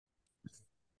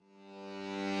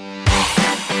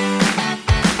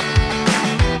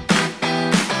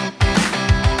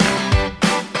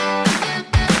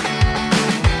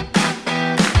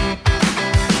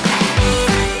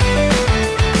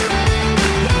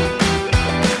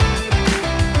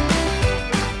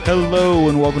Hello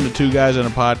and welcome to Two Guys on a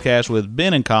Podcast with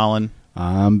Ben and Collin.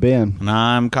 I'm Ben. And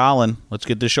I'm Collin. Let's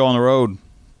get this show on the road.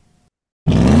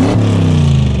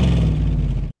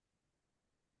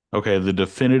 Okay, the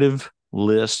definitive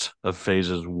list of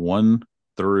phases 1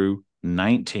 through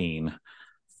 19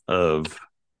 of...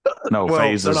 No,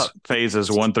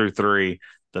 phases 1 through 3,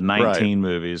 the 19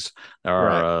 movies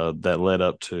are that led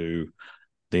up to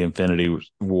the Infinity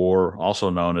War, also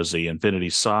known as the Infinity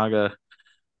Saga.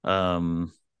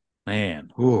 Man,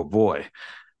 oh boy,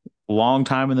 long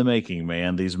time in the making,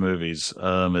 man. These movies,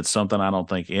 it's something I don't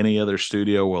think any other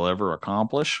studio will ever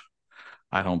accomplish.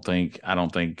 I don't think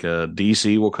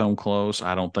DC will come close.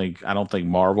 I don't think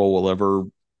Marvel will ever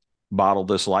bottle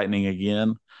this lightning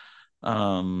again.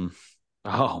 Oh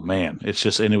man,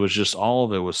 it was just all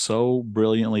of it was so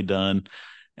brilliantly done.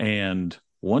 And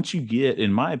once you get,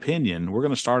 in my opinion, we're going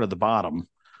to start at the bottom.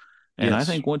 And yes. I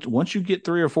think once you get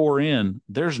 3 or 4 in,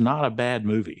 there's not a bad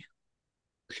movie.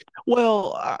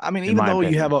 Well, I mean, even though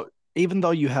you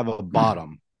have a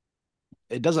bottom,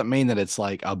 it doesn't mean that it's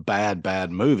like a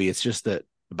bad movie. It's just that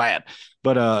bad,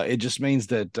 but it just means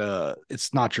that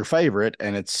it's not your favorite,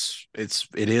 and it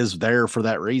is there for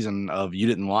that reason of you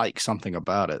didn't like something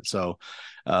about it. So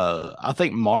I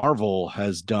think Marvel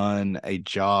has done a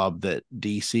job that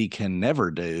DC can never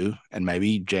do, and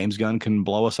maybe James Gunn can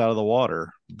blow us out of the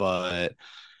water, but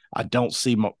I don't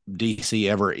see DC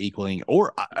ever equaling,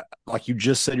 or like you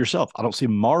just said yourself, I don't see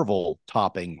Marvel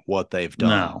topping what they've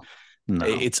done. No.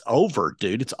 It's over,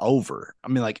 dude. It's over. I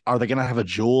mean, like, are they going to have a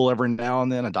jewel every now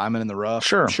and then, a diamond in the rough?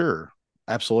 Sure.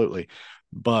 Absolutely.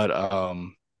 But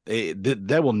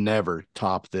they will never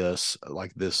top this,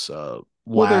 like this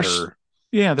ladder.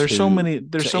 There's so many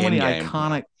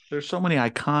iconic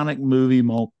movie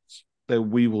moments that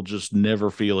we will just never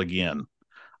feel again.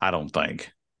 I don't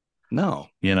think. No.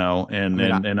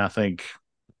 I think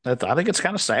it's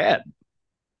kind of sad.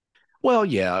 Well,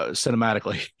 yeah,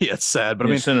 cinematically, yeah, it's sad, but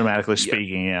cinematically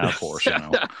speaking, yeah, of course,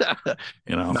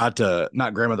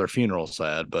 not grandmother funeral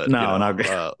sad, but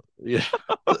yeah,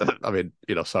 I mean,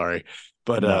 sorry,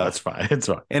 but no, it's fine. It's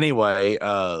fine. Anyway,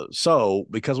 so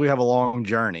because we have a long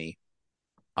journey,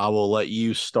 I will let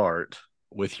you start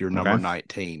with your number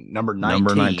 19. Number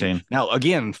 19. Now,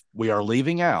 again, we are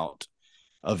leaving out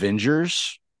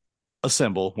Avengers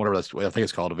Assemble, whatever I think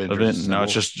it's called, Avengers. No,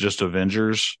 it's just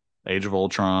Avengers, Age of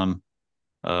Ultron.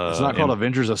 It's not called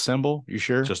Avengers Assemble. You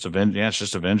sure? It's just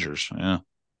Avengers. Yeah,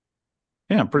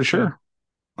 I'm pretty sure.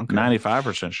 Okay.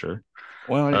 95% sure.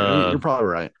 Well, you're probably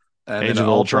right. And Age of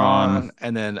Ultron,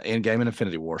 and then Endgame and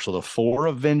Infinity War. So the 4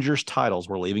 Avengers titles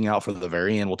we're leaving out for the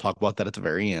very end. We'll talk about that at the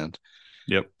very end.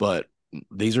 Yep. But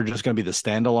these are just going to be the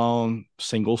standalone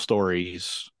single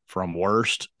stories from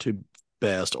worst to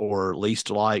best, or least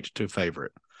liked to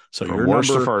favorite. So from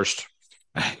worst to first.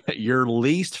 Your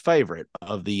least favorite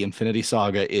of the Infinity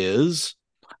Saga is?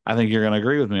 I think you're going to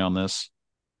agree with me on this.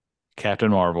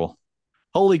 Captain Marvel.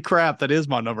 Holy crap, that is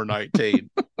my number 19.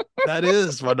 That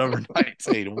is my number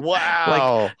 19.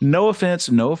 Wow. Like, no offense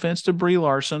to Brie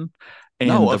Larson. And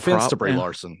no offense to Brie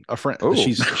Larson. A friend. Oh.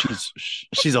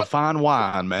 She's a fine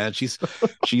wine, man. She's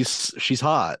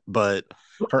hot, but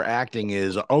her acting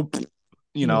is just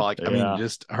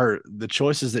the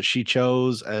choices that she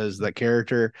chose as that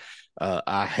character.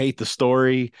 I hate the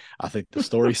story. I think the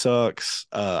story sucks.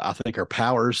 I think her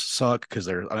powers suck because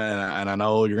and I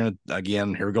know you're gonna,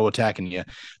 again, here we go attacking you.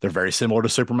 They're very similar to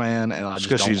Superman, and I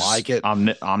just don't like it.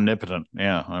 Omnipotent.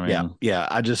 Yeah, I mean, yeah.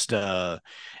 I just the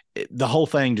whole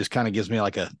thing just kind of gives me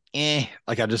like I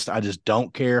just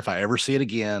don't care if I ever see it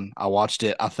again. I watched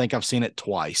it. I think I've seen it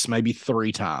twice, maybe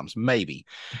 3 times, maybe.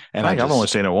 And I've only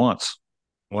seen it once.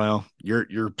 Well,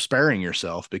 you're sparing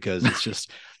yourself because it's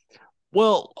just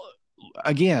well.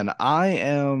 Again, I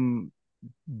am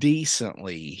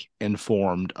decently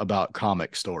informed about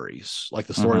comic stories, like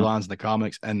the storylines in the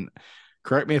comics. And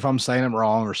correct me if I'm saying them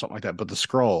wrong or something like that, but the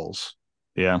Skrulls,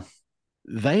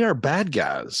 they are bad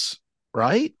guys,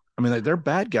 right? I mean, they're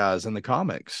bad guys in the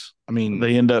comics. I mean,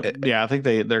 they end up, I think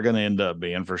they're going to end up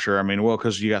being, for sure. I mean, well,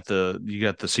 because you got the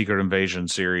Secret Invasion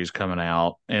series coming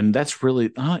out, and that's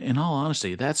really, in all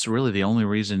honesty, that's really the only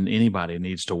reason anybody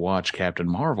needs to watch Captain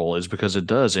Marvel, is because it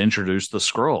does introduce the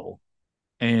Skrull,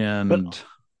 and the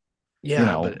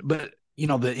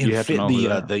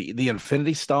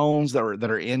Infinity Stones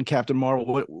that are in Captain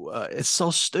Marvel, it's so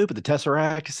stupid. The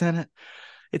Tesseract is in it.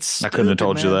 It's stupid, I couldn't have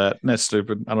told you that. That's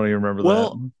stupid. I don't even remember that.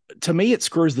 Well, to me, it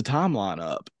screws the timeline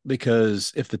up,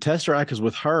 because if the Tesseract is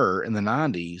with her in the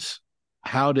 90s,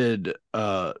 how did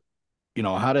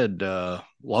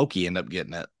Loki end up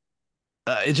getting it?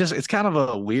 It's kind of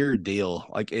a weird deal.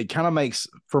 Like, it kind of makes,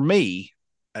 for me,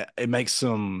 it makes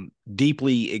some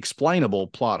deeply explainable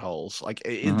plot holes. Like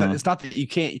it's not that you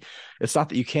can't, it's not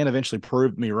that you can't eventually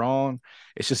prove me wrong.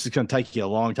 It's just it's going to take you a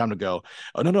long time to go,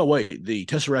 oh no, wait, the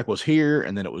Tesseract was here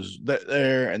and then it was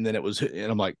there and then it was,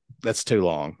 and I'm like, that's too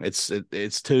long.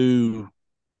 It's too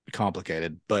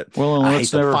complicated. But well, and I let's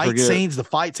hate the never fight forget. scenes. The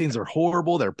fight scenes are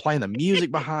horrible. They're playing the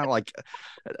music behind, like,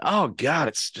 oh god,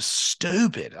 it's just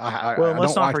stupid. Well, I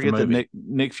let's don't not like the forget that movie.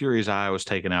 Nick Fury's eye was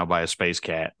taken out by a space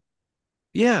cat,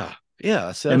 Yeah, yeah,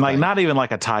 that's the and other like thing. not even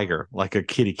like a tiger, like a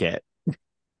kitty cat.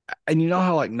 And you know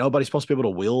how like nobody's supposed to be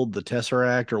able to wield the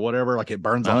Tesseract or whatever, like it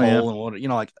burns a Oh yeah. hole and what,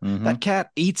 like Mm-hmm. that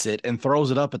cat eats it and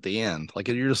throws it up at the end. Like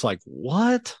you're just like,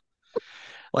 what?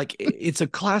 Like it's a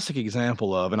classic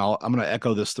example of, and I'm going to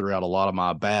echo this throughout a lot of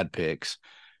my bad picks.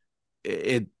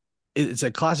 It it's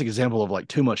a classic example of like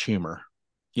too much humor.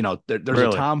 There's a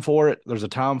Really. time for it. There's a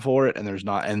time for it, and there's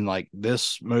not. And like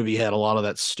this movie had a lot of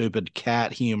that stupid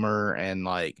cat humor, and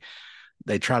like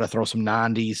they try to throw some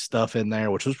 90s stuff in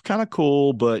there, which was kind of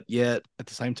cool, but yet at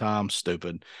the same time,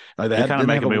 stupid. Like they You're had kind of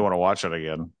didn't have making me a want to watch it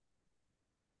again.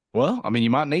 well, I mean, you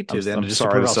might need to then I'm just to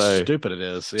sorry prove to how say. stupid it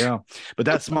is. Yeah. But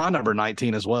that's my number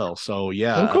 19 as well. So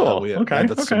yeah, Oh, cool. Okay.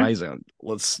 that's Okay. amazing.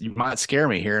 You might scare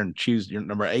me here and choose your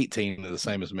number 18 the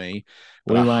same as me,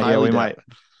 but We I might. Yeah, highly doubt.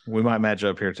 we might match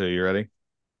up here too. You ready?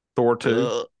 Thor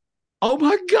 2. Uh, oh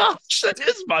my gosh, that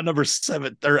is my number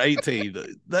 7 or 18.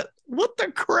 That what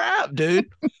the crap, dude?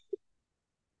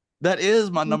 That is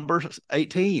my number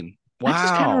 18. I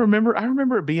just kind of Wow. remember. I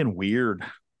remember it being weird.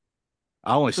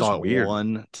 I only Just saw it weird.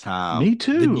 one Me time.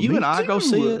 Did too. you and Me I go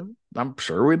see it? too. I'm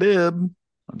sure we did.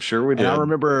 I'm sure we And did.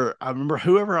 I remember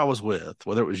whoever I was with,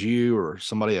 whether it was you or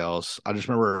somebody else. I just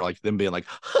remember like them being like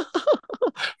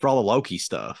for all the Loki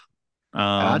stuff.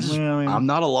 And Well, I mean, I'm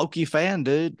not a Loki fan,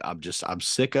 dude. I'm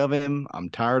sick of him. I'm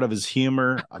tired of his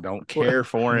humor. I don't care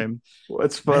for him.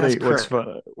 what's Man, that's funny? What's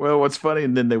fun? Well, what's funny?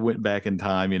 And then they went back in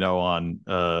time, on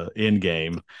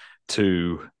Endgame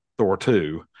to Thor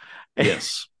 2.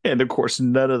 yes. And of course,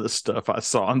 none of the stuff I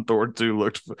saw in Thor 2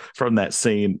 looked from that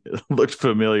scene looked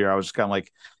familiar. I was just kind of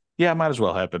like, yeah, it might as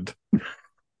well happened.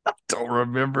 I don't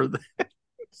remember that.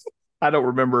 I don't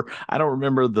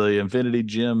remember the Infinity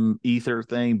Gem ether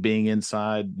thing being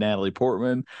inside Natalie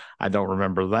Portman. I don't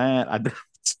remember that. I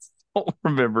don't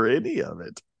remember any of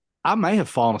it. I may have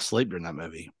fallen asleep during that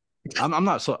movie. I'm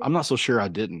not so sure I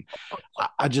didn't.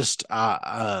 I just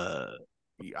I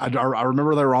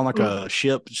remember they were on like a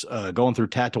ship going through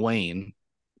Tatooine.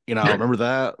 Remember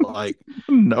that? Like,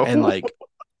 and No, like,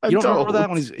 I you don't remember that don't.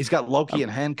 when he's got Loki in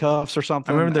handcuffs or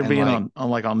I something, remember there and being like, on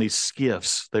like on these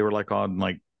skiffs. They were like on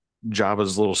like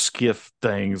Java's little skiff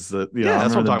things that yeah, I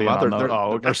that's what remember I'm them talking being about. on those.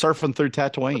 Oh, They're okay. surfing through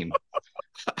Tatooine,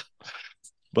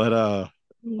 but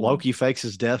Loki fakes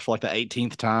his death for like the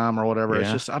 18th time or whatever. It's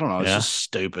Yeah, just I don't know. It's yeah. just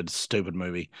stupid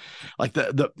movie. Like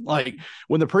the like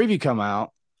when the preview came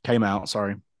out.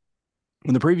 Sorry,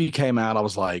 when the preview came out, I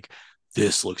was like,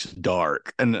 this looks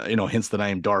dark. And, hence the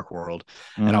name Dark World.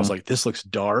 And I was Hmm. like, this looks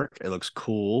dark. It looks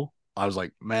cool. I was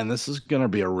like, man, this is going to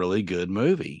be a really good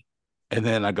movie. And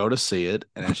then I go to see it,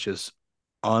 and it's just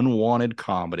unwanted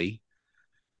comedy,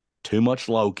 too much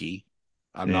Loki.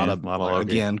 I'm not Yeah, a lot of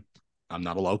Loki. again, I'm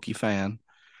not a Loki fan.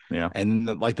 Yeah,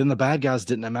 And like, then the bad guys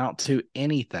didn't amount to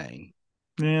anything.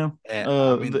 yeah. And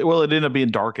I mean, Well, it ended up being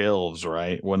dark elves,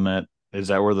 right? When that is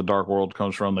that where the dark world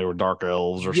comes from? They were dark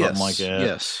elves or something like yes, that.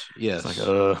 yes, It's like,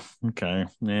 yes. okay,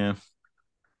 yeah.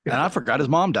 And I forgot his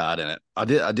mom died in it. I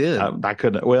did. I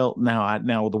couldn't. Well,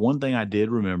 now the one thing I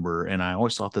did remember, and I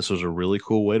always thought this was a really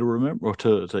cool way to remember or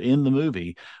to end the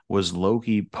movie was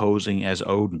Loki posing as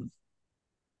Odin,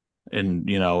 and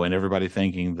and everybody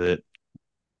thinking that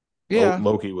Yeah.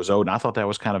 Loki was Odin. I thought that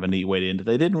was kind of a neat way to end it.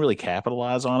 They didn't really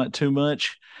capitalize on it too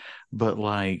much, but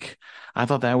like I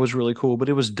thought that was really cool. But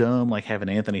it was dumb, like having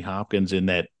Anthony Hopkins in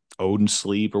that Odin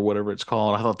sleep or whatever it's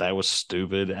called. I thought that was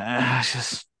stupid.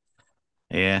 Just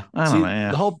yeah, I don't See, know.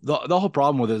 Yeah, the whole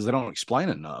problem with it is they don't explain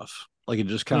enough. Like it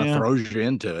just kind of yeah, throws you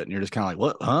into it, and you're just kind of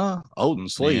like, "What? Huh? Odin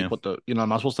sleep? yeah. What the?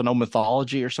 Am I supposed to know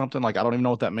mythology or something? Like I don't even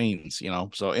know what that means.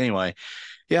 So anyway,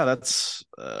 yeah, that's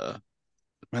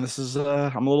man, this is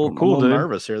Well, I'm a cool, little dude.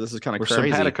 nervous here. This is kind of We're crazy.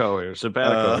 simpatico here.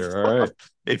 Simpatico Uh, here. All right.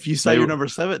 if you say Maybe your it's number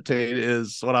 17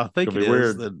 is what I think gonna it be is,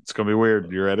 weird. then It's gonna be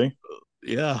weird. You ready?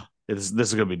 yeah. This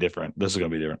is gonna be different. This is gonna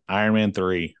be different. Iron Man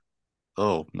 3.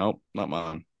 Oh nope, not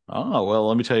mine. Oh, well,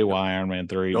 let me tell you why Iron Man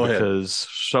 3, Go ahead. because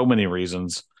so many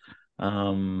reasons.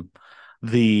 Um,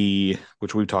 the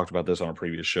which we've talked about this on a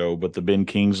previous show, but the Ben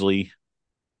Kingsley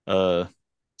uh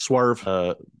Swerve.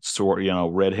 sort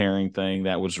red herring thing,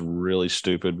 that was really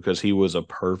stupid because he was a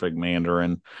perfect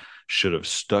Mandarin. Should have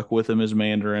stuck with him as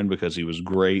Mandarin because he was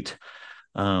great.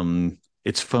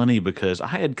 it's funny because I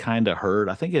had kind of heard,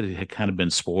 I think it had kind of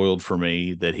been spoiled for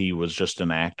me that he was just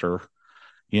an actor,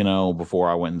 before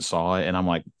I went and saw it. And I'm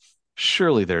like,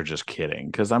 surely they're just kidding.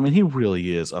 Because, I mean, he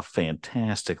really is a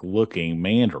fantastic looking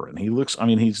Mandarin. He looks, I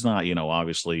mean, he's not,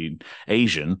 obviously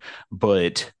Asian,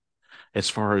 but as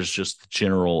far as just the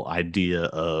general idea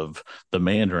of the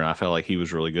Mandarin, I felt like he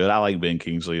was really good. I like Ben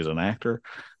Kingsley as an actor.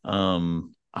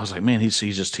 I was like, man, he's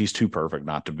too perfect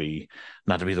not to be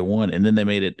the one. And then they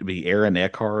made it to be Aaron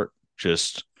Eckhart,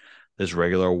 just this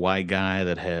regular white guy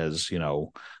that has,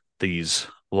 these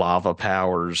lava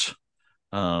powers.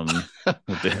 With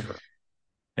the,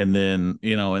 and then,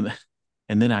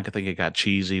 and then I could think it got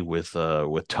cheesy with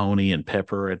Tony and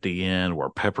Pepper at the end, where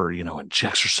Pepper,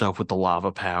 injects herself with the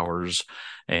lava powers,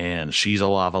 and she's a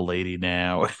lava lady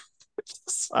now.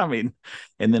 I mean,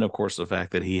 and then of course the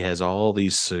fact that he has all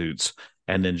these suits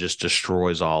and then just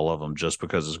destroys all of them just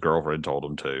because his girlfriend told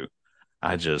him to.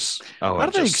 How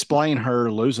do they explain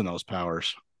her losing those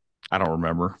powers? I don't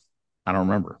remember. I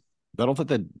don't think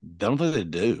they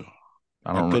do.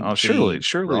 I don't know. Surely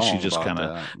she just kind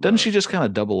of doesn't she just kind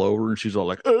of double over and she's all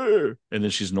like, and then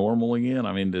she's normal again.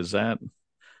 I mean, did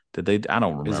they? I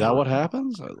don't remember. Is that what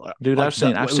happens, dude? I've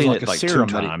seen it like two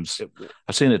times.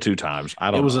 I've seen it two times.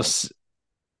 I don't know.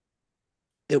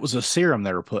 It was a serum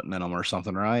they were putting in them or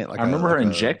something, right? I remember her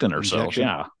injecting herself.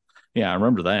 Yeah, I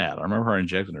remember that. I remember her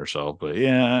injecting herself. But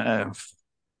yeah,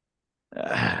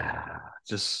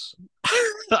 just.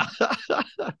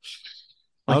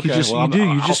 Like okay,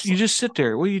 you just sit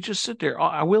there. Well, you just sit there.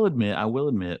 I will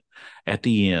admit, at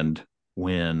the end,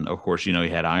 when of course, he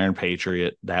had Iron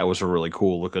Patriot, that was a really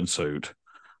cool looking suit.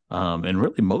 And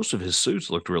really most of his suits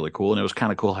looked really cool. And it was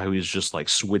kind of cool how he was just like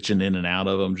switching in and out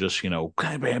of them, just, bam,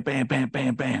 bam, bam, bam,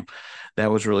 bam, bam.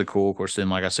 That was really cool. Of course, then,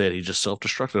 like I said, he just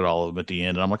self-destructed all of them at the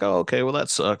end. And I'm like, oh, okay, well, that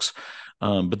sucks.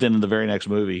 But then in the very next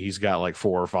movie, he's got like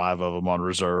 4 or 5 of them on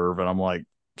reserve. And I'm like,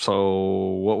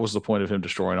 so what was the point of him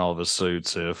destroying all of his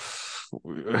suits if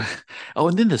oh,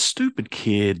 and then the stupid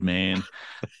kid, man.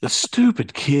 The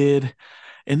stupid kid.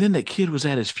 And then that kid was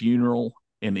at his funeral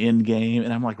in Endgame,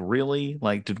 and I'm like, really?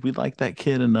 Like, did we like that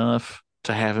kid enough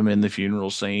to have him in the funeral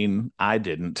scene? I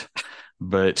didn't.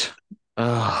 But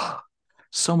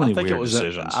so many weird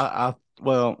decisions.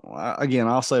 Again,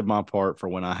 I'll save my part for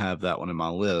when I have that one in my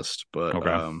list. But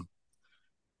okay.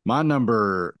 My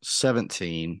number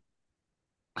 17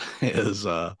 is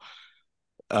the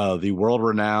world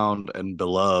renowned and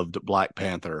beloved Black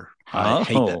Panther. I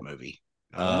hate that movie.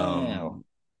 Wow.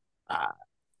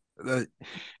 And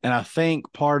I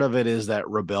think part of it is that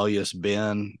rebellious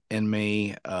Ben in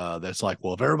me that's like,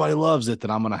 well, if everybody loves it, then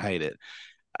I'm going to hate it.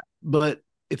 But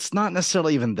it's not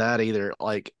necessarily even that either.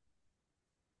 Like,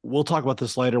 we'll talk about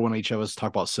this later when each of us talk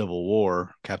about Civil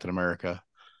War, Captain America.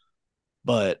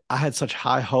 But I had such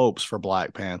high hopes for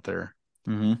Black Panther.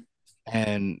 Mm-hmm.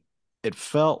 And it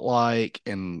felt like,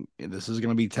 and this is going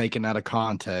to be taken out of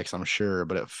context, I'm sure,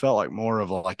 but it felt like more of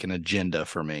like an agenda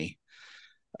for me.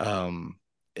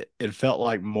 It felt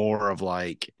like more of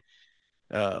like,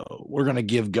 we're going to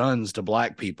give guns to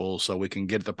Black people so we can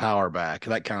get the power back,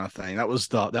 that kind of thing. That was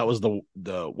the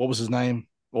what was his name?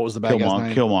 What was the bad guy's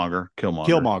name?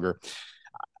 Killmonger.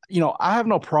 I have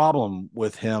no problem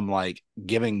with him like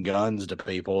giving guns to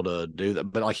people to do that,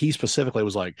 but like he specifically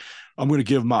was like, I'm going to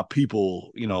give my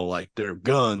people, like their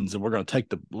guns and we're going to take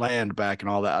the land back and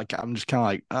all that. Like, I'm just kind of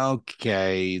like,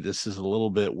 okay, this is a little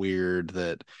bit weird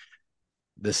that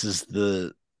this is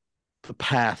the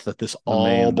path that this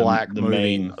all black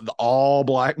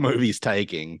movie's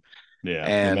taking. Yeah.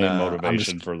 And the main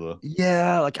motivation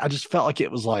like I just felt like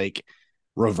it was like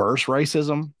reverse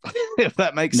racism, if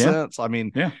that makes sense. I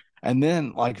mean, yeah. And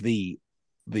then like the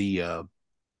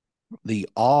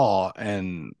awe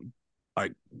and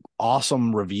like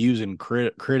awesome reviews and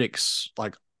critics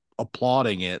like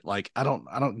applauding it. Like I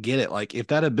don't get it. Like if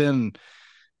that had been,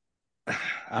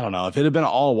 I don't know, if it had been an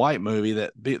all white movie,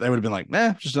 that they would have been like,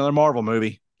 nah, just another Marvel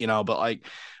movie, But like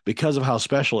because of how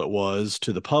special it was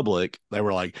to the public, they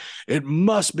were like, it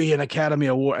must be an Academy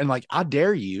Award. And like, I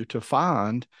dare you to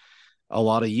find a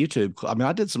lot of YouTube. I mean,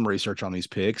 I did some research on these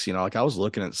picks, like I was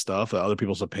looking at stuff, other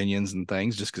people's opinions and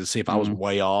things just to see if I was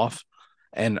way off.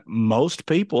 And most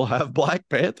people have Black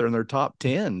Panther in their top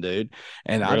 10, dude.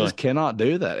 And really? I just cannot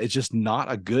do that. It's just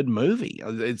not a good movie.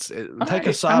 Take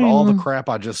aside all the crap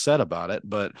I just said about it,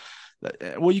 but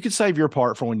well, you could save your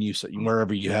part for when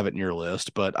wherever you have it in your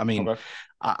list. But I mean, okay.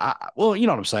 Well, you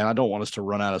know what I'm saying? I don't want us to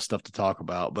run out of stuff to talk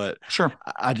about, but sure.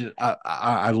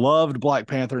 I loved Black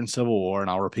Panther and Civil War, and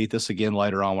I'll repeat this again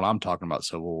later on when I'm talking about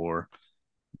Civil War,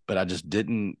 but I just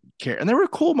didn't care. And there were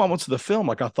cool moments of the film.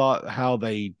 Like I thought how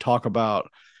they talk about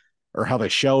or how they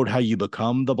showed how you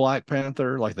become the Black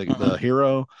Panther, like the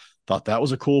hero. Thought that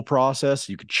was a cool process.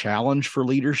 You could challenge for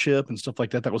leadership and stuff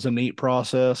like that. That was a neat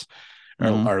process,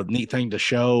 or a neat thing to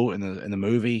show in the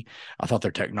movie. I thought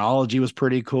their technology was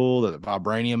pretty cool. That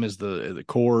vibranium is the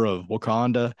core of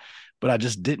Wakanda, but I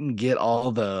just didn't get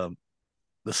all the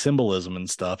symbolism and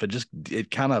stuff.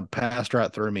 It kind of passed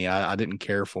right through me. I didn't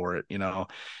care for it, you know.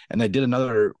 And they did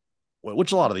another,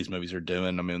 which a lot of these movies are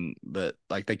doing. I mean, but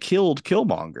like they killed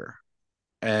Killmonger,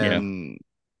 Yeah. and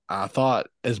I thought,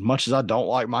 as much as I don't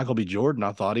like Michael B. Jordan,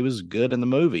 I thought he was good in the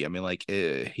movie. I mean, like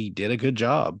he did a good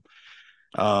job.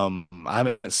 I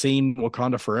haven't seen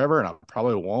Wakanda Forever, and I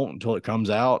probably won't until it comes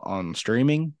out on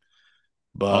streaming.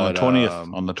 On the But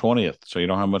 20th, on the 20th. So you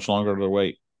don't have much longer to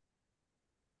wait.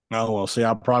 oh well, see,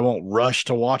 I probably won't rush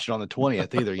to watch it on the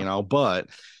 20th either, you know. But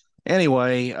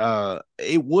anyway,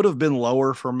 it would have been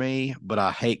lower for me, but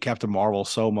I hate Captain Marvel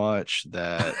so much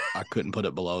that I couldn't put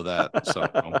it below that.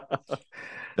 So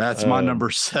that's my number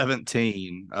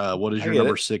 17. What is I your get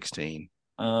number it. 16?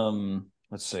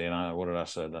 Let's see. And what did I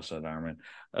say? I said Iron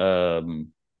Man.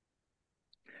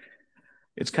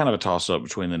 It's kind of a toss up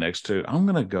between the next two. I'm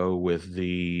going to go with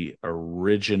the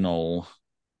original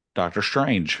Doctor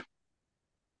Strange.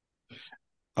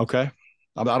 Okay.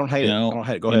 I don't hate it. I don't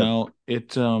hate it. Go ahead.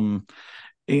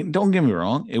 Don't get me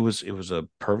wrong. It was a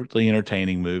perfectly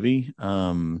entertaining movie.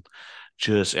 And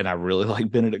I really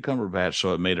like Benedict Cumberbatch,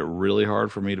 so it made it really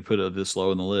hard for me to put it this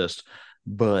low in the list.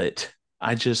 But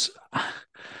I just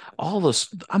all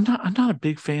this. I'm not a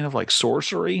big fan of like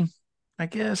sorcery, I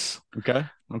guess. Okay.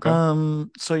 Okay.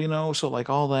 So like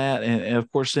all that, and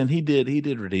of course, then he did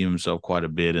redeem himself quite a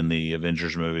bit in the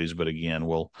Avengers movies, but again,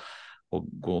 we'll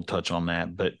touch on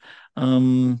that. But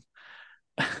um,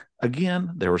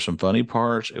 again, there were some funny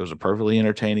parts. It was a perfectly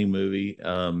entertaining movie.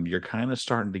 You're kind of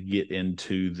starting to get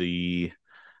into the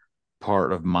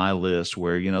part of my list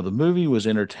where the movie was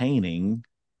entertaining.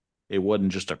 It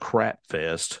wasn't just a crap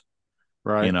fest,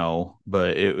 Right.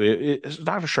 but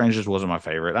Doctor Strange just wasn't my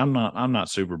favorite. I'm not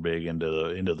super big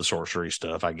into the sorcery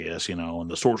stuff, I guess, and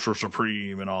the Sorcerer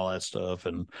Supreme and all that stuff.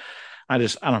 And I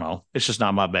don't know. It's just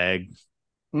not my bag.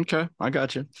 Okay. I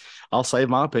got you. I'll save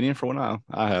my opinion for when I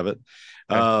have it.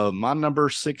 Okay. My number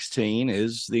 16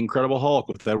 is The Incredible Hulk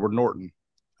with Edward Norton.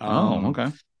 Oh, Um, okay.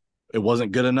 it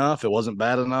wasn't good enough. It wasn't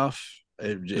bad enough.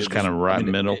 Just It kind was, of I right in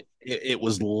mean, the middle. it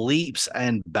was leaps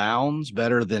and bounds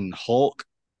better than Hulk,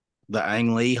 the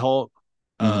Ang Lee Hulk.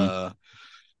 Hmm.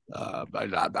 Uh,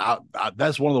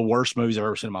 that's one of the worst movies I've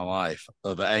ever seen in my life.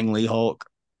 The Ang Lee Hulk.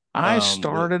 I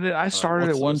started it. I started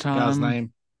it one What's the guy's time.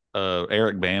 name?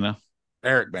 Eric Bana.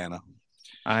 Eric Bana.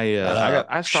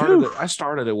 I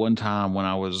started it one time when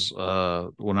I was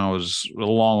a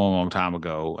long time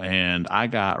ago, and I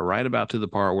got right about to the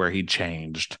part where he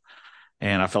changed,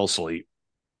 and I fell asleep.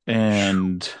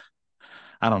 And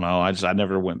I don't know. I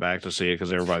never went back to see it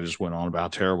because everybody just went on about how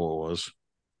terrible it was.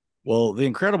 Well, the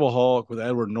Incredible Hulk with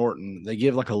Edward Norton, they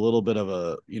give like a little bit of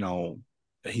a,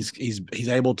 he's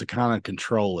able to kind of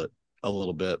control it a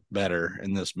little bit better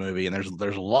in this movie, and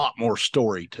there's a lot more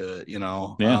story to it.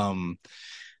 Yeah.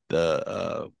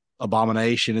 The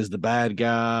Abomination is the bad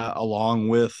guy, along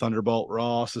with Thunderbolt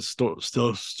Ross is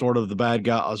still sort of the bad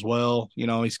guy as well.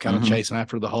 He's kind of Hmm. chasing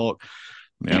after the Hulk.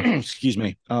 Yeah. Excuse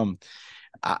me. I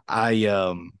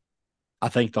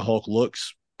think the Hulk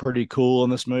looks pretty cool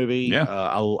in this movie. Yeah.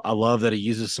 I love that he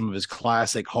uses some of his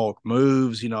classic Hulk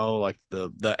moves. Like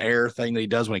the air thing that he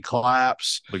does when he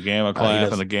claps. The gamma He clap and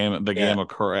does. the Yeah. gamma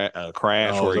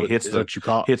crash Oh, where he hits is that the what you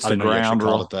call? hits I the didn't know you actually ground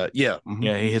called it real. that. Yeah. Mm-hmm.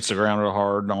 Yeah, he hits the ground real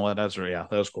hard and all that. That was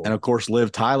And cool. of course,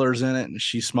 Liv Tyler's in it, and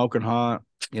she's smoking hot.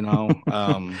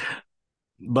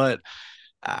 But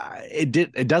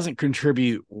it doesn't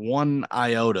contribute one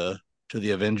iota to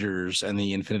the Avengers and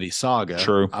the Infinity Saga.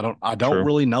 True. I don't True.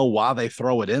 really know why they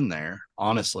throw it in there,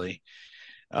 honestly.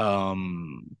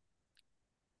 Um,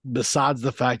 Besides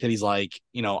the fact that he's like,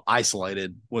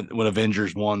 isolated when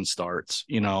Avengers 1 starts,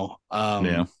 Yeah.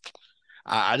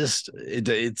 I just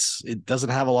it doesn't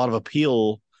have a lot of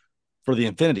appeal for the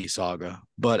Infinity Saga,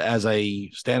 but as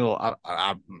a standalone,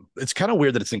 it's kind of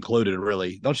weird that it's included.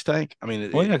 Really, don't you think? I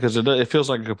mean, Well, yeah, because it feels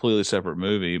like a completely separate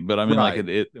movie. But I mean, like right.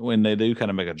 it when they do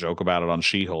kind of make a joke about it on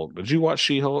She-Hulk. Did you watch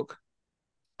She-Hulk?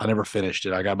 I never finished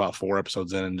it. I got about 4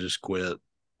 episodes in and just quit.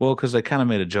 Well, because they kind of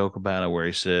made a joke about it where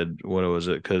he said, "What was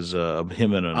it?" Because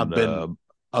him I've been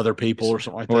other people or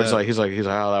something like or it's that. like he's like,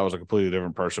 "Oh, that was a completely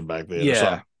different person back then," or Yeah,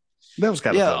 something. That was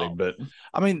kind of funny, yeah. but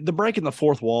I mean, the breaking the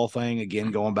fourth wall thing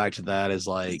again. Going back to that is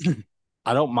like,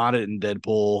 I don't mind it in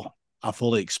Deadpool. I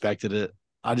fully expected it.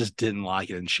 I just didn't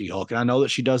like it in She Hulk, and I know that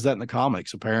she does that in the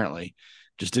comics apparently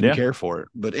Just didn't care for it.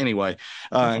 But anyway,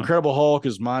 Incredible Hulk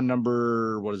is my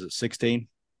number, what is it, 16?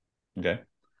 Okay.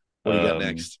 What do you got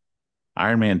next?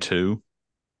 Iron Man 2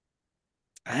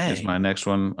 is Dang. my next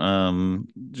one.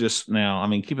 Just now, I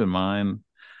mean, keep in mind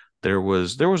there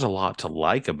was a lot to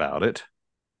like about it.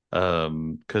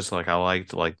 Because like I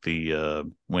liked like the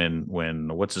when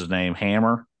what's his name,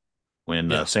 Hammer,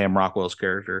 when Sam Rockwell's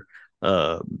character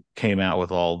came out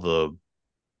with all the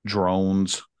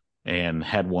drones and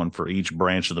had one for each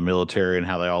branch of the military and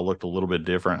how they all looked a little bit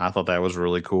different. I thought that was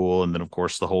really cool. And then of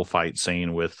course the whole fight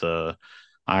scene with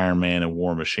Iron Man and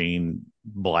War Machine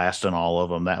blasting all of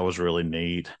them, that was really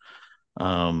neat.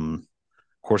 Of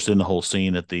course, then the whole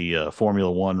scene at the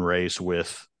Formula One race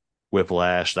with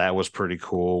Whiplash, that was pretty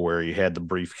cool, where you had the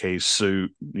briefcase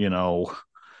suit, and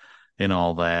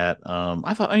all that.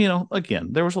 I thought, again,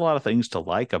 there was a lot of things to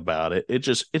like about it. It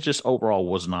just overall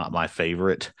was not my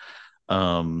favorite.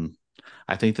 Um,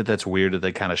 I think that's weird that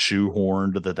they kind of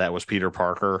shoehorned that was Peter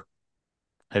Parker.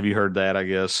 Have you heard that? I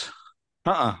guess.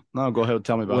 No, go ahead and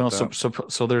tell me about Well, that.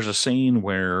 So there's a scene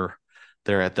where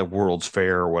they're at the World's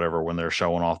Fair or whatever when they're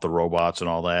showing off the robots and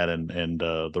all that, and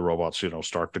the robots,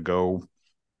 start to go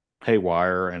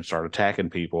haywire and start attacking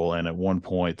people. And at one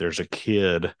point, there's a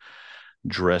kid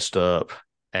dressed up,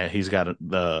 and he's got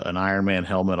an Iron Man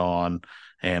helmet on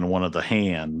and one of the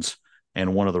hands,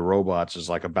 and one of the robots is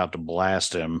like about to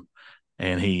blast him.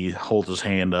 And he holds his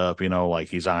hand up, like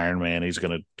he's Iron Man. He's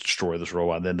going to destroy this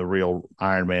robot. And then the real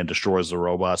Iron Man destroys the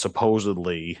robot,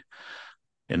 supposedly.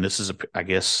 And this is, I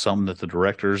guess, something that the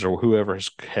directors or whoever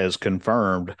has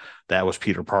confirmed that was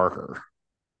Peter Parker.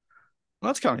 Well,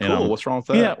 that's kind of cool. What's wrong with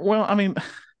that? Yeah, well, I mean,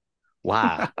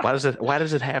 why? Why does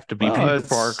it have to be Peter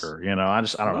Parker? I don't know. I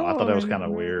thought that was kind of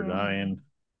weird. I mean,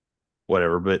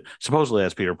 whatever. But supposedly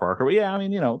that's Peter Parker. But yeah, I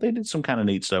mean, they did some kind of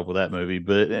neat stuff with that movie.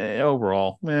 But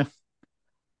overall,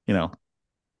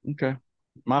 Okay.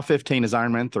 My 15 is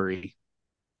Iron Man 3.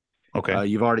 Okay.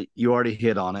 You already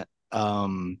hit on it.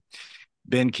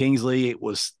 Ben Kingsley, it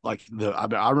was like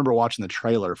I remember watching the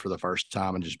trailer for the first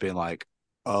time and just being like,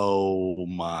 oh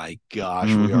my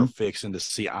gosh, we are fixing to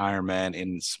see Iron Man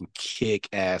in some kick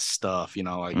ass stuff.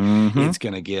 It's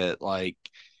gonna get like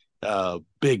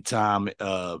big time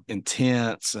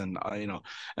intense, and and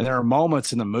there are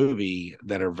moments in the movie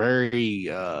that are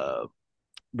very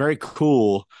very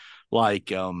cool,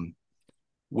 like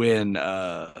when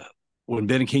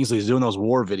Ben Kingsley is doing those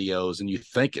war videos, and you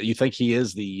think he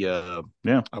is the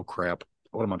oh crap,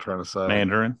 what am I trying to say?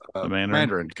 Mandarin, the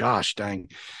Mandarin. Gosh dang,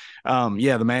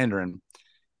 the Mandarin,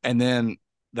 and then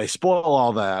they spoil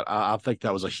all that. I think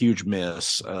that was a huge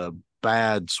miss,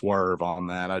 bad swerve on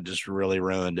that. I just really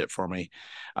ruined it for me.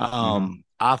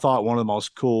 I thought one of the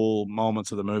most cool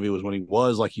moments of the movie was when he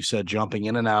was, like you said, jumping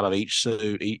in and out of each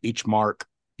suit, each mark,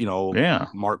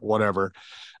 mark whatever.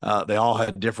 They all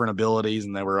had different abilities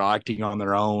and they were acting on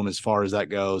their own as far as that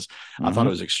goes. I thought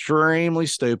it was extremely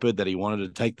stupid that he wanted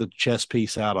to take the chest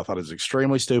piece out. I thought it was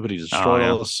extremely stupid. He destroyed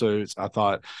all the suits. I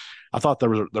thought there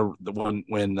was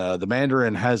when the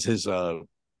Mandarin has his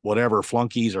whatever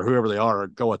flunkies or whoever they are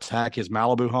go attack his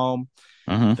Malibu home.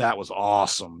 That was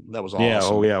awesome. That was awesome. Yeah.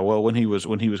 Oh yeah. Well, when he was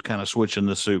kind of switching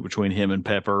the suit between him and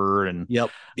Pepper, and yep.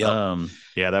 Yeah,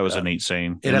 that was a neat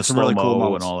scene. It had some really cool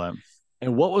moments and all that.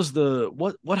 And what was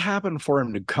what happened for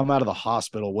him to come out of the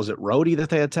hospital? Was it Rhodey that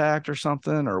they attacked or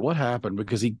something, or what happened?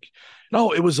 Because it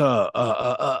was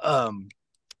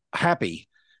Happy.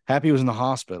 Happy was in the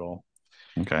hospital.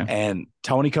 Okay. And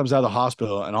Tony comes out of the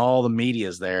hospital, and all the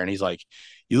media's there, and he's like,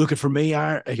 "You looking for me?"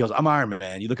 He goes, "I'm Iron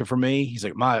Man. You looking for me?" He's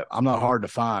like, I'm not hard to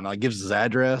find." Like, gives his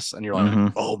address, and you're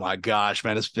like, "Oh my gosh,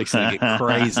 man, it's fixing to get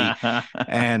crazy."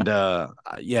 And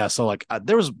so like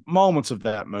there was moments of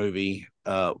that movie.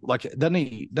 Like doesn't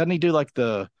he do like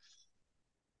the?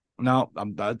 No,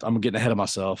 I'm getting ahead of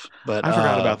myself. But I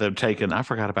forgot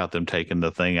about them taking the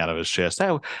thing out of his chest.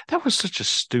 That was such a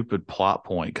stupid plot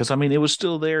point, because I mean it was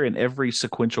still there in every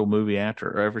sequential movie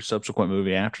or every subsequent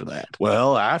movie after that.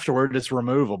 Well, afterward it's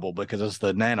removable because it's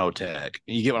the nanotech.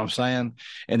 You get what I'm saying?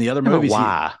 And the other movies,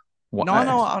 why? No,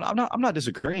 I'm not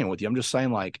disagreeing with you. I'm just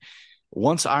saying, like,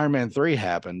 once Iron Man 3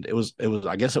 happened, it was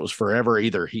I guess it was forever.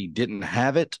 Either he didn't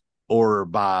have it, or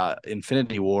by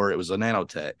Infinity War, it was a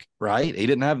nanotech, right? He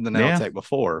didn't have the nanotech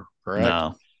before,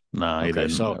 correct? No, he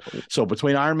didn't. So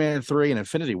between Iron Man 3 and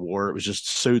Infinity War, it was just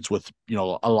suits with,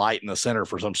 a light in the center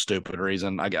for some stupid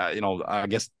reason. I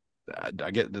guess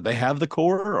did they have the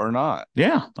core or not?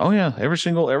 Yeah. Oh yeah. Every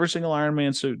single Iron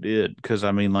Man suit did, because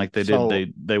I mean, like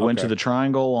they went to the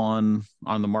triangle on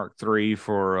the Mark III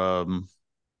for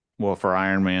for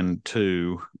Iron Man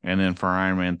 2, and then for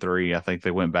Iron Man 3, I think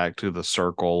they went back to the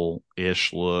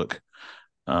circle-ish look.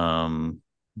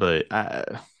 but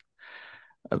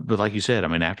like you said, I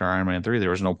mean, after Iron Man 3, there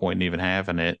was no point in even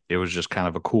having it. It was just kind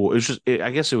of a cool,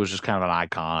 I guess it was just kind of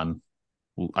an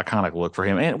iconic look for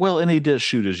him. And he did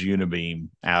shoot his unibeam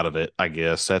out of it, I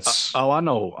guess. That's I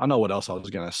know what else I was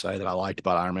gonna say that I liked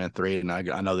about Iron Man 3, and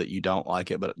I know that you don't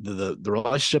like it, but the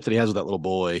relationship that he has with that little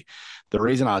boy, the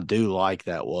reason I do like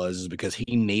that is because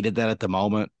he needed that at the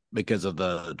moment because of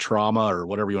the trauma or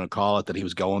whatever you want to call it that he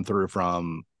was going through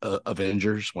from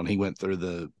Avengers when he went through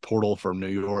the portal from New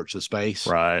York to space.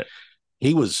 right.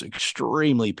 He was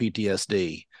extremely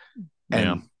PTSD,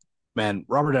 Yeah. and man,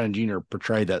 Robert Downey Jr.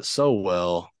 portrayed that so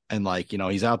well. And like,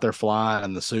 he's out there flying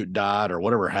and the suit died or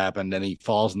whatever happened, and he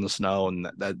falls in the snow, and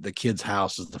that the kid's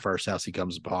house is the first house he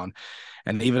comes upon.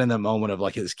 And even in that moment of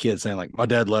like his kid saying like my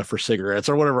dad left for cigarettes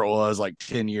or whatever it was like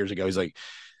 10 years ago, he's like,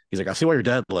 I see why your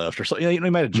dad left or so. He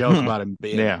made a joke about him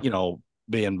being, Yeah.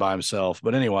 being by himself.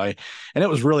 But anyway, and it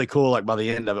was really cool. Like by the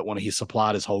end of it, when he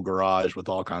supplied his whole garage with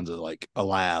all kinds of like a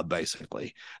lab,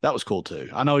 basically, that was cool too.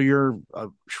 I know you're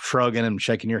shrugging and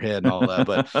shaking your head and all that,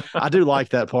 but I do like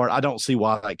that part. I don't see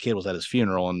why that kid was at his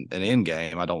funeral and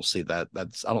Endgame. I don't see that.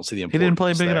 I don't see the He didn't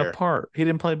play a importance big enough there. part. He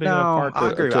didn't play a big enough No, part I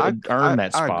agree. to earn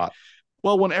that I spot.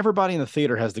 well, when everybody in the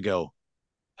theater has to go,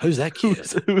 who's that kid?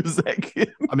 Who's that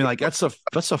kid? I mean, like that's a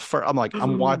first, I'm like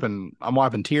I'm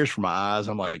wiping tears from my eyes.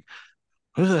 I'm like,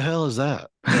 who the hell is that?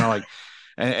 Like,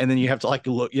 and then you have to like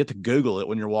look, you have to Google it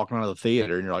when you're walking out of the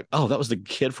theater, and you're like, oh, that was the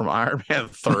kid from Iron Man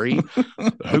 3.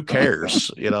 Who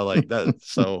cares? Like that.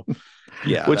 So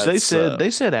yeah, Which they that's said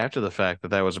they said after the fact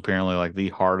that was apparently like the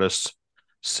hardest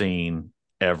scene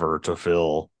ever to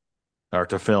fill or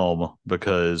to film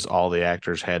because all the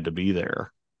actors had to be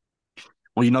there.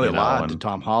 well, they You know, lied to and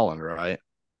Tom Holland, right?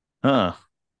 huh.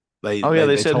 They Oh yeah, they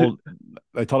they they said told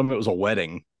they told him it was a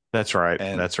wedding, that's right.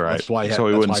 and That's right. So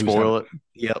he that's wouldn't why he was having. spoil it.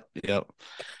 Yep, yep.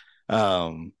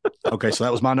 Um, okay, so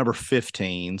that was my number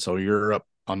 15. So you're up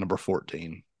on number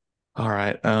 14. All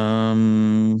right.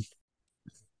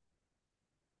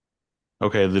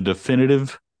 Okay, the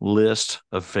definitive list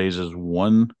of phases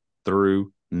 1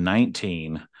 through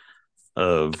 19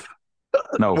 of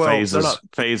no Well, they're not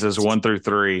phases 1 through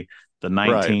 3, the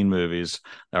right, 19 movies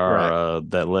are right.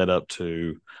 that led up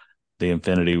to the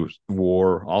Infinity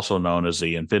War, also known as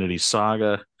the Infinity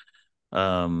Saga.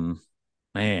 Um,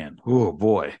 man, oh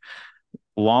boy,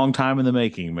 long time in the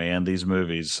making, man. These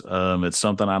movies, it's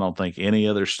something I don't think any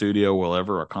other studio will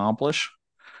ever accomplish.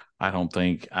 I don't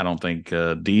think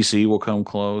DC will come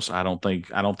close. I don't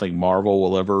think Marvel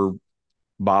will ever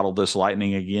bottle this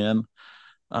lightning again.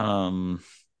 Um,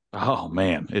 oh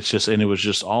man, it was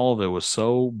just all of it was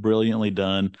so brilliantly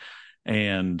done.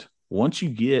 And once you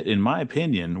get, in my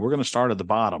opinion, we're going to start at the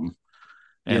bottom.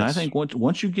 And I Yes. think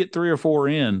once you get 3 or 4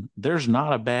 in, there's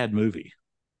not a bad movie,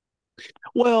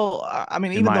 Well, I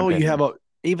mean, in my opinion.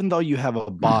 even though you have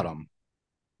a bottom,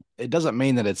 it doesn't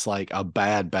mean that it's like a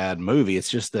bad movie. It's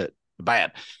just that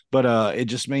bad. But it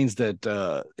just means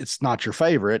that it's not your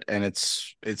favorite, and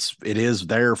it is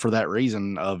there for that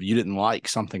reason of you didn't like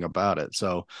something about it.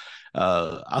 So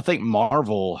I think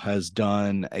Marvel has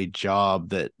done a job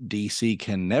that DC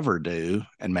can never do,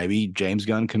 and maybe James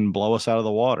Gunn can blow us out of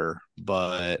the water,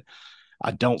 but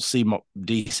I don't see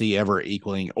DC ever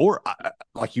equaling, or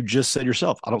like you just said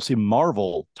yourself, I don't see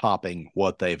Marvel topping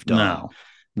what they've done. No,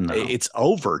 no, It's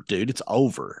over, dude. It's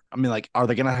over. I mean, like, are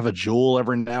they going to have a jewel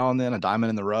every now and then, a diamond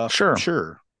in the rough? sure.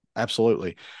 Sure,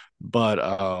 absolutely. But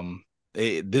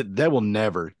they will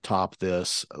never top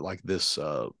this, like this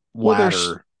Well,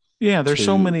 ladder there's to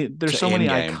so many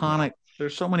end game.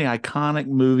 iconic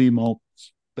movie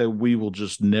moments that we will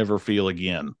just never feel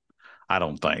again. I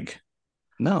don't think,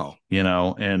 No,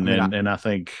 I and mean, and and I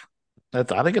think I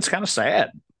think it's kind of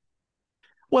sad.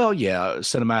 well, yeah,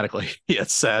 cinematically, yeah,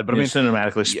 it's sad, but I Yeah, mean,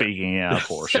 cinematically yeah. speaking, yeah, of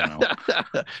course, you know,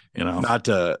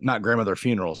 Not grandmother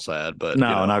funeral sad, but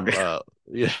no, not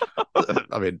yeah.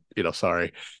 I mean,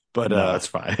 sorry. But no, it's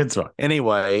fine, it's fine.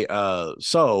 anyway,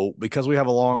 so because we have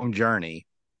a long journey,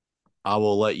 I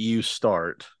will let you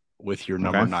start with your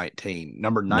number Okay, 19.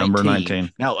 Number number 19.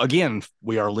 19. Now, again,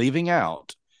 we are leaving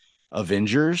out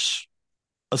Avengers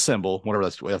Assemble, whatever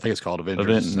that's, I think it's called Avengers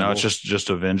Event. No, it's Assemble. just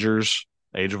Avengers,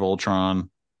 Age of Ultron.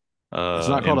 It's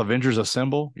not called Avengers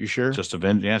Assemble. You sure?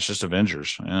 Yeah, it's just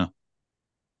Avengers. Yeah,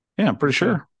 yeah, I'm pretty Okay.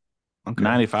 sure. Okay.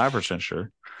 95%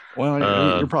 sure. Well,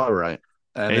 Uh, you're probably right.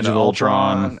 And then Age of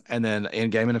Ultron. Ultron, and then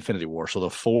Endgame and Infinity War. So the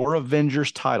four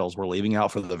Avengers titles we're leaving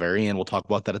out for the very end. We'll talk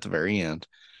about that at the very end.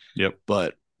 Yep.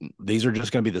 But these are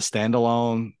just going to be the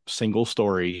standalone single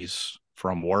stories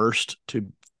from worst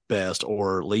to best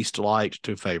or least liked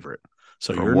to favorite.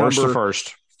 So From worst to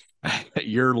first.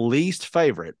 your least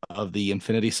favorite of the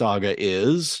Infinity Saga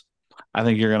is I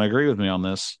think you're going to agree with me on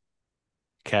this.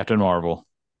 Captain Marvel.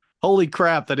 Holy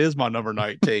crap, that is my number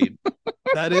 19.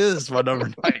 That is my number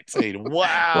 19. Like,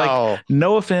 Wow.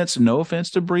 no offense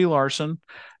to Brie Larson.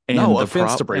 No And the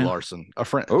offense to prop Brie and Larson. A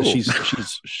friend, oh,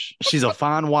 she's a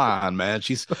fine wine, man.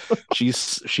 She's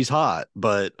hot,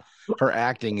 but her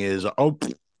acting is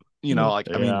like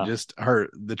I mean, yeah. just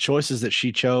the choices that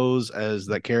she chose as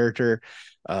that character.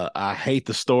 I hate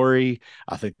the story.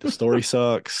 I think the story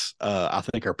sucks. I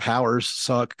think her powers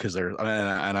suck because and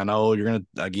I know you're gonna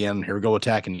again here we go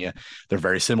attacking you. They're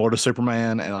very similar to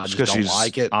Superman, and I It's just because don't she's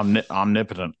like it.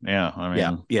 omnipotent. Yeah. I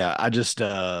Yeah, mean, yeah. I just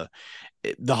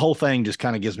the whole thing just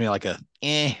kind of gives me like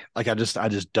like I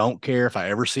just don't care if I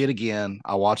ever see it again.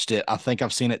 I watched it. I think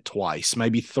I've seen it twice,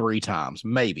 maybe three times,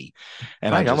 maybe.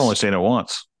 And I I think I've only just seen it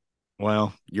once.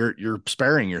 well, you're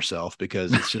sparing yourself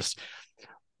because it's just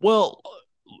well,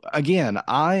 again,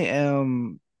 I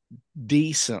am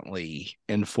decently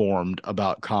informed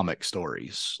about comic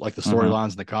stories, like the Mm-hmm.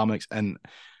 storylines in the comics. And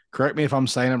correct me if I'm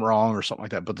saying them wrong or something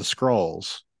like that, but the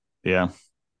Skrulls, Yeah.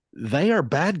 they are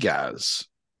bad guys,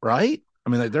 right? I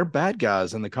mean, they're bad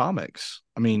guys in the comics.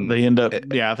 I mean, They end up,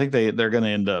 yeah, I think they're going to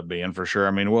end up being for sure.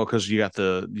 I mean, well, because you got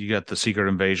the Secret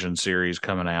Invasion series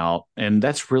coming out, and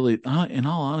that's really, in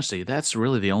all honesty, that's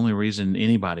really the only reason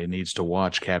anybody needs to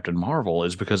watch Captain Marvel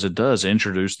is because it does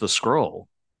introduce the Skrull,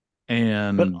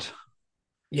 but and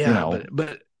you yeah, know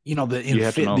but you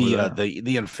have to know who they are.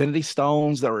 the Infinity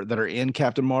Stones that are in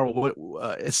Captain Marvel,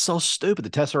 it's so stupid. The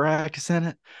Tesseract is in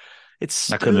it.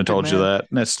 It's I couldn't have stupid, told you man. that.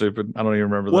 That's stupid. I don't even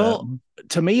remember Well, that.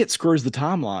 to me, it screws the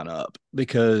timeline up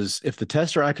because if the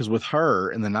Tesseract is with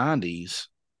her in the 90s,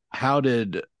 how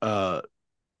did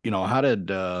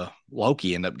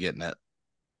Loki end up getting it?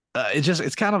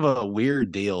 It's kind of a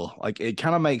weird deal. Like it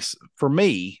kind of makes for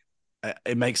me,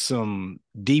 it makes some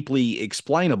deeply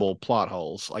explainable plot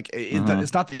holes. Like Mm-hmm.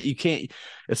 it's not that you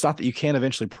can't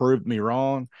eventually prove me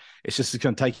wrong. It's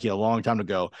going to take you a long time to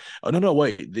go. Oh no,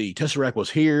 wait, the Tesseract was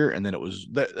here, and then it was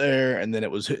there, and then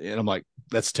it was, and I'm like,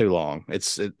 that's too long.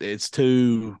 It's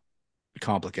too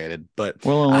complicated. But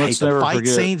Well, and I hate let's never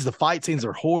forget. the fight scenes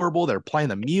are horrible. They're playing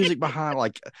the music behind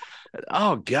like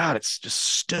oh god, it's just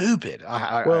stupid.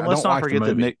 Well, and I let's don't not like the forget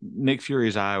that movie. Nick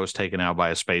Fury's eye was taken out by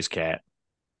a space cat,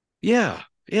 Yeah,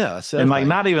 yeah, that's the and other like thing.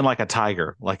 not even like a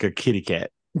tiger, like a kitty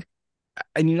cat.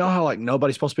 And you know how like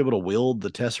nobody's supposed to be able to wield the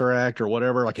Tesseract or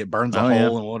whatever, like it burns a Oh yeah.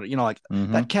 hole and what like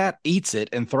Mm-hmm. that cat eats it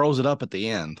and throws it up at the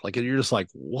end. Like you're just like,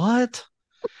 what?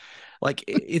 Like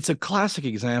it's a classic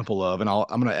example of, and I'm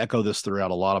going to echo this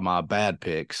throughout a lot of my bad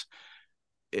picks.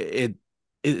 It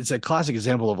it's a classic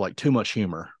example of like too much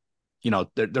humor.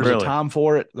 There's a Really. time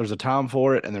for it. There's a time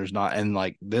for it, and there's not. And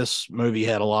like this movie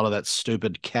had a lot of that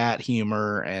stupid cat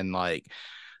humor, and like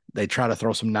they try to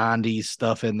throw some 90s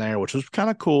stuff in there, which was kind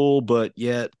of cool, but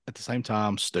yet at the same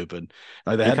time, stupid.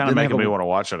 Like they You're had kind of didn't they have making me a want to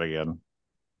watch it again.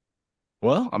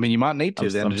 well, I mean, you might need I'm to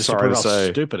then I'm just to sorry prove to how say.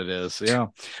 stupid it is. Yeah.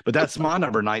 But that's my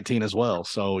number 19 as well.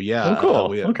 So yeah, Oh,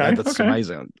 cool. Okay. that's Okay.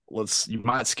 amazing. You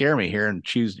might scare me here and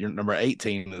choose your number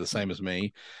 18 the same as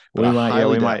me, but We I might. Yeah.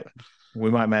 highly doubt.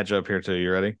 We might match up here too.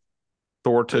 You ready?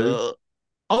 Thor 2. Uh,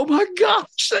 oh my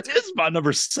gosh, that is my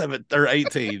number 7 or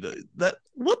 18. That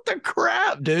what the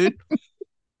crap, dude?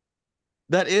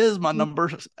 That is my number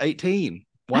 18.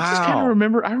 I just kind of Wow.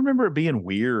 remember. I remember it being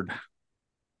weird.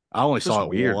 I only Just saw it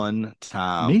weird. one Me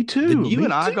time. Did too. you Me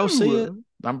and I go see it? too.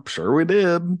 I'm sure we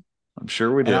did. I'm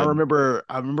sure we And did. I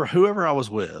remember whoever I was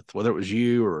with, whether it was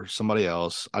you or somebody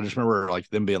else. I just remember like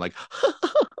them being like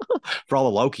for all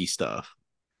the Loki stuff.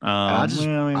 And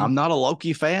Yeah, I mean, I'm not a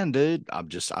Loki fan, dude.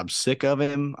 I'm sick of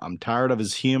him. I'm tired of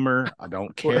his humor. I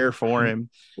don't what, care for him.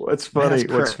 what's Man, that's funny?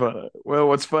 What's fun? Well,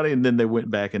 what's funny? And then they went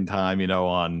back in time,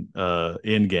 on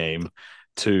Endgame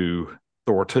to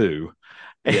Thor 2.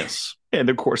 yes. And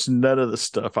of course, none of the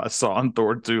stuff I saw in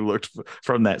Thor 2 looked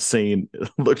from that scene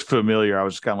looked familiar. I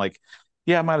was just kind of like,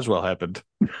 yeah, it might as well happened.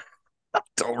 I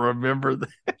don't remember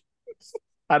that.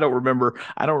 I don't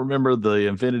remember the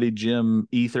Infinity Gem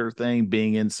ether thing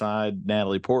being inside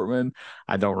Natalie Portman.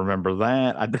 I don't remember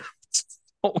that. I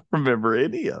don't remember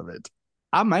any of it.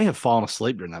 I may have fallen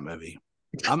asleep during that movie.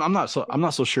 I'm not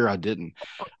so sure I didn't.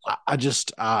 I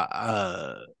just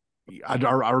I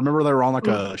remember they were on like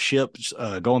a ship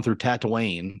going through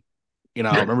Tatooine.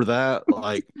 Remember that?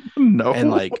 Like and No,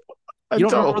 like I you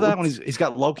don't remember that don't. when he's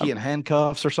got Loki in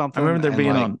handcuffs or I something remember there and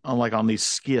being like on like on these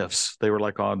skiffs. They were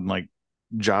like on like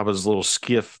Java's little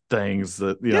skiff things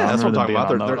that yeah, I that's what remember I'm them talking being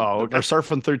about. on those. Oh, They're okay.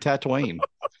 surfing through Tatooine.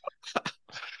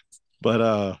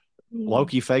 But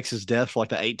Loki fakes his death for like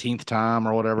the 18th time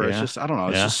or whatever. It's Yeah. just I don't know.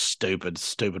 It's Yeah. just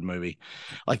stupid movie.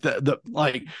 Like the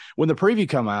like when the preview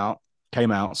came out.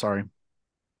 Sorry.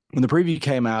 when the preview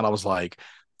came out, I was like,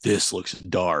 this looks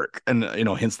dark. And,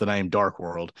 hence the name Dark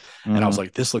World. And I was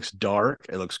like, this looks dark.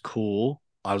 It looks cool.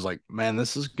 I was like, man,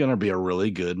 this is going to be a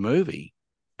really good movie.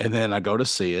 And then I go to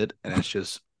see it, and it's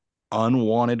just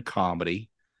unwanted comedy,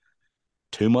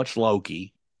 too much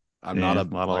Loki. I'm not a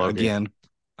lot of Loki. Again,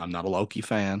 I'm not a Loki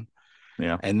fan.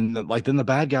 Yeah. And then the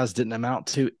bad guys didn't amount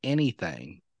to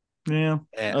anything. Yeah.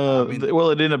 I mean, well,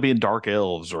 it ended up being dark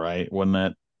elves, right? Wasn't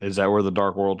that, is that where the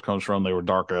dark world comes from? They were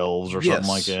dark elves or something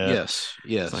like that. Yes.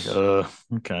 It's like,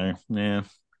 okay. Yeah.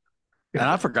 And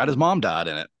I forgot his mom died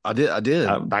in it. I did.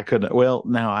 I couldn't. Well,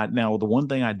 now the one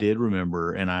thing I did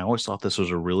remember, and I always thought this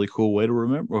was a really cool way to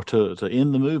remember or to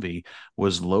end the movie,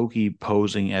 was Loki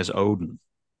posing as Odin,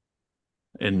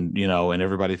 and and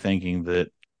everybody thinking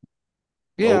that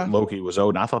Loki was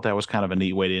Odin. I thought that was kind of a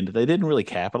neat way to end it. They didn't really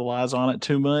capitalize on it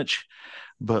too much,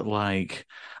 but like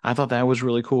I thought that was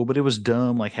really cool. But it was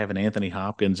dumb, like having Anthony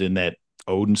Hopkins in that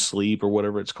Odin sleep or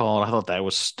whatever it's called. I thought that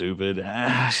was stupid.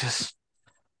 Just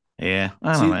yeah,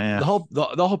 I don't know. Yeah.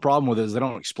 The whole problem with it is they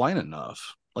don't explain it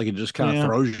enough. Like it just kind of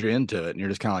throws you into it, and you're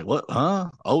just kind of like, "What? Huh?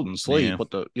 Odin sleep? Yeah.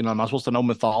 What the? Am I supposed to know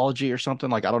mythology or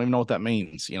something? Like I don't even know what that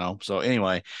means. So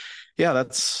anyway, yeah,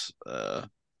 that's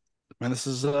man, this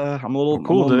is I'm a little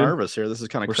cool, I'm a little nervous here. This is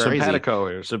kind of crazy. Simpatico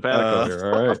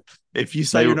here. All right. If you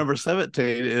say your number 17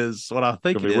 is what I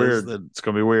think it is, then it's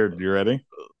gonna be weird. You ready?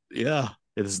 Yeah.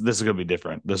 This is gonna be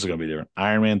different. This is gonna be different.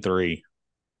 Iron Man 3.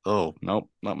 Oh, nope,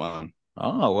 not mine.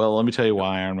 Oh, well, let me tell you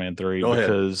why Iron Man 3. Go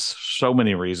because so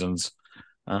many reasons.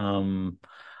 Which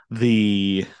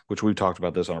we've talked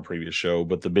about this on a previous show,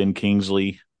 but the Ben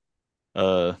Kingsley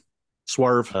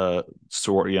swerve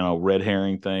red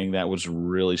herring thing, that was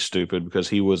really stupid because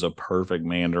he was a perfect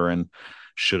Mandarin.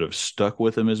 Should have stuck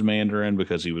with him as Mandarin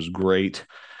because he was great.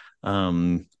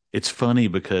 It's funny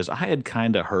because I had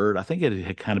kind of heard, I think it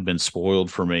had kind of been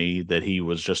spoiled for me that he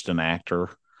was just an actor,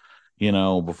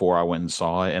 before I went and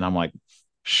saw it. And I'm like,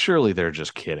 surely they're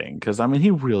just kidding. Because, I mean,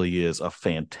 he really is a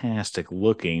fantastic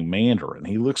looking Mandarin.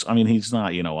 He looks, I mean, he's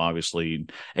not, obviously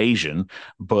Asian,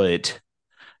 but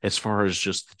as far as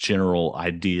just the general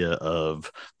idea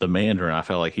of the Mandarin, I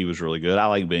felt like he was really good. I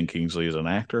like Ben Kingsley as an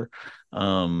actor.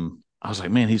 I was like,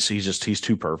 man, he's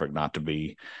too perfect not to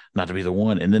be the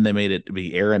one. And then they made it to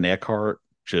be Aaron Eckhart,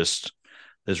 just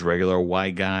this regular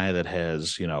white guy that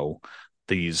has,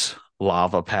 these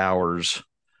lava powers.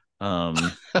 And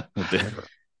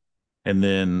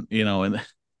then,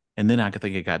 and then I could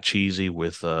think it got cheesy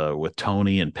with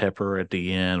Tony and Pepper at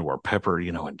the end, where Pepper,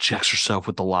 injects herself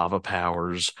with the lava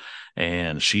powers,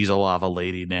 and she's a lava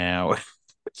lady now.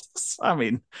 I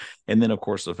mean, and then of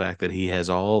course the fact that he has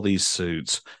all these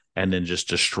suits and then just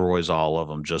destroys all of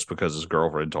them just because his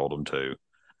girlfriend told him to.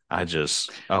 How do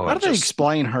they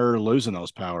explain her losing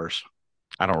those powers?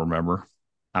 I don't remember.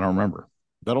 I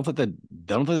don't think they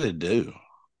do.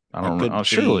 I don't know.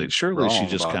 Surely she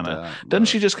just kind of doesn't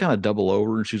she just kind of double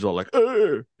over and she's all like,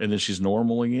 and then she's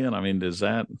normal again. I mean, did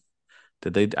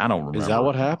they? I don't remember. Is that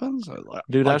what happens,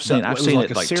 dude? I've seen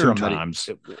it like 2 times.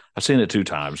 I've seen it 2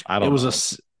 times. I don't know.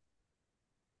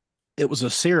 It was a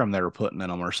serum they were putting in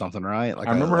them or something, right?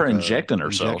 I remember her injecting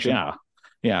herself. Yeah,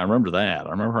 I remember that.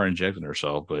 I remember her injecting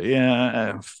herself. But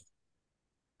yeah,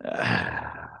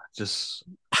 just.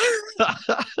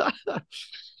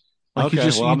 Like okay,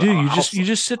 you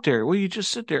just sit there. Well, you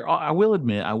just sit there. I will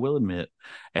admit,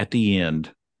 at the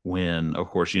end, when of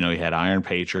course he had Iron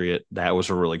Patriot, that was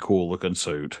a really cool looking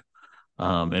suit.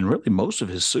 And really most of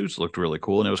his suits looked really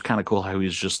cool, and it was kind of cool how he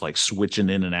was just like switching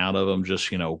in and out of them, just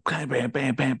bam, bam,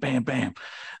 bam, bam, bam, bam.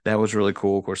 That was really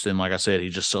cool. Of course, then like I said, he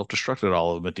just self-destructed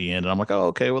all of them at the end, and I'm like, oh,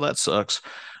 okay, well that sucks.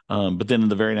 But then in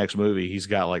the very next movie, he's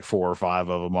got like 4 or 5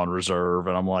 of them on reserve,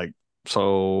 and I'm like,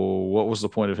 so what was the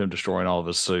point of him destroying all of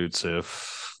his suits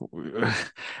if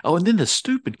oh, and then the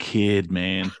stupid kid,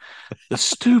 man. The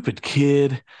stupid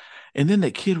kid. And then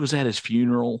that kid was at his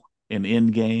funeral in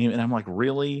Endgame, and I'm like,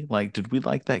 really? Like, did we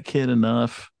like that kid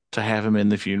enough to have him in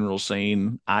the funeral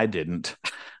scene? I didn't.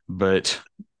 But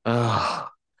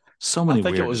so many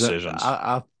weird decisions.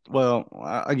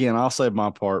 Again, I'll save my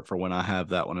part for when I have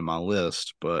that one in my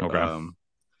list. But okay.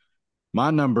 My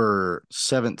number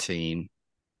 17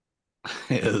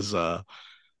 is the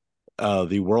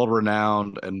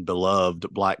world-renowned and beloved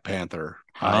Black Panther.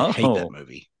 I hate that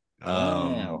movie.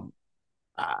 Wow.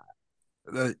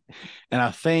 And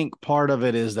I think part of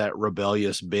it is that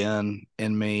rebellious Ben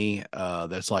in me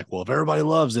that's like, well, if everybody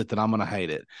loves it, then I'm going to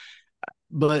hate it.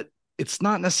 But it's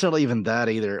not necessarily even that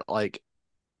either. Like,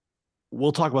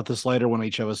 we'll talk about this later when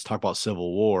each of us talk about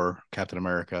Civil War, Captain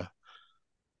America.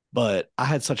 But I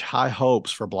had such high hopes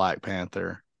for Black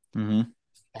Panther. Mm-hmm.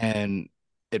 And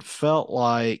it felt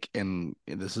like, and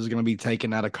this is going to be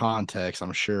taken out of context,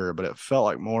 I'm sure, but it felt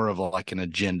like more of like an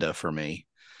agenda for me.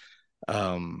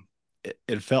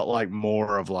 It felt like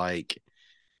more of like,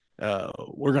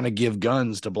 we're going to give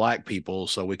guns to black people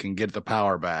so we can get the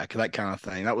power back, that kind of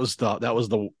thing. That was the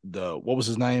what was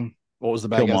his name? What was the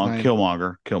bad guy's name?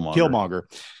 Killmonger. Killmonger.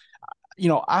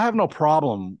 I have no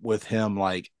problem with him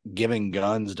like giving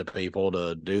guns to people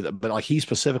to do that, but like he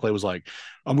specifically was like,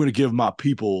 I'm going to give my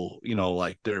people,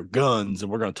 like their guns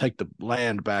and we're going to take the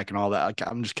land back and all that. Like,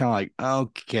 I'm just kind of like,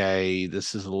 okay,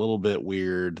 this is a little bit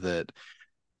weird that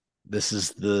this is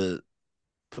the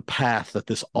path that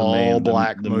this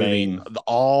The main,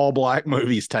 all black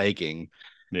movie's taking.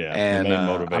 yeah, the And main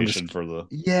I'm just, motivation for the,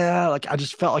 yeah, like I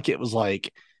just felt like it was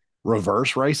like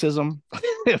reverse racism,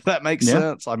 if that makes yeah,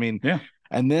 sense. I mean, yeah.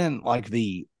 and then like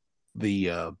the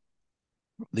uh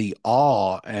the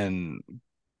awe and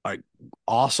like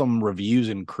awesome reviews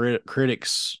and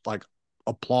critics like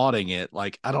applauding it.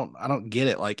 Like I don't get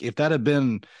it. Like if that had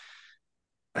been,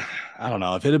 I don't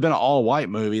know, if it had been an all white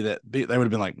movie, they would have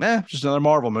been like, nah, just another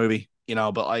Marvel movie,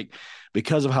 but like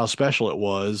because of how special it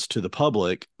was to the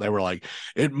public, they were like,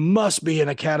 it must be an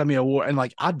Academy Award. And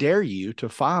like, I dare you to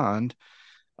find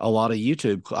a lot of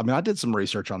YouTube. I mean, I did some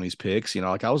research on these picks,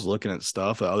 like I was looking at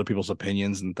stuff, other people's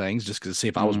opinions and things just to see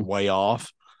if I was Mm-hmm. way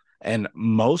off. And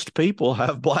most people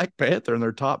have Black Panther in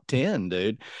their top 10,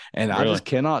 dude. And I Really? just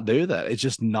cannot do that. It's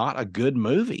just not a good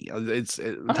movie.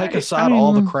 Take I aside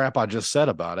all the mean, crap I just said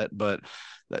about it, but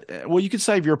well, you could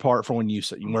save your part for when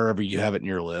wherever you have it in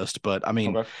your list. But I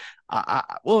mean, okay,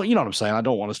 well, you know what I'm saying. I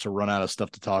don't want us to run out of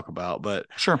stuff to talk about, but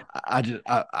sure.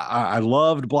 I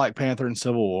loved Black Panther and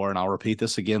Civil War, and I'll repeat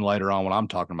this again later on when I'm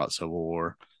talking about Civil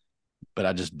War. But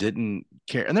I just didn't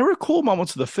care. And there were cool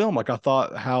moments of the film, like I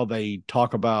thought how they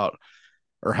talk about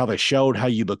or how they showed how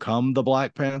you become the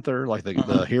Black Panther, like the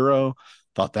Mm-hmm. hero.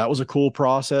 Thought that was a cool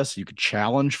process. You could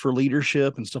challenge for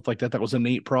leadership and stuff like that. That was a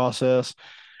neat process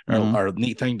Mm-hmm. or a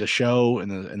neat thing to show in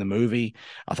the movie.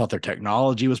 I thought their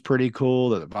technology was pretty cool.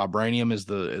 That vibranium is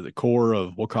the core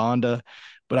of Wakanda,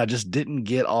 but I just didn't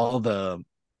get all the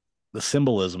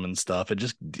symbolism and stuff.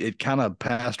 It kind of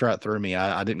passed right through me.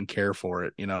 I didn't care for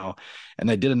it, And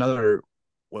they did another,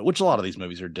 which a lot of these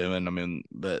movies are doing. I mean,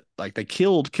 but like they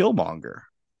killed Killmonger,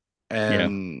 Yeah.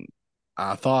 and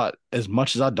I thought, as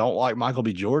much as I don't like Michael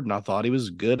B. Jordan, I thought he was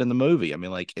good in the movie. I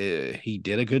mean, like he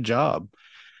did a good job.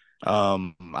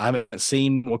 I haven't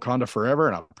seen Wakanda Forever,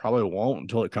 and I probably won't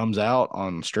until it comes out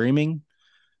on streaming.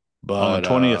 On the But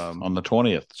 20th, on the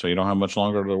 20th. So you don't have much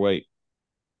longer to wait.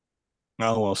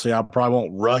 oh well, see, I probably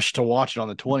won't rush to watch it on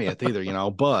the 20th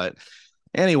either, But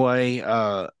anyway,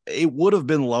 it would have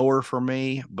been lower for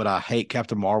me, but I hate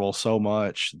Captain Marvel so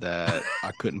much that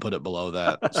I couldn't put it below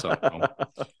that. So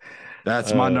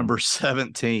that's my um, number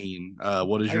 17.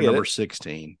 What is I your get number it.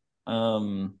 16?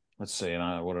 Let's see.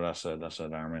 And what did I say? I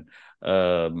said Iron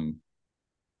Man.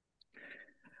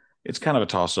 It's kind of a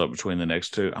toss up between the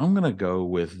next two. I'm going to go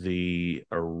with the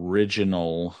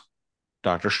original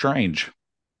Doctor Strange.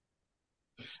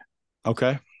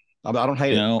 Okay. I don't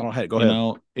hate it. I don't hate it. Go You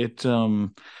ahead. know,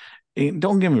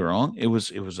 don't get me wrong. It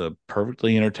was a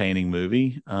perfectly entertaining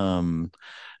movie. And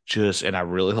I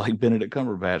really like Benedict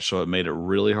Cumberbatch, so it made it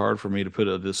really hard for me to put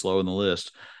it this low in the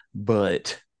list.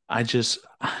 But I just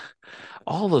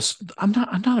all this. I'm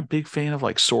not a big fan of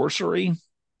like sorcery,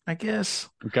 I guess.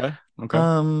 Okay. Okay.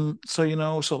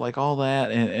 So like all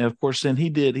that, and of course, then he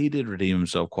did redeem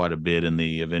himself quite a bit in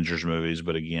the Avengers movies,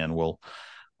 but again, we'll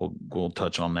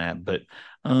touch on that. But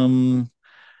um,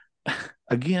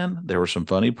 again, there were some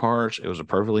funny parts. It was a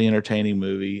perfectly entertaining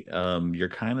movie. You're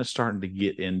kind of starting to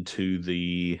get into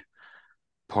the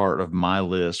part of my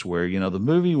list where the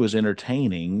movie was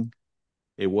entertaining.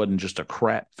 It wasn't just a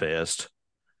crap fest,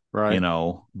 Right.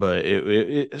 but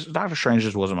Doctor Strange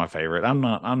just wasn't my favorite. I'm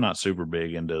not super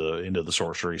big into the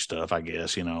sorcery stuff, I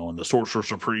guess, and the Sorcerer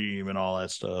Supreme and all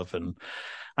that stuff. And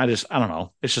I don't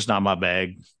know. It's just not my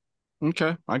bag.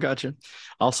 Okay. I got you.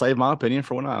 I'll save my opinion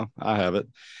for when I have it.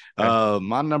 Okay.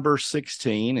 My number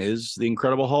 16 is The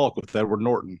Incredible Hulk with Edward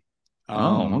Norton. Oh,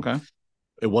 Um, okay.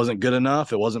 it wasn't good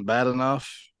enough. It wasn't bad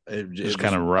enough. Just It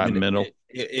kind was, of I right in mean, the middle.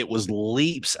 it was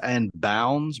leaps and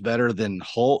bounds better than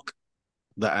Hulk,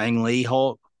 the Ang Lee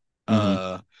Hulk. Hmm.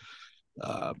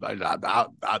 Uh,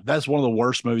 that's one of the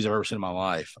worst movies I've ever seen in my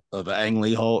life. The Ang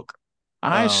Lee Hulk.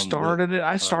 I With started it.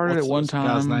 I started it one what's the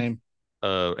guy's time. name?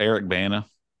 Eric Bana.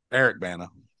 Eric Bana.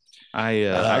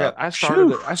 I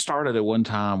started it one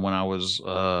time when I was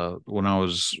a long,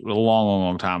 long,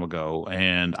 long time ago,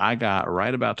 and I got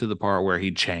right about to the part where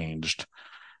he changed,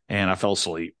 and I fell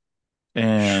asleep.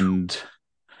 And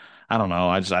I don't know.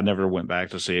 I never went back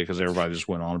to see it because everybody just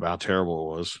went on about how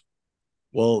terrible it was.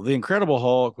 Well, the Incredible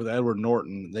Hulk with Edward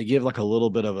Norton, they give like a little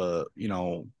bit of a,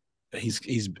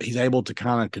 he's able to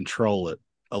kind of control it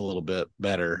a little bit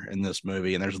better in this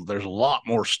movie, and there's a lot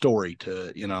more story to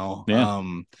it. Yeah.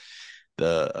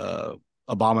 The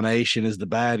Abomination is the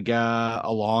bad guy,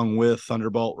 along with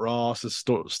Thunderbolt Ross is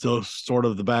still sort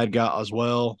of the bad guy as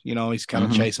well. He's kind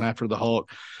of chasing after the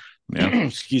Hulk. Yeah.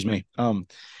 Excuse me.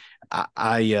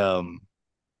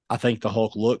 I think the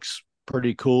Hulk looks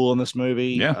pretty cool in this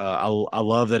movie. Yeah. I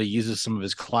love that he uses some of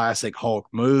his classic Hulk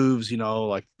moves,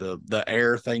 like the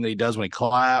air thing that he does when he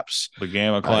claps. The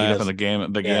gamma He clap and does,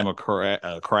 the yeah. gamma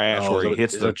crash Oh, where he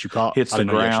is that what you call? hits I the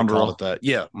didn't know you actually ground called it real. that.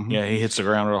 Yeah. Mm-hmm. Yeah, he hits the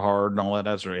ground real hard and all that.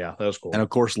 That was And cool. of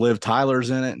course, Liv Tyler's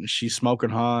in it, and she's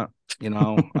smoking hot.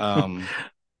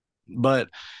 But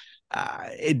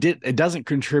it doesn't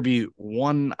contribute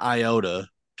one iota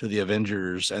to the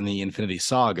Avengers and the Infinity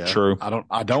Saga. True. I don't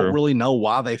True. really know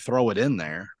why they throw it in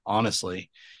there, honestly.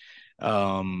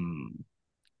 Um,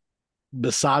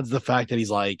 Besides the fact that he's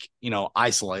like,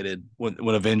 isolated when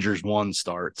Avengers 1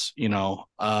 starts,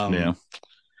 Yeah.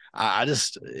 I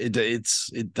just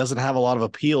it doesn't have a lot of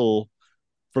appeal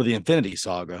for the Infinity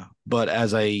Saga, but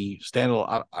as a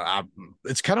standalone,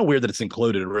 it's kind of weird that it's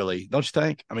included. Really, don't you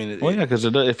think? I mean, Well, yeah, because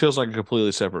it feels like a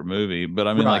completely separate movie. But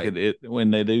I mean, like right. it when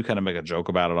they do kind of make a joke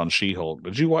about it on She-Hulk.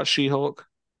 Did you watch She-Hulk?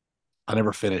 I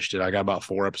never finished it. I got about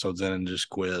 4 episodes in and just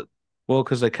quit. Well,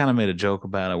 because they kind of made a joke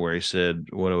about it where he said,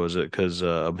 "What was it?" Because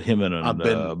him I've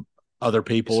been other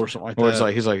people or something like where it's that.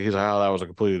 like he's like, "Oh, that was a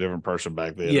completely different person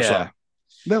back then," or Yeah, something.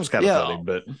 That was kind of funny, yeah.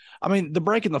 but I mean, the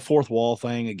breaking the fourth wall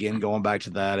thing again. Going back to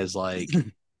that is like,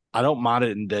 I don't mind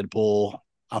it in Deadpool.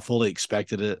 I fully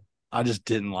expected it. I just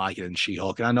didn't like it in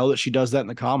She-Hulk, and I know that she does that in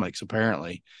the comics.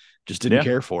 Apparently, just didn't yeah,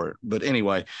 care for it. But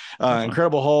anyway, that's fine.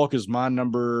 Incredible Hulk is my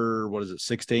number. What is it?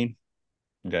 16.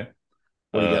 Okay.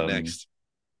 What do you got Um, next?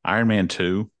 Iron Man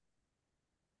 2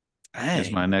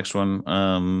 is my Dang. next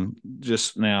one.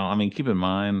 Just now, I mean, keep in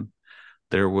mind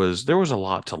there was a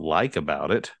lot to like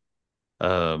about it.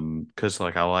 Because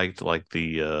like I liked like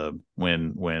the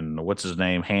when what's his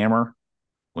name, Hammer,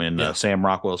 when Yeah. Sam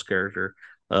Rockwell's character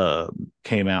uh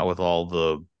came out with all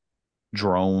the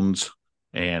drones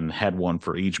and had one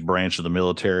for each branch of the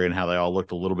military and how they all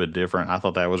looked a little bit different. I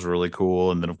thought that was really cool.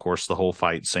 And then of course the whole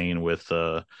fight scene with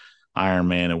Iron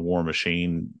Man and War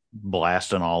Machine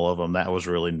blasting all of them, that was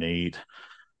really neat.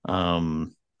 Of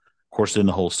course, then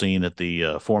the whole scene at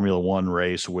the Formula One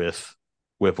race with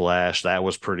Whiplash, that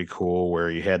was pretty cool, where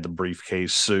you had the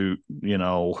briefcase suit, and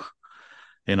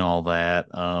all that.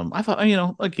 I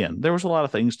thought, again, there was a lot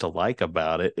of things to like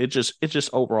about it. It just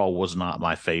overall was not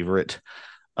my favorite.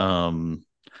 Um,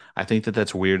 I think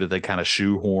that's weird that they kind of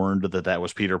shoehorned that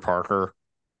was Peter Parker.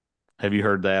 Have you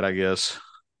heard that? I guess.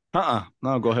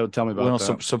 No, go ahead and tell me about Well,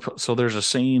 so that. so so there's a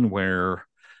scene where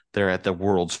they're at the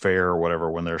World's Fair or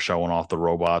whatever when they're showing off the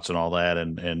robots and all that,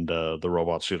 and the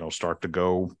robots start to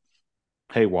go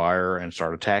haywire and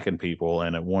start attacking people.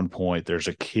 And at one point, there's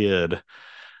a kid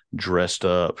dressed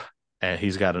up, and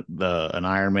he's got an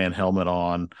Iron Man helmet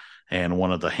on and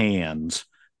one of the hands,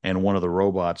 and one of the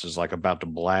robots is like about to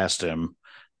blast him.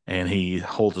 And he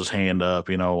holds his hand up,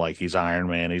 like he's Iron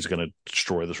Man. He's going to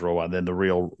destroy this robot. And then the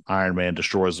real Iron Man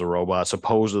destroys the robot,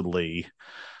 supposedly.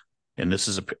 And this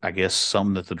is, I guess,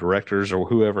 something that the directors or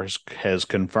whoever has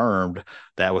confirmed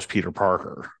that was Peter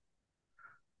Parker.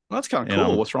 Well, that's kind of And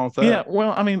cool. What's wrong with yeah, that?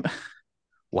 well, I mean,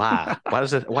 why? Why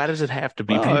does it have to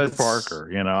be Well, Peter it's Parker?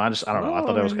 I don't know. I well, thought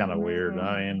I that was kind of weird. mean,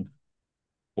 I mean,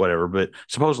 whatever. But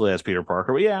supposedly that's Peter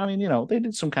Parker. But yeah, I mean, they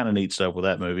did some kind of neat stuff with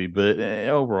that movie. But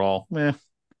overall,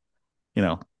 you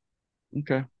know,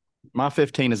 okay. My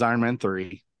 15 is Iron Man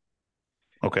 3.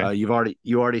 okay, You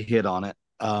already hit on it.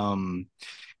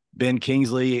 Ben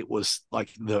Kingsley, it was like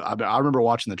I remember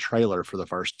watching the trailer for the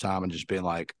first time and just being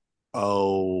like,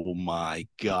 oh my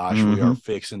gosh, we mm-hmm, are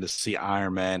fixing to see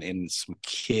Iron Man in some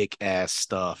kick ass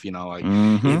stuff. Like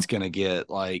mm-hmm, it's gonna get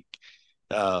like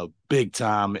big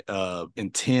time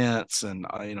intense, and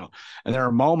and there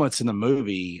are moments in the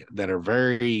movie that are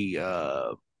very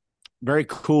very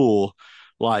cool,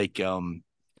 like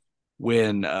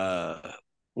when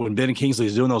when Ben Kingsley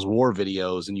is doing those war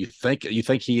videos, and you think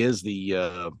he is the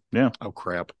yeah, oh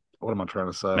crap, what am I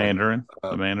trying to say? Mandarin, the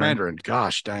Mandarin, Mandarin.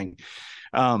 Gosh dang.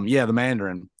 Yeah, the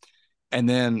Mandarin. And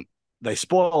then they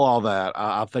spoil all that.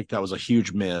 I think that was a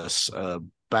huge miss.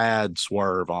 Bad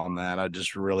swerve on that. I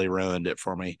just really ruined it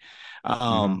for me.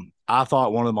 mm-hmm, I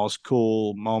thought one of the most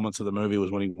cool moments of the movie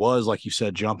was when he was, like you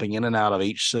said, jumping in and out of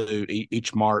each suit,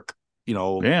 each mark,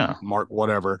 yeah, mark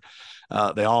whatever.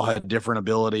 They all had different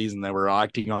abilities and they were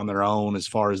acting on their own as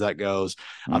far as that goes.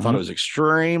 I thought it Mm-hmm. was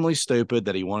extremely stupid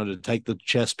that he wanted to take the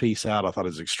chest piece out. I thought it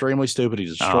was extremely stupid. He Oh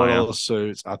destroyed yeah. all the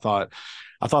suits. I thought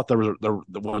there was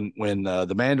the one when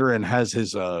the Mandarin has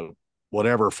his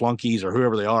whatever flunkies or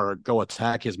whoever they are go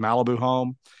attack his Malibu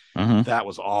home. Mm-hmm. That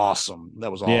was awesome.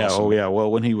 That was Yeah. Oh awesome. yeah. Well,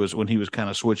 when he was kind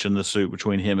of switching the suit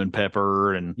between him and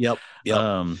Pepper, and Yep, yep.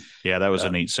 yeah, that was a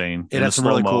Uh, neat scene, it and the had some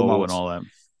slow really cool mo and moments. all that.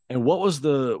 And what was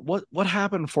what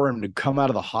happened for him to come out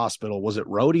of the hospital? Was it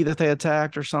Rhodey that they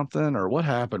attacked or something, or what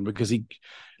happened? Because he,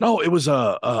 no, it was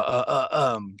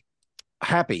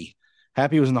Happy.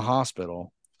 Happy was in the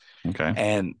hospital, Okay.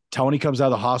 and Tony comes out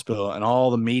of the hospital, and all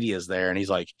the media is there, and he's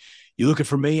like, "You looking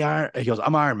for me?" He goes,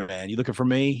 "I'm Iron Man. You looking for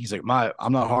me?" He's like,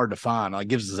 I'm not hard to find." Like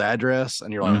gives his address,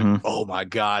 and you're like, Mm-hmm. "Oh my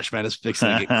gosh, man, it's fixing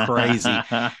to get crazy."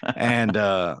 And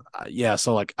yeah,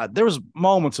 so like there was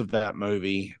moments of that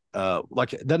movie. Like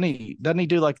doesn't he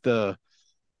do like the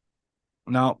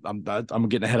no, I'm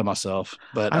getting ahead of myself,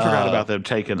 but I forgot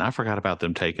about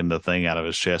them taking the thing out of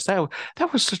his chest. That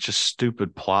was such a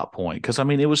stupid plot point, because I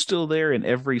mean it was still there in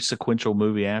every sequential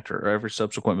movie after, or every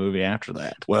subsequent movie after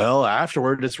that. well,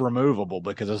 afterward it's removable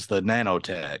because it's the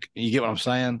nanotech. You get what I'm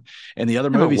saying? In the other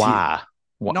Yeah, but movies, he why?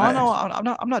 no, I Why?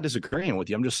 know I'm not disagreeing with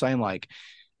you. I'm just saying like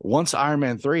once Iron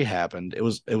Man 3 happened, it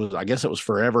was I guess it was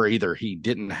forever either he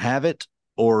didn't have it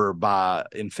or by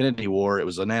Infinity War it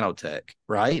was a nanotech,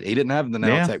 right? He didn't have the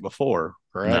Yeah. nanotech before,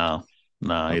 correct? No.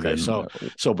 No, he Okay, didn't.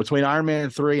 so between Iron Man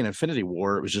 3 and Infinity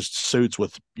War, it was just suits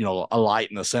with, a light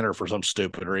in the center for some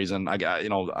stupid reason. I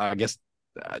guess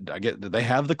I get did they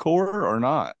have the core or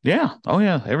not? Yeah. Oh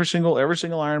yeah. Every single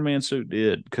Iron Man suit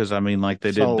did, because I mean, like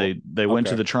So they went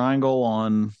to okay. the triangle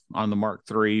on the Mark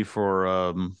III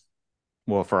for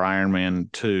for Iron Man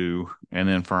 2, and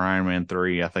then for Iron Man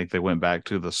 3, I think they went back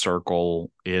to the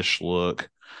circle-ish look.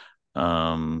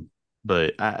 Um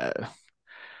but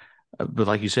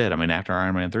like you said, I mean, after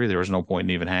Iron Man 3, there was no point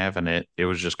in even having it. It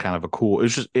was just kind of a cool, it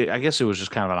was just, I guess it was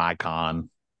just kind of an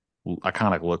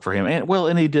iconic look for him.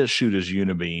 And he did shoot his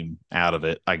unibeam out of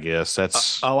it, I guess.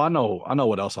 That's, I know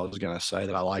what else I was gonna say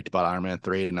that I liked about Iron Man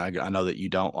 3, and I know that you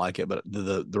don't like it, but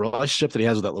the relationship that he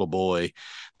has with that little boy,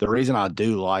 the reason I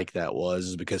do like that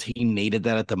is because he needed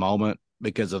that at the moment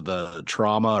because of the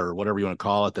trauma or whatever you want to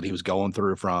call it that he was going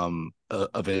through from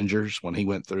Avengers when he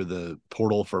went through the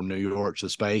portal from New York to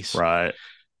space. right.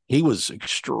 He was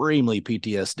extremely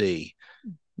PTSD,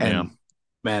 Yeah. and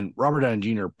man, Robert Downey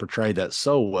Jr. portrayed that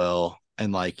so well.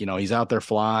 And like, he's out there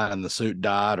flying and the suit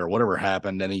died or whatever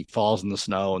happened, and he falls in the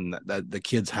snow, and that the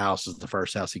kid's house is the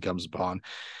first house he comes upon.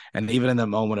 And even in that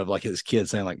moment of like his kid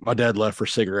saying like my dad left for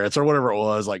cigarettes or whatever it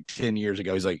was like 10 years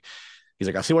ago, he's like,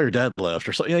 I see why your dad left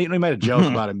or so. He made a joke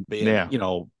about him being, Yeah.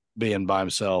 being by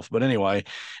himself. But anyway,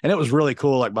 and it was really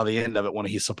cool. Like by the end of it, when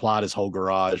he supplied his whole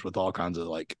garage with all kinds of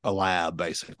like a lab,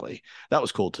 basically, that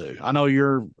was cool too. I know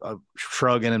you're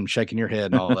shrugging and shaking your head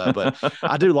and all that, but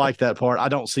I do like that part. I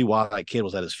don't see why that kid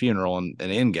was at his funeral and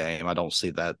Endgame. I don't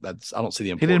see that. I don't see the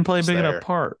He didn't play a importance big enough there.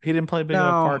 part. He didn't play a big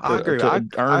enough No, part I agree. to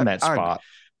earn that I spot.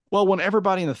 well, when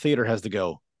everybody in the theater has to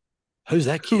go, who's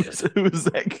that kid? Who was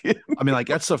that kid? I mean, like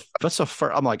that's a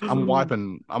I'm like I'm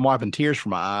wiping tears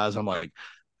from my eyes. I'm like,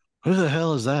 who the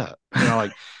hell is that?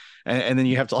 Like, and then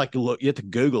you have to like look, you have to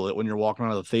Google it when you're walking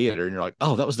out of the theater, and you're like,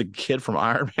 oh, that was the kid from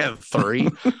Iron Man 3.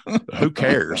 Who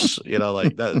cares?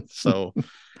 Like that. So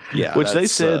yeah, Which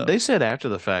that's they said after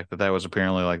the fact that was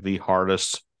apparently like the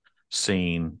hardest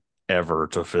scene ever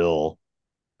to fill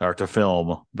or to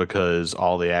film, because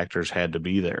all the actors had to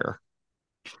be there,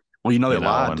 well, they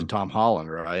lied to and Tom Holland,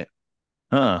 right?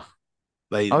 huh.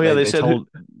 They Oh yeah, they they they said who. told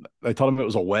they told him it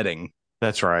was a wedding,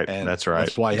 That's right. and That's right.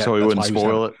 So he that's wouldn't why he was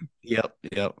having. spoil it. Yep,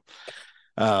 yep.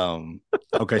 Um,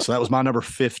 okay, so that was my number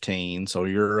 15. So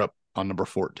you're up on number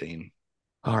 14.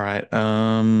 All right.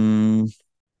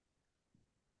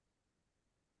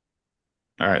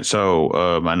 All right.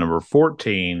 So my number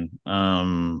 14,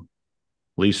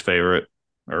 least favorite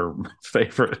or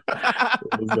favorite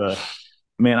is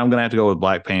man, I'm gonna have to go with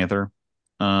Black Panther.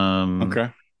 Um Okay.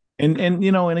 and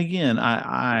again,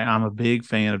 I'm a big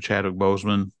fan of Chadwick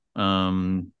Boseman.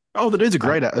 Oh, the dude's a I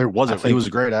great actor. I He think was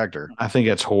a great actor. I think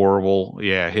it's horrible.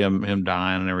 Yeah, him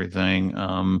dying and everything.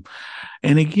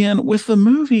 And again, with the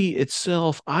movie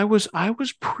itself, I was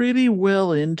pretty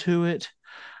well into it.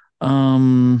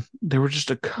 There were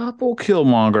just a couple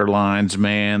Killmonger lines,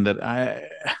 man, that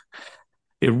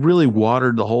it really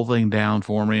watered the whole thing down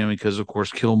for me. I mean, because of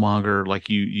course Killmonger, like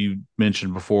you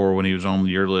mentioned before when he was on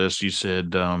your list, you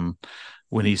said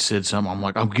when he said something, I'm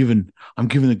like, I'm giving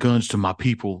the guns to my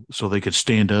people so they could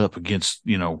stand up against,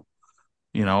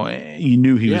 you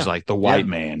knew he was Yeah. like the white Yeah.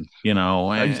 man,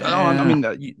 I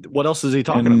mean, what else is he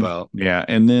talking and about? yeah,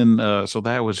 and then so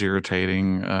that was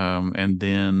irritating. And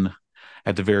then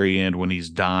at the very end when he's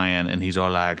dying and he's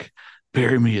all like,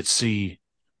 "Bury me at sea,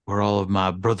 where all of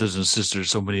my brothers and sisters,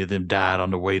 so many of them died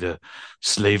on the way to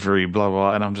slavery, blah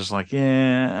blah." And I'm just like,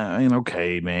 yeah, I mean,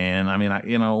 okay, man. I mean,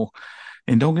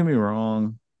 and don't get me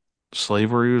wrong,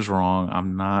 slavery was wrong.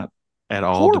 I'm not at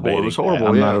all Horrible. It was debating that. horrible.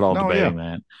 I'm not Yeah. at all No, yeah. debating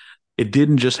that. It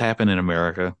didn't just happen in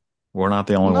America. We're not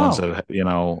the only ones No. that,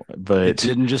 It but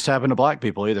didn't just happen to black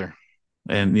people either.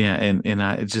 and yeah, and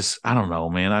I don't know,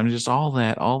 man. I'm just all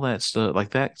that stuff,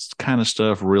 like that kind of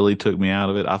stuff really took me out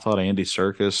of it. I thought Andy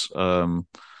Serkis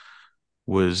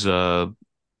was it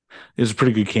was a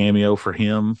pretty good cameo for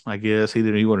him, I guess. He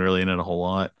wasn't really in it a whole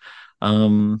lot.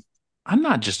 Um I'm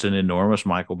not just an enormous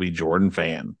Michael B. Jordan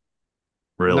fan,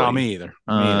 No, really. me either.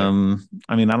 Me either.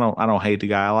 I mean, I don't hate the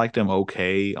guy. I liked him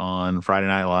okay on Friday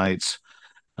Night Lights.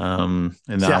 And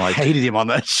then See, I I liked hated him on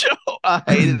that show. I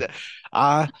hated it.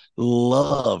 I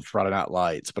love Friday Night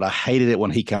Lights, but I hated it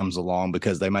when he comes along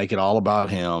because they make it all about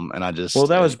him, and I well, just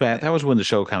that was bad. That was when the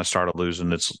show kind of started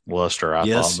losing its luster, I thought.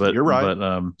 yes, But you're right.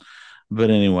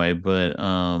 anyway,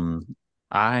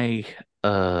 I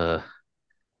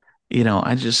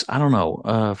I don't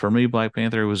know. For me, Black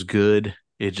Panther was good.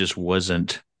 It just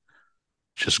wasn't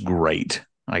just great,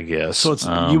 I guess. So it's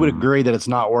you would agree that it's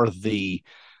not worth the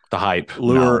The hype,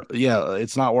 lure. no. Yeah,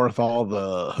 it's not worth all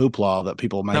the hoopla that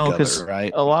people make No, of it, because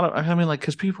right? a lot of, I mean, like,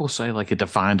 because people say like it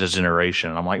defines a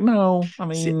generation. I'm like, no,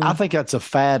 I See, I mean, think that's a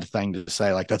fad thing to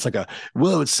say. Like that's like a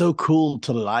well, it's so cool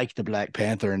to like the Black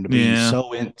Panther and to be yeah,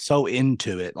 so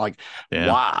into it. Like yeah,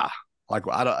 why? Like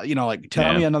I don't, like tell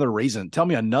yeah. me another reason. Tell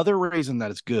me another reason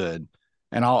that it's good,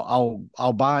 and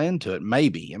I'll buy into it.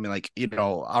 Maybe I mean like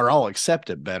or I'll accept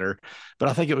it better. But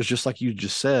I think it was just like you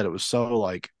just said. It was so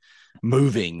like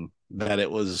moving that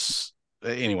it was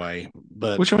anyway.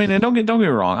 But Which I mean, and don't get me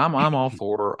wrong, I'm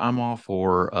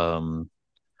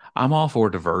all for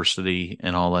diversity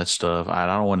and all that stuff. I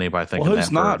don't want anybody well, thinking who's that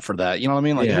for not for that? You know what I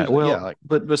mean? Like yeah. who's yeah Well, like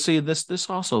but see, this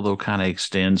also though kind of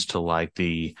extends to like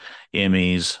the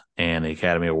Emmys and the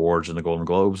Academy Awards and the Golden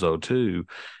Globes though too.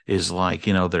 Is like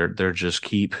they're just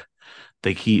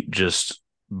they keep just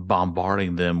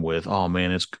bombarding them with, oh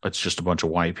man, it's just a bunch of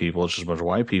white people. It's just a bunch of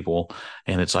white people,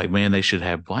 and it's like, man, they should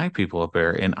have black people up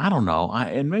there. And I don't know.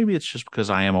 And maybe it's just because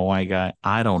I am a white guy.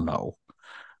 I don't know.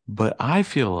 But I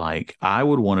feel like I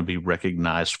would want to be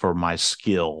recognized for my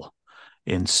skill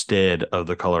instead of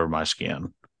the color of my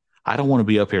skin. I don't want to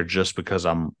be up here just because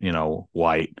I'm,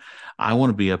 white. I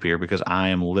want to be up here because I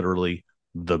am literally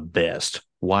the best.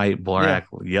 White, yeah. black,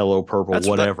 yellow, purple, That's that.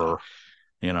 whatever,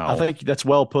 I think that's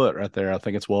well put right there. I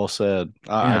think it's well said.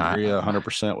 I yeah. agree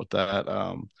 100% with that.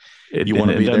 It You and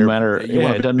want to it be doesn't there. matter. You Yeah,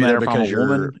 want it to doesn't be there matter if I'm a because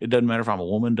woman. you're It doesn't matter if I'm a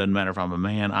woman. Doesn't matter if I'm a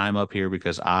man. I'm up here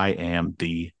because I am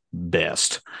the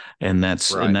best, and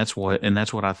that's and right. that's what and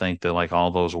that's what I think that like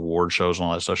all those award shows and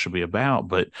all that stuff should be about.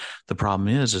 But the problem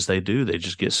is they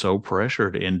just get so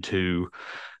pressured into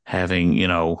having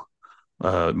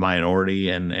minority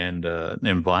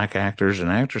and black actors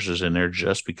and actresses in there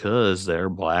just because they're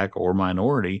black or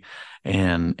minority,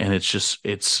 and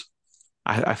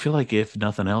I feel like if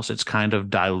nothing else, it's kind of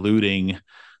diluting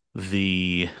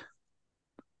the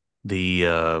the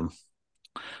uh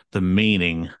the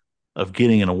meaning of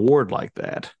getting an award like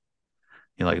that.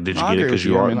 Like, did No, you I get it agree because with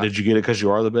you. you I are mean, did you get it because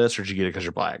you are the best, or did you get it because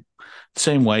you're black?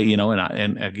 Same way,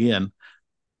 and again,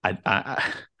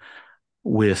 I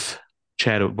with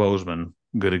Chadwick Boseman,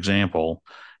 good example.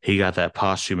 He got that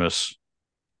posthumous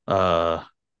uh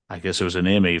I guess it was an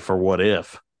Emmy for What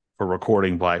If, for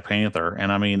recording Black Panther.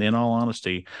 And I mean, in all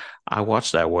honesty, I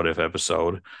watched that What If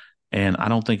episode, and I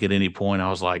don't think at any point I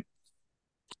was like,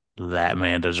 that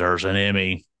man deserves an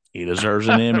Emmy. He deserves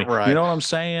an Emmy. You right. know what I'm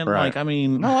saying? Right. Like, I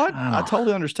mean, No, I I don't.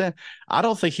 totally understand. I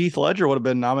don't think Heath Ledger would have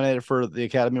been nominated for the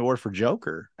Academy Award for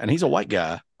Joker, and he's a white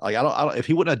guy. Like I don't if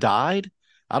he wouldn't have died,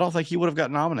 I don't think he would have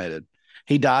got nominated.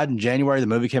 He died in January. The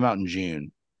movie came out in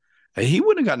June. He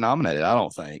wouldn't have got nominated. I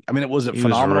don't think. I mean, was it He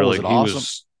was phenomenal? Was really, it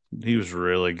awesome? he was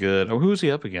really good. Oh, who was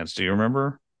he up against? Do you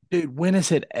remember? Dude, when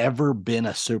has it ever been a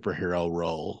superhero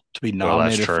role to be Well,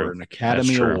 that's nominated for true. an That's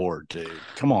Academy true. Award, dude?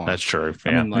 Come on. That's true. I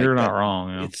Yeah, mean, like you're not that wrong.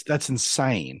 Yeah. that's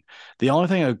insane. The only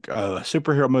thing a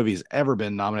superhero movie has ever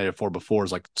been nominated for before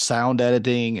is like sound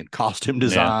editing and costume Yeah.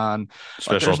 design. Like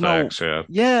Special there's no effects. Yeah.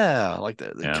 yeah, like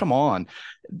Yeah. come on.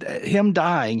 Him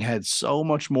dying had so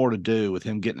much more to do with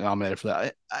him getting nominated for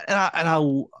that.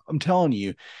 I'm telling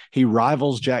you, he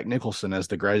rivals Jack Nicholson as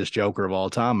the greatest Joker of all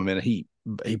time. I mean,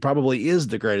 he probably is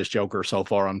the greatest Joker so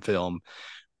far on film.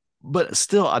 but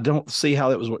still, I don't see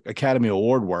how it was Academy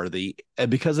Award worthy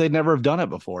because they'd never have done it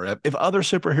before. If other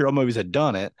superhero movies had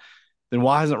done it, then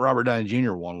why hasn't Robert Downey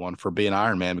Jr. won one for being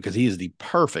Iron Man? Because he is the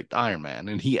perfect Iron Man,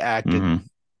 and he acted, Mm-hmm.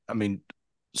 I mean,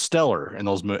 stellar in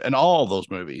all those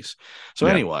movies. So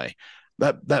Yeah. anyway,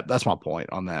 that's my point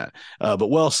on that. But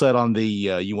well said on the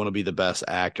you want to be the best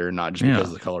actor, not just because Yeah.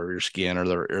 of the color of your skin or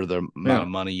the amount Yeah. of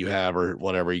money you have or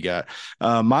whatever you got.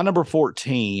 My number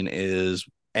 14 is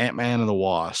Ant-Man and the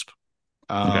Wasp.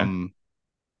 Okay. Um,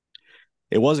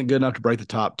 it wasn't good enough to break the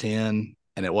top 10,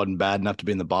 and it wasn't bad enough to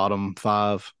be in the bottom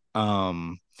five. I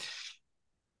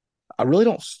really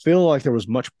don't feel like there was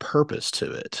much purpose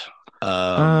to it.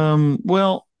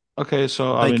 Well, okay,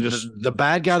 so I Like mean the, just the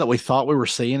bad guy that we thought we were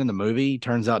seeing in the movie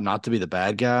turns out not to be the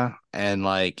bad guy. And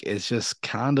like it's just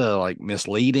kind of like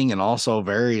misleading and also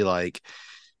very like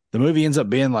the movie ends up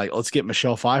being like, let's get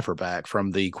Michelle Pfeiffer back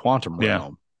from the quantum yeah.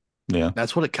 realm. Yeah.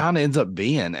 That's what it kind of ends up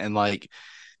being. And like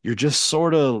you're just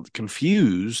sort of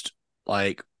confused,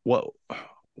 like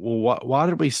why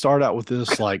did we start out with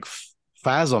this like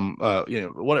phasm what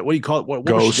do you call it, what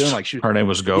was she doing, Ghost. like she Her name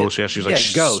was yeah Ghost. Yeah, she's like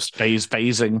yeah ghost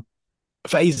phasing.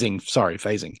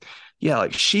 phasing. Yeah,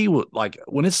 like she would like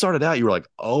when it started out, you were like,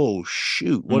 oh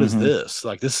shoot, what is Mm-hmm. this?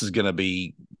 Like this is gonna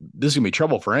be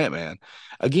trouble for Ant-Man.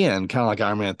 Again, kind of like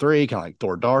Iron Man 3, kind of like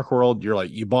Thor Dark World. You're like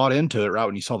you bought into it right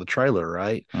when you saw the trailer,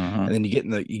 right? Mm-hmm. And then you get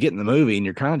in the movie and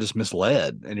you're kind of just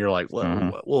misled and you're like,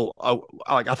 Mm-hmm. well,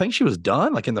 I think she was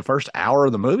done like in the first hour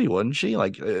of the movie, wasn't she?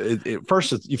 Like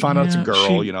first you find out it's a Yeah,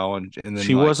 girl, and then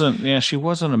she like wasn't she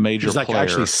wasn't a major she's like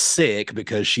actually player. sick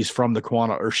because she's from the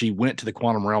quantum or she went to the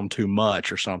quantum realm too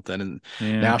much or something, and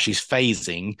Yeah. now she's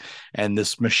phasing and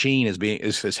this machine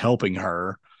is helping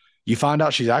her. You find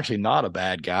out she's actually not a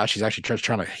bad guy, she's actually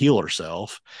trying to heal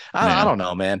herself. I Yeah. don't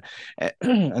know, man.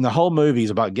 And the whole movie is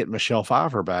about getting Michelle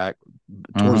Pfeiffer back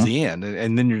towards Mm-hmm. the end,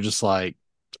 and then you're just like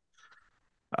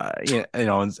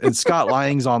and Scott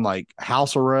Lang's on like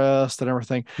house arrest and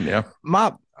everything. Yeah.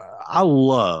 I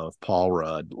love Paul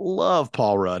Rudd. Love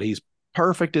Paul Rudd. He's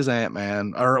perfect as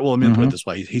Ant-Man. Or well, let me put it Mm-hmm. this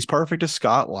way. He's perfect as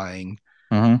Scott Lang.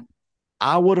 Mm-hmm.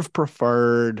 I would have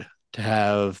preferred to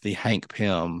have the Hank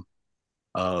Pym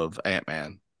of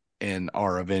Ant-Man in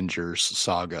our Avengers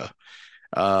saga.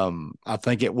 I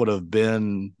think it would have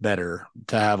been better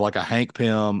to have like a Hank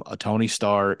Pym, a Tony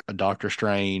Stark, a Doctor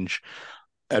Strange,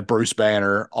 a Bruce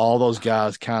Banner, all those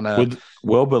guys kind of.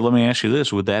 But let me ask you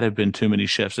this: would that have been too many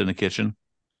chefs in the kitchen?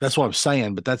 That's what I'm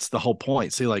saying, but that's the whole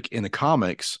point. See, like in the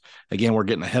comics, again, we're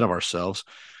getting ahead of ourselves.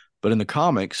 But in the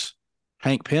comics,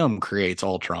 Hank Pym creates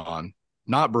Ultron,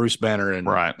 not Bruce Banner and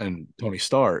Right. and Tony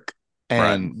Stark.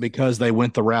 Right. And because they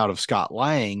went the route of Scott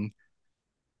Lang,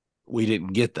 we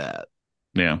didn't get that.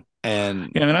 Yeah.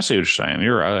 And Yeah. I mean, I see what you're saying.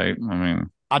 You're right. I mean,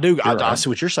 I do. you're I right. see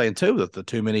what you're saying too. That the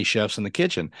too many chefs in the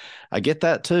kitchen. I get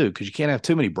that too because you can't have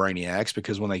too many brainiacs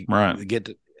because when Right. they get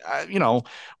to,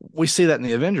 we see that in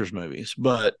the Avengers movies.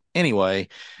 But anyway,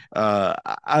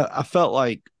 I felt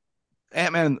like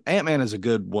Ant Man is a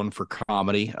good one for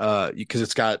comedy because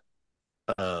it's got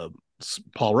uh,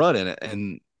 Paul Rudd in it,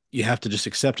 and you have to just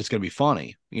accept it's going to be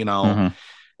funny, Mm-hmm.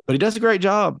 But he does a great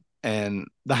job. And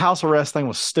the house arrest thing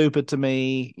was stupid to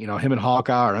me. Him and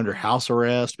Hawkeye are under house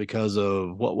arrest because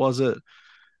of what was it?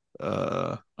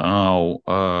 Uh,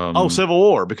 Oh, Civil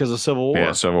War, because of Civil yeah,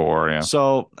 War. Civil War. Yeah.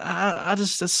 So I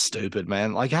just that's stupid,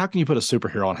 man. Like, how can you put a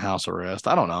superhero on house arrest?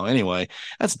 I don't know. Anyway,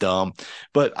 that's dumb.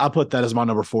 But I put that as my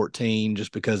number 14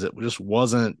 just because it just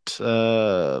wasn't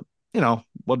that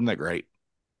great.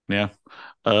 Yeah.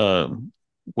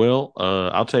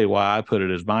 I'll tell you why I put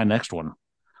it as my next one.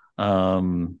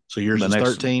 So yours The is next,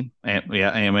 13.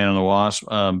 Ant-Man and the Wasp,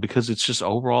 because it's just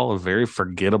overall a very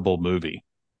forgettable movie.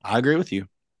 I agree with you.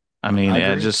 I mean, I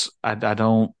agree. I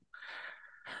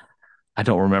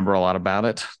don't remember a lot about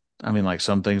it. I mean, like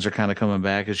some things are kind of coming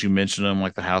back as you mentioned them,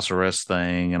 like the house arrest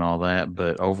thing and all that.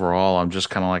 But overall, I'm just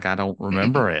kind of like, I don't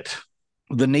remember it,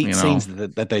 The neat you know? scenes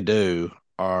that they do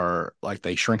are like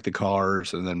they shrink the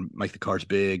cars and then make the cars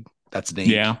big. That's neat.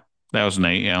 Yeah, that was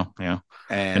neat. Yeah, yeah.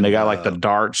 And they And got like the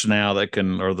darts now that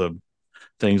can, or the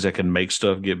things that can make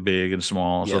stuff get big and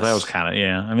small. So that was yes, kind of,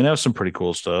 yeah. I mean, that was some pretty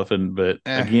cool stuff. But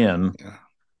eh, again,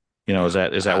 yeah, is yeah.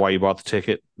 that why you bought the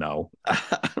ticket? No,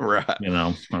 Right. I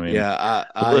mean, Yeah.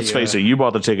 let's face it, you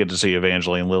bought the ticket to see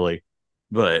Evangeline Lilly,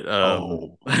 but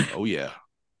oh yeah,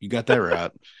 you got that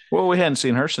right. well, we hadn't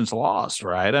seen her since Lost,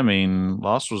 right? I mean,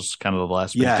 Lost was kind of the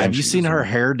last big Yeah. thing Have you she seen was her in.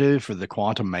 hairdo for the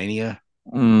Quantum Mania?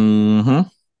 Hmm.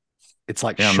 It's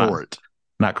like Yeah, I'm short.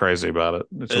 not crazy about it.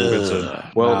 Ugh,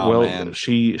 Well, no, man.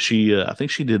 she I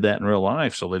think she did that in real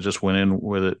life, so they just went in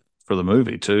with it for the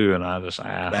movie too. And I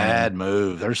Bad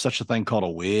move. There's such a thing called a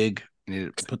wig. You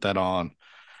need to put that on.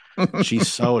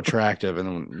 She's so attractive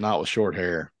and not with short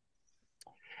hair.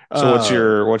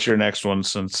 So what's your next one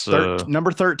since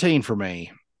number 13 for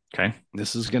me. Okay.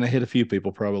 This is going to hit a few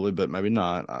people probably, but maybe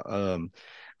not. Going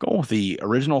with the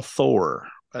original Thor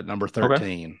at number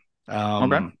 13.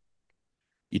 Okay.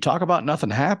 You talk about nothing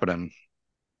happening.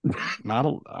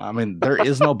 I mean, there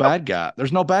is no bad guy.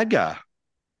 There's no bad guy.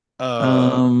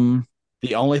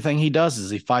 The only thing he does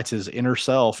is he fights his inner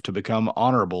self to become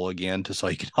honorable again, so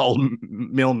he can hold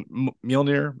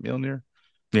Mjolnir.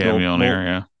 Yeah,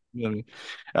 Mjolnir.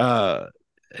 Yeah.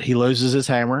 He loses his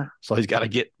hammer, so he's got to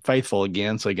get faithful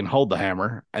again, so he can hold the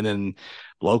hammer. And then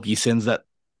Loki sends that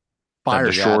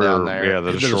fire guy down there. Yeah,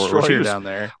 the destroyer down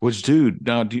there. Which, dude,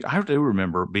 now I do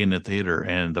remember being in the theater,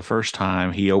 and the first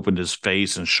time he opened his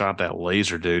face and shot that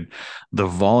laser, dude, the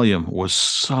volume was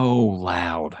so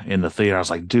loud in the theater. I was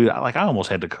like, dude, I almost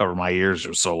had to cover my ears. It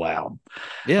was so loud.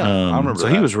 Yeah, I remember. So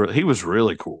that. He was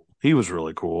really cool. He was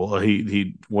really cool.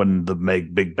 He wasn't the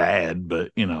big bad,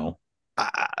 but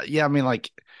yeah, I mean, like,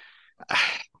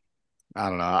 I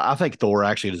don't know. I think Thor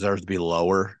actually deserves to be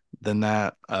lower than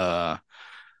that.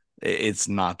 It's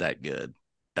not that good.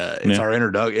 It's our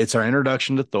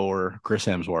introduction to Thor, Chris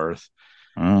Hemsworth.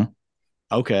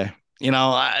 Okay,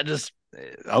 I just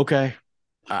okay.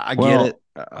 I get it.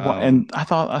 And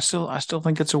I still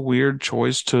think it's a weird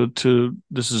choice to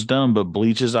this is dumb, but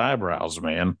bleach his eyebrows,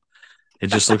 man. It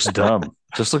just looks dumb.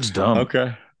 Just looks dumb.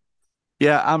 Okay.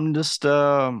 Yeah, I'm just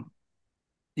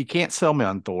you can't sell me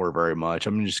on Thor very much.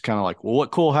 I'm just kind of like, well,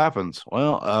 what cool happens?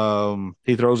 Well,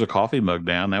 he throws a coffee mug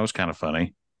down. That was kind of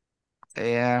funny.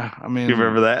 Yeah, I mean, you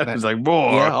remember that? It's like,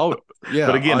 boy. Yeah, oh, yeah.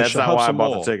 But again, that's not why I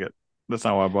bought the ticket. That's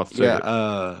not why I bought the ticket.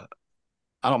 Yeah,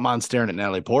 I don't mind staring at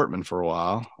Natalie Portman for a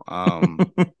while.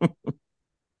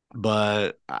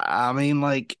 But I mean,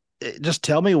 like, just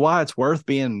tell me why it's worth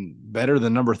being better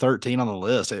than number 13 on the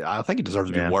list. I think it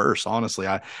deserves to be worse. Honestly,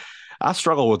 I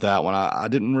struggle with that one. I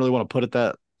didn't really want to put it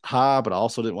that high, but I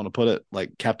also didn't want to put it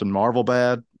like Captain Marvel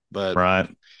bad. But right.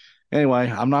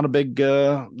 Anyway, I'm not a big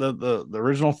the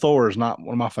original Thor is not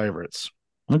one of my favorites.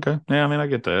 Okay. Yeah, I mean I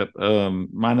get that.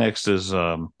 My next is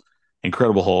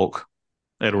Incredible Hulk,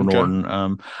 Edward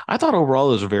Norton. I thought overall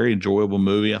it was a very enjoyable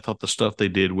movie. I thought the stuff they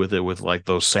did with it with like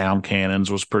those sound cannons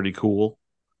was pretty cool.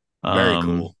 Very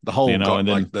cool. The whole and then,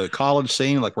 like the college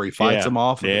scene, like where he fights them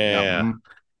off.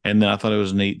 And then I thought it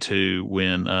was neat too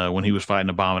when he was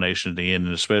fighting Abomination at the end,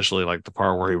 and especially like the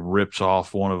part where he rips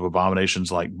off one of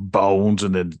Abomination's like bones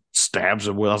and then stabs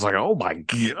him with. I was like, oh my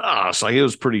gosh! Like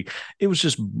it was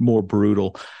just more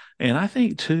brutal. And I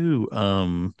think too,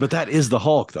 but that is the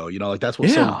Hulk though. Like that's what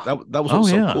that was what's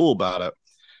so cool about it.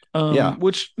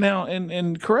 Which now,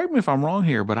 and correct me if I'm wrong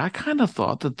here, but I kind of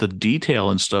thought that the detail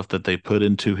and stuff that they put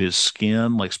into his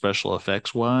skin, like special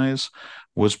effects wise,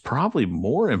 was probably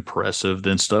more impressive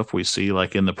than stuff we see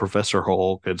like in the Professor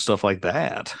Hulk and stuff like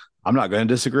that. I'm not going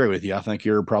to disagree with you. I think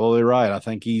you're probably right. I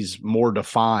think he's more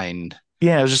defined.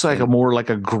 Yeah, it was just like a more like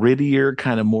a grittier,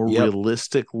 kind of more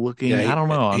realistic looking. Yeah, I don't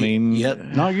know. I mean,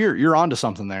 no, you're onto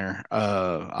something there.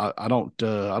 I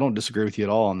don't disagree with you at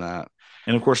all on that.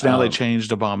 And of course, now they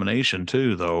changed Abomination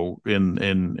too, though in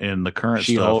the current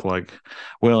She-Hulk. Stuff, like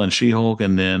in She-Hulk,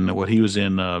 and then what he was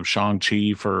in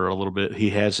Shang-Chi for a little bit.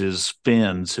 He has his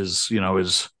fins, his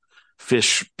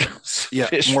fish,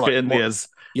 fish more fin.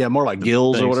 More like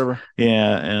gills things. Or whatever.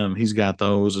 Yeah, he's got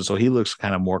those, and so he looks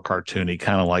kind of more cartoony,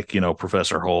 kind of like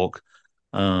Professor Hulk.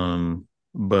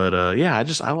 But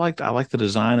I liked the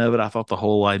design of it. I thought the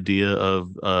whole idea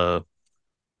of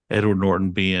Edward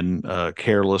Norton being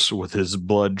careless with his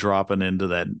blood dropping into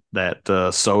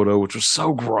that soda, which was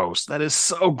so gross. That is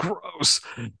so gross.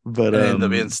 But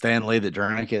being Stan Lee that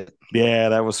drank it. Yeah,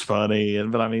 that was funny.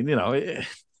 But I mean,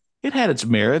 it had its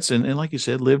merits, and like you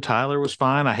said, Liv Tyler was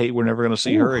fine. I hate we're never going to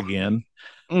see her again.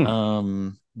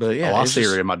 But yeah, I see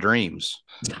her in my dreams.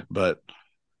 But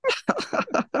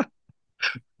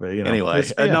anyway,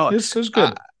 it's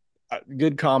good.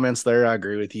 Good comments there. I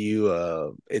agree with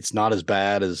you. It's not as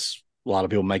bad as a lot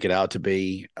of people make it out to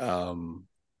be.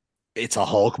 It's a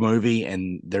Hulk movie,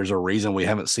 and there's a reason we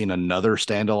haven't seen another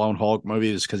standalone Hulk movie.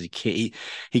 Is because he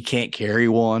can't carry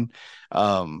one.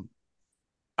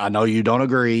 I know you don't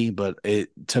agree, but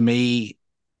to me,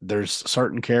 there's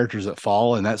certain characters that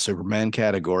fall in that Superman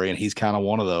category, and he's kind of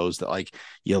one of those that like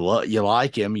you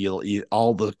like him. You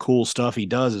all the cool stuff he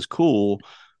does is cool.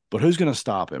 But who's going to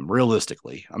stop him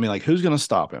realistically? I mean, like, who's going to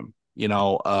stop him?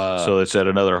 So they said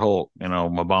another Hulk,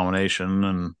 Abomination.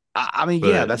 And I mean,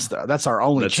 that's our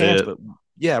only chance. But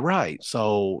yeah, right.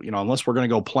 So, unless we're going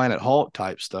to go Planet Hulk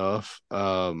type stuff,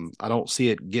 I don't see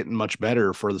it getting much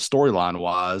better for the storyline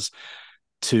wise.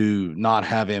 to not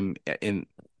have him in.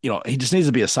 He just needs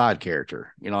to be a side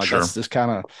character. Like Sure. that's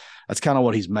kind of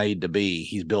what he's made to be.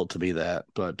 He's built to be that.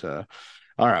 But all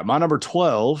right, my number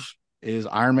 12 is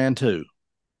Iron Man 2.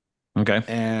 Okay.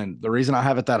 And the reason I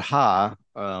have it that high,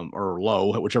 or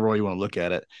low, whichever way you want to look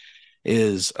at it,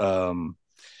 is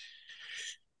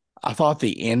I thought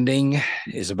the ending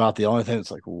is about the only thing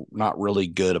that's like not really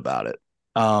good about it.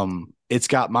 It's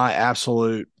got my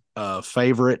absolute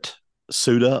favorite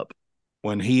suit up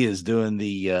when he is doing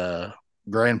the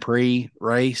Grand Prix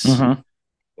race. Mm-hmm.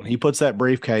 When he puts that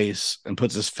briefcase and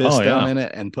puts his Oh fist down yeah. in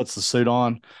it and puts the suit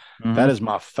on, that Mm-hmm. is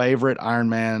my favorite Iron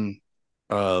Man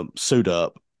suit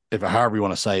up. If however you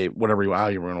want to say it, how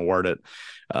you want to word it,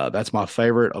 that's my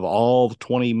favorite of all the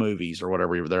 20 movies or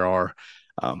whatever there are.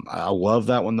 I love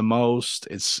that one the most.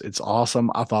 It's awesome.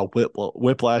 I thought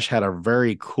Whiplash had a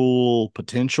very cool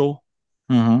potential.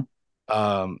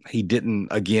 Mm-hmm. He didn't,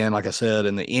 again, like I said,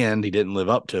 in the end, he didn't live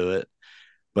up to it.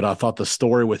 But I thought the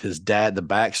story with his dad, the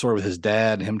backstory with his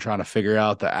dad, and him trying to figure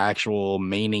out the actual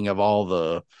meaning of all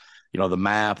the, the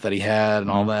map that he had and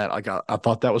all Mm-hmm. that. Like I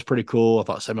thought that was pretty cool. I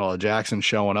thought Samuel L. Jackson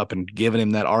showing up and giving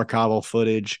him that archival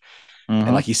footage, and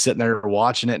Mm-hmm. like he's sitting there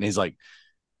watching it, and he's like,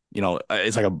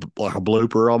 it's like a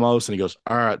blooper almost, and he goes,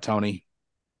 "All right, Tony,"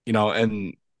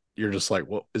 and you're just like,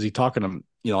 "Well, is he talking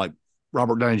to?" Like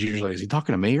Robert Downey Jr. Like, is he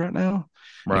talking to me right now?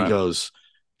 And he Right. goes,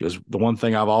 the one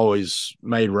thing I've always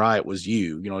made right was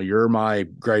you. You're my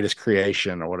greatest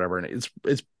creation or whatever. And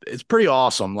it's pretty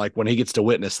awesome. Like when he gets to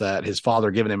witness that, his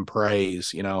father giving him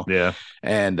praise, Yeah.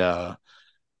 and I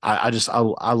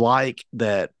like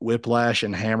that Whiplash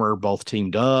and Hammer both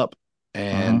teamed up Mm-hmm.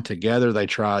 and together they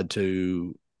tried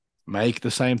to make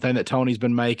the same thing that Tony's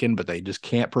been making, but they just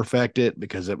can't perfect it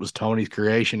because it was Tony's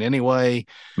creation anyway.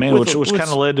 Man, With which kind with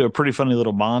of led to a pretty funny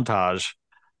little montage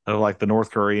of like the North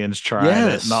Koreans trying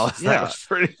it and all yes, that. That yeah, was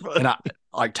pretty and I funny.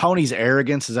 like Tony's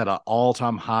arrogance is at an all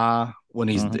time high when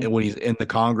he's Mm-hmm. in the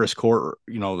Congress court,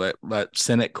 that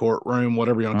Senate courtroom,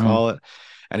 whatever you want to Mm-hmm. call it.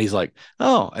 And he's like,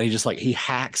 oh, and he just like he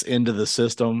hacks into the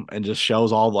system and just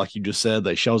shows all, like you just said,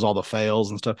 they shows all the fails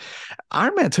and stuff.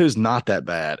 Iron Man 2 is not that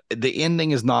bad. The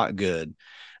ending is not good.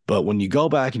 But when you go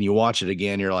back and you watch it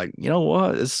again, you're like, you know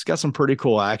what? It's got some pretty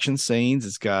cool action scenes.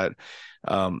 It's got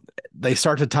um they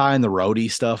start to tie in the roadie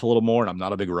stuff a little more, and I'm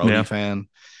not a big roadie Yeah. fan.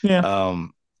 Yeah.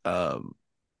 Um, um,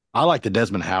 I like the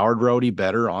Desmond Howard roadie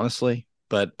better, honestly,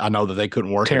 but I know that they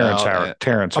couldn't work it Terrence out. Howard. And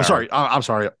Terrence I'm Howard. sorry. I'm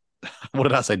sorry. What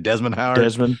did I say? Desmond Howard.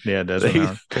 Desmond. Yeah, Desmond He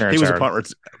Howard. he Terrence was a Howard.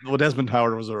 well, Desmond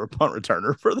Howard was a punt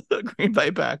returner for the Green Bay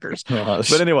Packers. But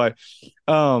Gosh. anyway,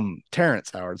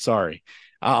 Terrence Howard. Sorry,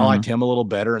 I liked Mm-hmm. him a little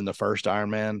better in the first Iron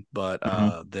Man, but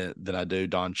Mm-hmm. than I do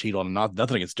Don Cheadle. And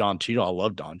nothing against Don Cheadle. I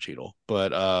love Don Cheadle,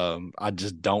 but I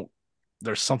just don't.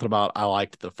 There's something about I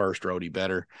liked the first roadie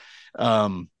better.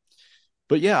 Um,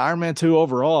 but yeah, Iron Man 2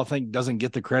 overall, I think doesn't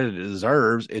get the credit it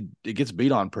deserves. It gets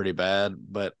beat on pretty bad,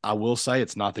 but I will say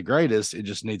it's not the greatest. It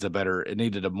just needs it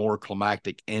needed a more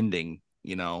climactic ending.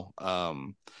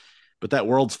 But that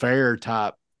World's Fair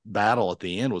type battle at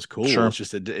the end was cool. Sure. It's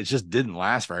just it just didn't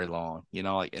last very long,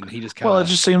 like, and he just kind Well, it of,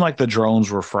 just seemed like the drones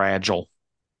were fragile,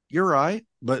 you're right,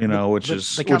 but which they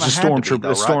is kind of had to be stormtrooper.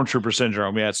 though, It's right? stormtrooper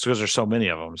syndrome. Yeah, it's because there's so many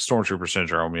of them. Stormtrooper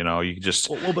syndrome. You just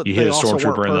Well, you but hit they a also weren't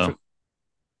stormtrooper in perfect.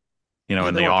 Yeah,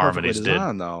 in they the weren't arm, and perfectly he's dead.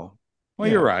 designed though. Well,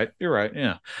 you're Yeah. right. You're right.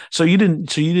 Yeah. So you didn't.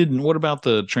 So you didn't. What about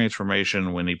the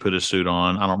transformation when he put his suit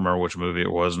on? I don't remember which movie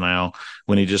it was now.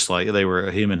 When he just like they were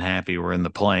him and Happy were in the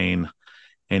plane,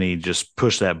 and he just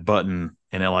pushed that button,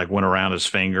 and it like went around his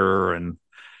finger, and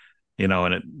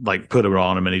it like put it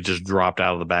on him, and he just dropped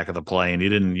out of the back of the plane. You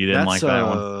didn't That's like that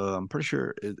one? I'm pretty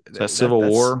sure Is that Civil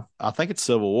that's War? I think it's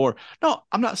Civil War. No,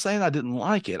 I'm not saying I didn't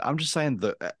like it. I'm just saying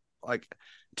that like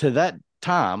to that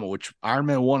time, which Iron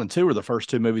Man 1 and 2 were the first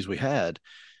two movies we had,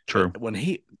 True. when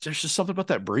there's just something about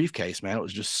that briefcase, man. It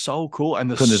was just so cool. And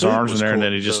the Putting his suit arms in was there, and cool.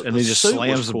 then The he just suit was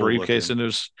slams the cool briefcase looking. into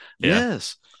his. Yeah.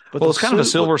 Yes. But Well, the it's kind of a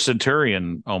suit looked Silver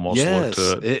Centurion almost look to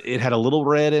yes. it. It had a little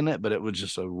red in it, but it was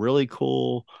just a really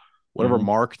cool whatever Mm-hmm.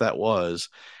 mark that was.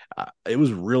 It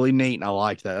was really neat, and I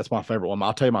liked that. That's my favorite one.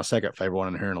 I'll tell you my second favorite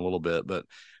one in here in a little bit. But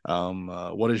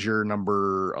what is your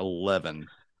number 11?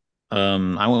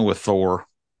 I went with Thor,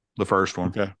 the first one.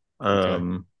 Okay. Okay.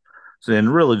 Um,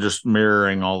 and really just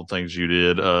mirroring all the things you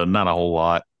did. Not a whole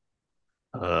lot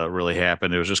really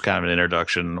happened. It was just kind of an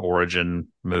introduction, origin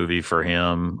movie for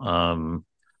him.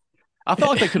 I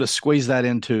felt like they could have squeezed that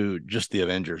into just the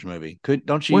Avengers movie.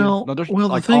 Don't you? Well, No, there's well,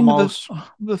 like almost.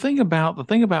 the thing about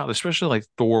especially like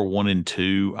Thor 1 and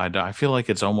 2, I feel like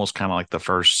it's almost kind of like the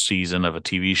first season of a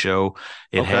TV show.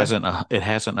 Okay. It hasn't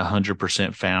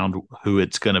 100% found who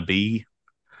it's going to be.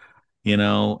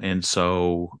 and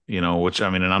so, which I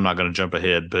mean, and I'm not going to jump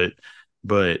ahead,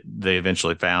 but they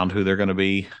eventually found who they're going to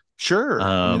be. Sure.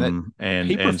 I mean that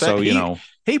And so,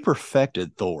 he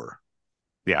perfected Thor,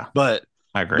 yeah, but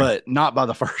I agree. not by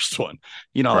the first one.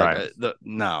 Like Right.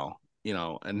 no,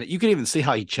 and you can even see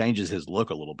how he changes his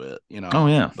look a little bit. Oh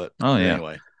yeah. But Oh yeah.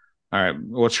 anyway, All right.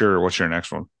 What's your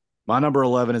next one? my number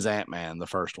 11 is Ant-Man, the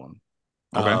first one.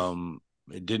 Okay.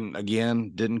 It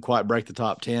didn't quite break the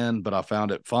top 10, but I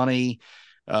found it funny.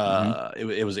 Mm-hmm.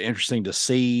 It was interesting to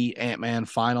see Ant-Man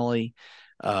finally.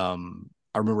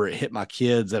 I remember it hit my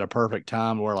kids at a perfect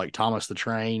time where like Thomas the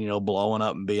Train, blowing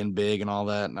up and being big and all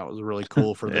that. And that was really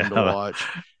cool for them to Yeah. watch.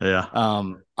 Yeah.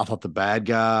 I thought the bad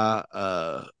guy,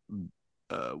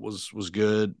 was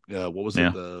good. What was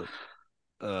it? Yeah.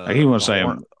 I keep want to The say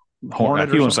I Hornet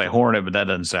or keep want to say something? Hornet, but that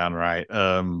doesn't sound right.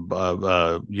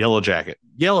 Yellow Jacket.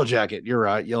 Yellow Jacket. You're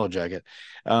right. Yellow Jacket.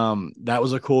 That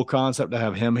was a cool concept to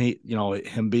have him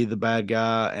be the bad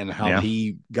guy, and how Yeah.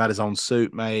 he got his own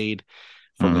suit made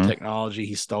from the Mm-hmm. technology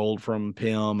he stole from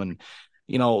Pym. And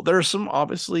there's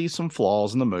obviously some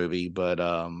flaws in the movie, but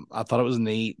I thought it was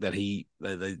neat that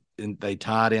they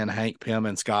tied in Hank Pym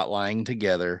and Scott Lang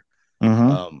together.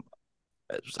 Mm-hmm. Um,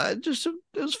 it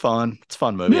was fun. It's a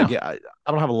fun movie. Yeah. Again,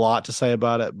 I don't have a lot to say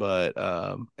about it, but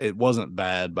it wasn't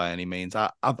bad by any means.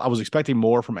 I was expecting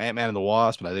more from Ant Man and the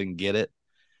Wasp, but I didn't get it.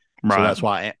 So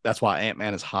Right. that's why Ant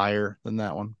Man is higher than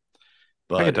that one.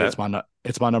 I get But that.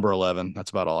 it's my number 11.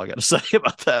 That's about all I got to say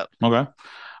about that. Okay.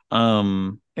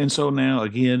 And so now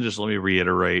again, just let me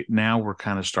reiterate. Now we're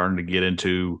kind of starting to get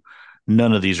into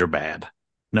none of these are bad.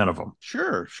 None of them.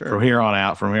 Sure, From sure. here on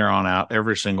out,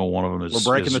 every single one of them We're is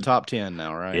breaking the is top 10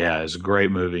 now, right? yeah, is a great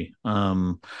movie.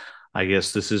 I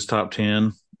guess this is top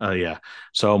 10. Yeah.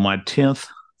 So my 10th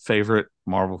favorite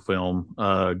Marvel film,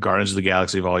 Guardians of the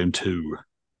Galaxy Volume 2.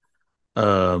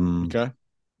 Um, Okay.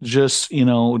 just,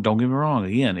 don't get me wrong.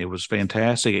 Again, it was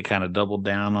fantastic. It kind of doubled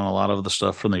down on a lot of the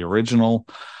stuff from the original.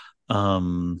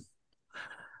 Um,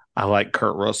 I like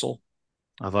Kurt Russell.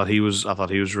 I thought he was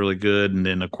really good. And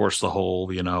then of course the whole,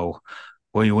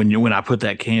 when I put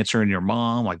that cancer in your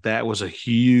mom, like that was a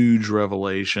huge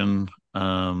revelation.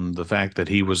 The fact that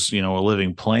he was, a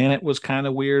living planet was kind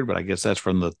of weird, but I guess that's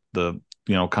from the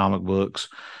comic books.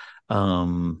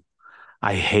 Um,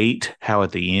 I hate how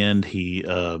at the end he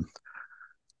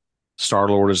Star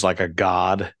Lord is like a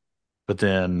god, but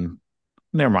then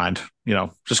never mind,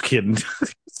 just kidding.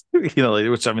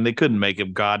 Which I mean they couldn't make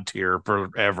him god tier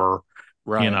forever,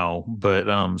 Right. but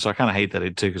so I kind of hate that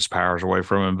it took his powers away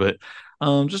from him, but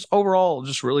just overall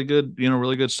just really good,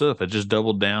 really good stuff. It just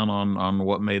doubled down on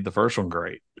what made the first one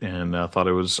great, and I thought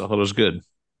it was good.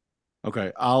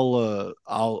 Okay. I'll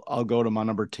go to my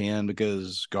number 10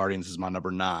 because Guardians is my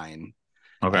number 9.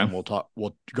 Okay.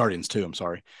 And Guardians 2, I'm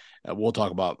sorry. I'll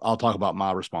talk about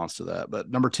my response to that. But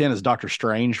number 10 is Doctor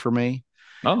Strange for me.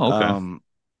 Oh, okay. um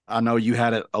I know you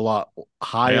had it a lot Yeah, a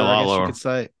higher, I lot guess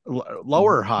you could lower. say.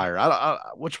 Lower or higher,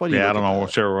 which way do you Yeah, I look don't at know that?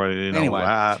 whichever way, Anyway,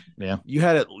 yeah. you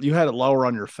had it lower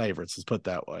on your favorites, let's put it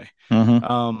that way.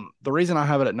 Mm-hmm. The reason I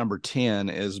have it at number 10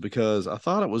 is because I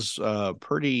thought it was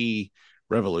pretty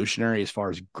revolutionary as far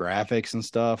as graphics and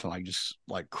stuff, and like just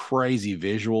like crazy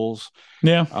visuals.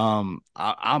 Yeah.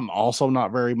 I'm also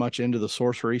not very much into the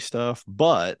sorcery stuff,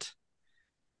 but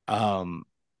um,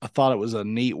 I thought it was a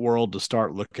neat world to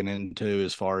start looking into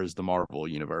as far as the Marvel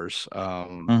universe.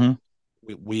 Mm-hmm.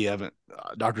 We haven't.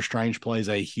 Doctor Strange plays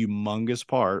a humongous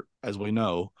part, as we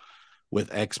know,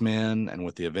 with X-Men and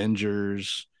with the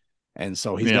Avengers, and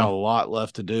so he's got Yeah. a lot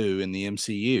left to do in the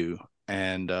MCU.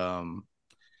 And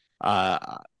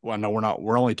well, no,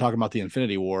 we're only talking about the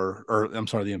Infinity War, or I'm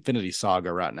sorry, the Infinity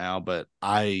Saga right now. But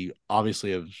I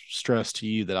obviously have stressed to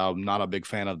you that I'm not a big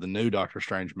fan of the new Doctor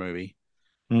Strange movie.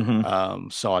 Mm-hmm.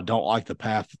 So I don't like the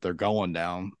path that they're going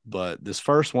down. But this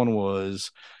first one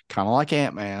was kind of like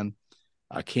Ant-Man.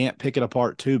 I can't pick it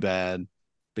apart too bad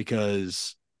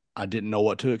because I didn't know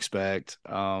what to expect.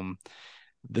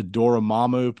 The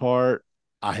Dormammu part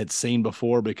I had seen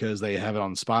before because they have it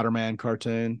on the Spider-Man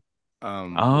cartoon, with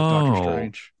Doctor Oh.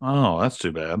 Strange. Oh, that's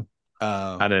too bad.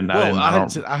 Well, I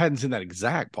don't. I hadn't seen that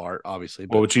exact part, obviously,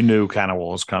 Well, but but you knew kind of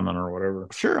what was coming or whatever.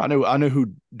 sure, I knew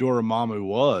who Dormammu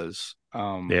was.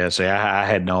 Yeah, see, I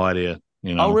had no idea,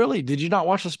 Oh, really? Did you not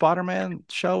watch the Spider-Man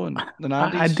show in the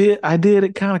I 90s? did, I did.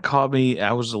 It kind of caught me.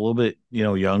 I was a little bit,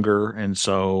 younger, and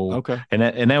so, Okay. and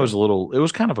that Okay. was a little. It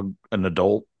was kind of an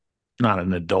adult, not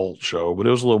an adult show, but it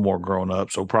was a little more grown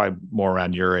up. So probably more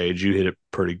around your age. You hit it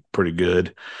pretty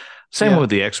good. Same Yeah. with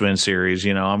the X-Men series.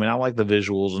 I mean, I like the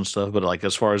visuals and stuff, but like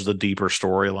as far as the deeper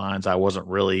storylines,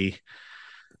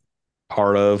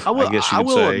 part of, I guess you could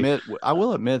say. I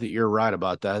will admit that you're right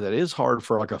about that. That is hard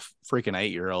for like a freaking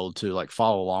 8-year-old to like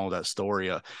follow along with that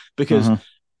story, because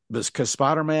Mm-hmm.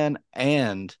 Spider-Man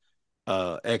and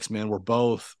X-Men were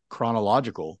both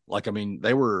chronological. Like, I mean,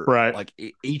 they were Right. like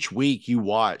each week you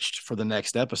watched for the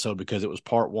next episode because it was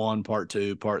part 1, part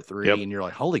 2, part 3, Yep. and you're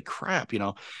like, holy crap,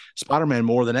 Spider-Man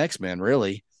more than X-Men,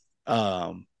 really.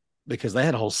 Because they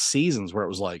had whole seasons where it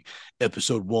was like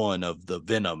episode 1 of the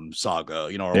Venom saga,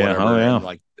 or Yeah. Oh whatever. yeah. And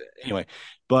like, anyway,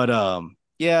 but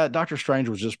yeah, Doctor Strange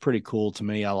was just pretty cool to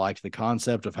me. I liked the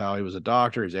concept of how he was a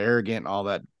doctor. He's arrogant and all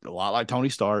that, a lot like Tony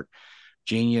Stark.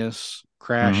 Genius, Mm-hmm.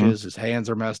 crashes, his hands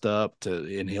are messed up,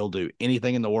 and he'll do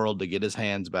anything in the world to get his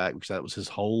hands back, because that was his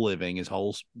whole living, his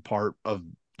whole part of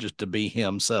just to be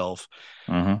himself.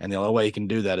 Mm-hmm. And the only way he can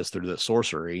do that is through the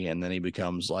sorcery. And then he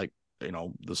becomes like,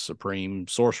 the supreme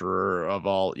sorcerer of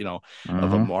all, of a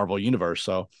Mm-hmm. Marvel universe.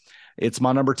 So it's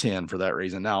my number 10 for that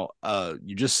reason. Now,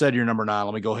 you just said your number 9.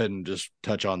 Let me go ahead and just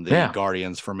touch on the Yeah.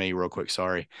 Guardians for me real quick.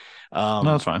 Sorry. No,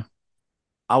 that's fine.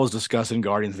 I was discussing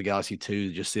Guardians of the Galaxy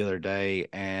 2 just the other day,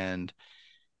 and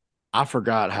I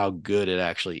forgot how good it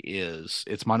actually is.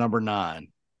 It's my number 9.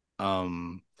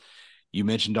 Um, you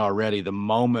mentioned already the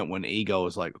moment when Ego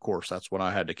is like, of course, that's when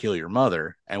I had to kill your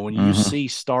mother. And when you Mm-hmm. see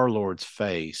Star-Lord's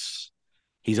face,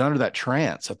 he's under that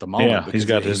trance at the moment Yeah, he's because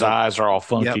got his eyes are all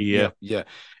funky. yep, Yeah, yep, yeah.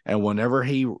 And whenever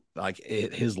he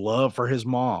his love for his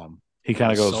mom he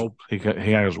kind of was goes. so He kind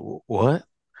of goes. What?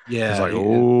 It's yeah, like,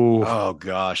 oh, oh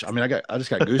gosh. I mean, I just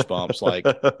got goosebumps like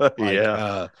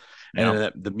yeah, and yeah.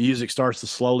 then the music starts to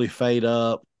slowly fade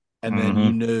up, and then you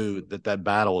Mm-hmm. knew that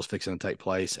battle was fixing to take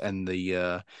place. And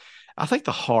I think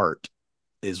the heart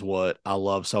is what I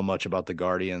love so much about the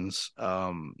Guardians.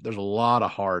 There's a lot of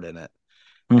heart in it.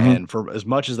 Mm-hmm. And for as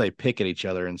much as they pick at each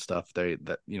other and stuff, that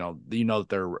that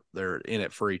they're in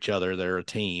it for each other. They're a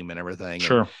team and everything. And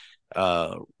Sure.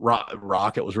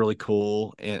 Rocket was really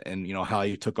cool, and how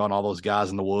he took on all those guys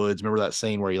in the woods. Remember that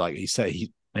scene where he said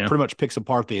he Yeah. pretty much picks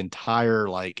apart the Yeah,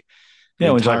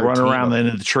 when he's like entire running team around of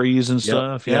in the trees and yep,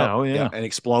 stuff. yep, Yeah. Oh yeah, yeah. and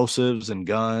explosives and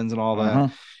guns and all that.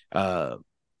 Mm-hmm. Uh,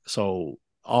 so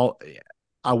all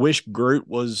I wish Groot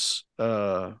was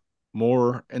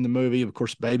more in the movie. Of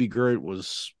course, Baby Groot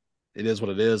was. It is what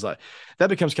it is. Like that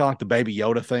becomes kind of like the Baby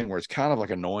Yoda thing, where it's kind of like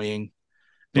annoying,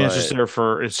 Yeah, but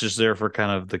it's just there for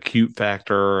kind of the cute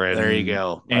factor there you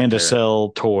go, right and to there.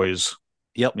 sell toys.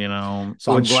 Yep.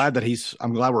 So Which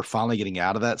I'm glad we're finally getting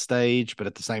out of that stage, but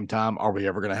at the same time, are we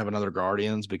ever going to have another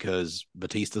Guardians? Because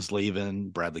Batista's leaving,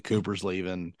 Bradley Cooper's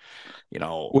leaving, you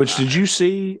know. which did you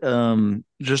see?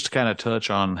 Just to kind of touch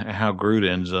on how Groot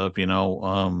ends up. He's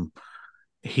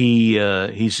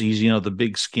the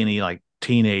big skinny like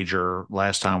teenager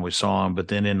last time we saw him, but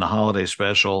then in the holiday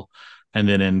special and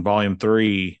then in volume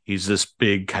 3 he's this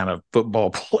big kind of football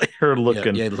player Yeah,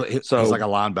 looking. yeah, he's like a so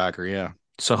linebacker, yeah.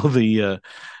 so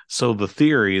the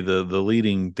theory, the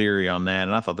leading theory on that,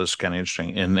 and I thought this was kind of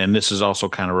interesting, and this is also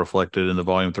kind of reflected in the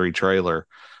volume 3 trailer.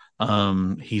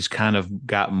 He's kind of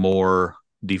got more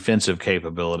defensive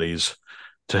capabilities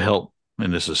to help,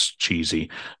 and this is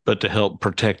cheesy, but to help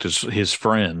protect his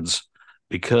friends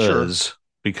Sure.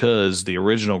 because the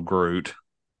original Groot,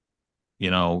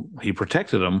 he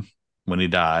protected them when he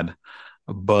died,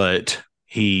 but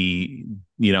he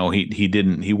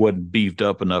wasn't beefed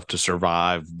up enough to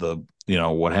survive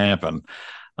what happened.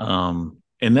 And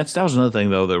that was another thing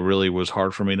though that really was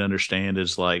hard for me to understand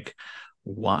is like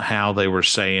how they were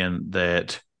saying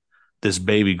that this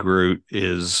baby Groot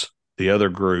is the other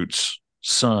Groot's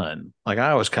son. Like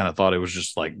I always kind of thought it was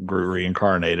just like Groot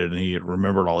reincarnated and he had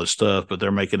remembered all his stuff, but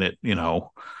they're making it,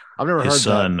 I've never his heard that.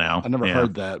 son now. I never Yeah.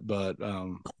 heard that, but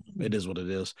it is what it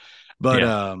is. But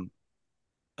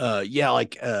Yeah. yeah,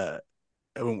 like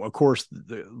of course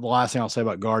the last thing I'll say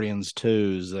about Guardians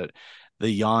 2 is that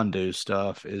the Yondu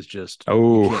stuff is just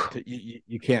Oh,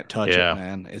 you can't touch it, yeah.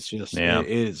 man. It's just Yeah. it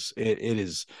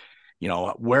is,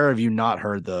 where have you not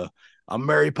heard the I'm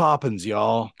Mary Poppins,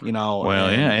 y'all, Well,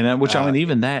 yeah. and And which, I mean,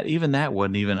 even that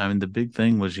wasn't even, I mean, the big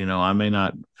thing was, I may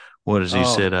not, what does he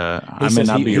oh said? he I may says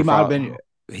not be he your might have father. been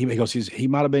he goes he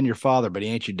might have been your father, but he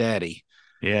ain't your daddy,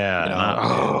 Yeah.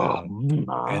 And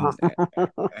I,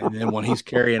 and then when he's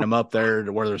carrying him up there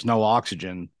to where there's no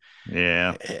oxygen,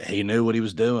 yeah. he knew what he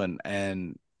was doing,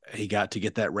 and he got to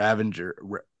get that Ravager.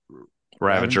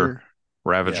 Ravager, yeah,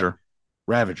 Ravager.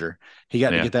 Ravager. He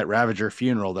got to Yeah. get that Ravager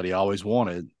funeral that he always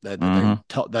wanted. That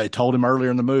Mm-hmm. they told him earlier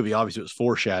in the movie. Obviously, it was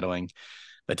foreshadowing.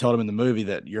 They told him in the movie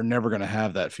that you're never going to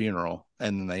have that funeral,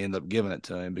 and then they end up giving it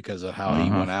to him because of how he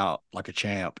Mm-hmm. went out like a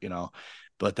champ,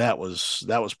 but that was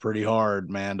pretty hard,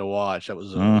 man, to watch. That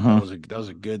was a Mm-hmm. that was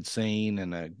a good scene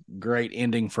and a great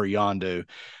ending for Yondu.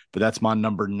 But that's my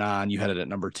number 9. You had it at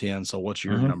number 10. So what's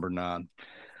your Mm-hmm. number 9?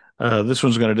 This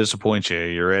one's going to disappoint you.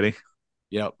 You ready?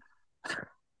 Yep.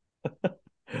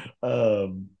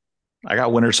 Um, I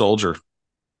got Winter Soldier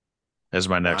as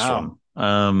my next one. Wow.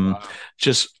 Wow.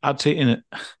 Just I'll tell you,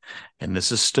 and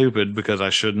this is stupid because I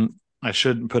shouldn't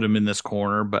put him in this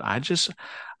corner, but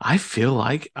I feel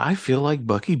like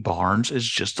Bucky Barnes is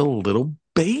just a little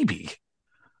baby.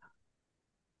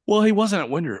 Well, he wasn't at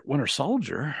Winter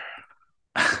Soldier.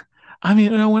 I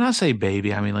mean, when I say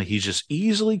baby, I mean like he's just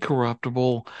easily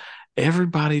corruptible.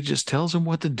 Everybody just tells him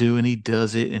what to do and he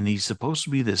does it, and he's supposed to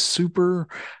be this super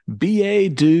BA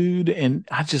dude, and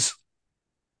I just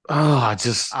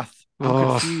I'm oh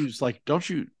confused. Like, don't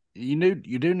you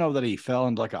do know that he fell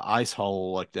into like an ice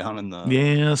hole like down in the.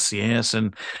 yes, yes,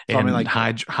 and So I mean, and like,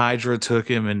 Hydra took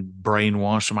him and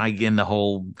brainwashed him. I get the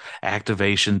whole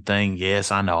activation thing.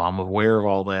 Yes, I know. I'm aware of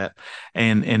all that.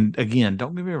 And again,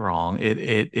 don't get me wrong.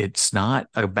 It's not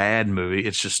a bad movie.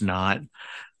 It's just not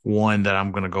one that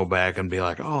I'm going to go back and be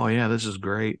like, oh yeah, this is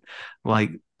great.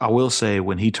 Like I will say,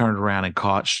 when he turned around and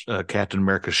caught Captain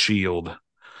America's shield,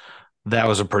 that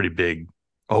was a pretty big.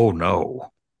 Oh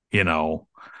no, you know.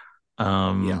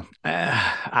 yeah.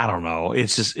 I don't know.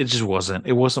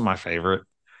 It wasn't my favorite.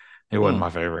 It wasn't Hmm. my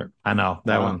favorite. I know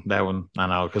that Wow. one. That one. I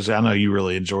know because I know you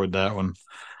really enjoyed that one.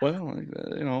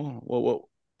 Well, well,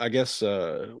 I guess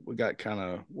we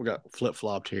got flip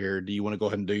flopped here. Do you want to go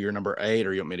ahead and do your number 8,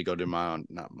 or you want me to go do not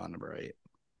my number 8?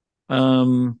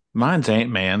 Mine's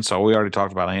Ant-Man. So we already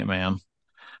talked about Ant-Man. Okay.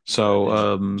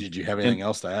 So Did you have anything and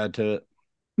else to add to it?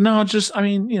 no, just I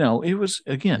mean, it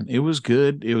was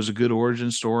good. It was a good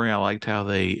origin story. I liked how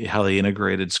they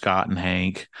integrated Scott and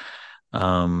Hank.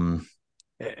 Um,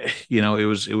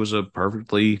 it was a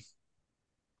perfectly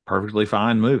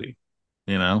fine movie.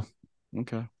 You know.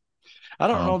 Okay. I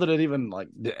don't know So that it even like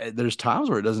there's times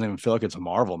where it doesn't even feel like it's a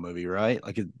Marvel movie, right?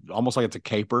 Like it almost like it's a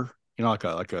caper,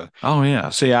 oh yeah.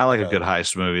 See, I like like a good a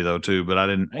heist movie though too, but I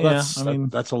didn't. well Yeah, I mean,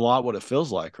 that's a lot what it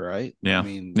feels like, right? I yeah,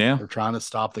 mean, yeah, they're trying to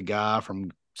stop the guy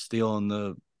from stealing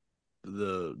the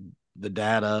the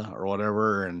data or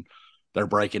whatever, and they're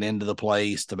breaking into the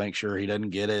place to make sure he doesn't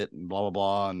get it and blah blah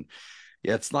blah. And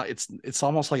yeah, it's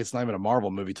almost like it's not even a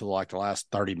Marvel movie till like the last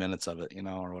 30 minutes of it,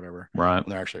 or whatever, right.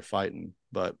 when they're actually fighting.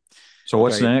 But So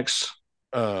what's okay, next?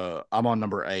 I'm on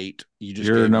number 8. You just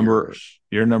Your gave number, yours.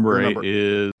 your number Your eight number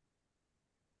is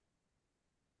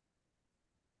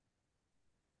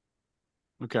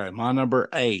Okay, my number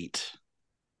 8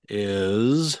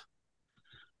 is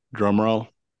drum roll.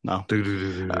 No.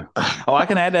 doo-doo-doo-doo-doo. Uh, Oh, I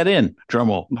can add that in. Drum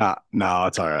roll. no,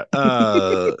 it's all right.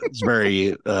 It's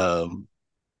very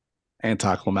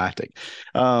anticlimactic.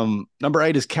 Number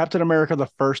 8 is Captain America: The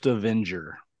First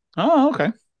Avenger. Oh,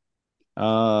 okay.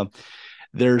 Uh,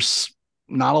 there's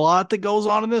not a lot that goes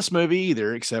on in this movie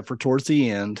either, except for towards the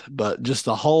end. But just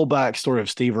the whole backstory of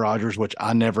Steve Rogers, which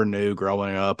I never knew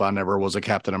growing up. I never was a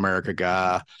Captain America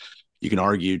guy. You can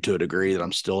argue to a degree that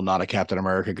I'm still not a Captain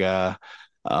America guy.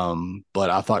 But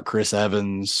I thought Chris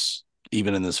Evans,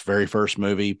 even in this very first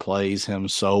movie, plays him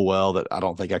so well that I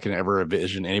don't think I can ever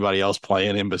envision anybody else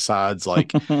playing him besides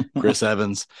like Chris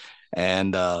Evans.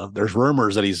 And there's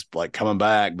rumors that he's like coming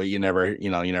back, but you never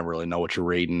really know what you're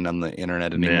reading on the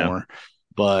internet Yeah. anymore.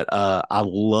 But I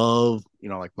love,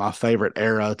 like my favorite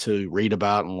era to read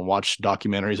about and watch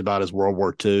documentaries about is World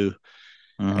War II.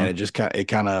 And Hmm.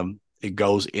 it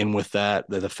goes in with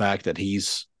the fact that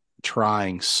he's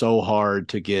trying so hard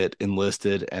to get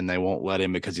enlisted and they won't let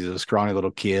him because he's a scrawny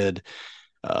little kid.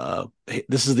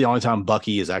 This is the only time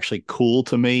Bucky is actually cool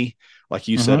to me, like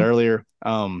you said Hmm. earlier.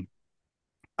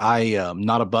 I am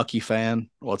not a Bucky fan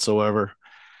whatsoever.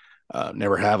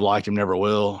 Never have liked him, never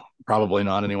will. Probably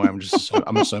not anyway.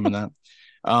 I'm assuming that.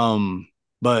 Um,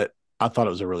 but I thought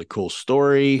it was a really cool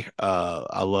story.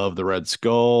 I love the Red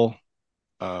Skull.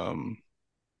 Um,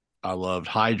 I loved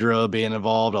Hydra being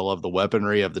involved. I love the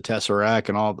weaponry of the Tesseract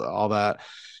and all that.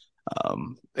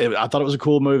 I thought it was a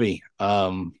cool movie.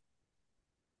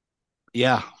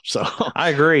 Yeah. So I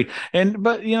agree.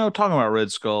 But talking about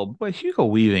Red Skull, but Hugo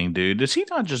Weaving, dude, does he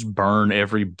not just burn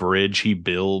every bridge he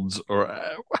builds, or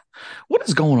what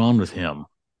is going on with him?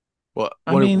 what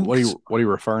I what mean, what are you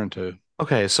referring to?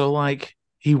 okay, so like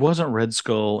he wasn't Red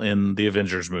Skull in the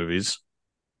Avengers movies.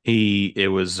 It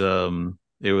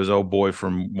was old boy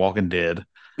from Walking Dead.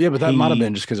 Yeah, but that might have He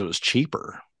been just because it was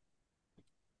cheaper.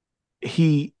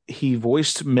 he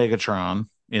voiced Megatron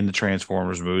in the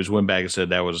Transformers movies. Went back and said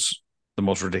that was the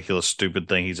most ridiculous, stupid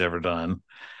thing he's ever done.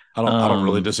 I don't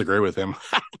really Um, disagree with him.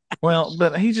 well,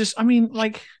 but he just, I mean,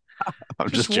 like, I'm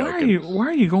just just joking. Why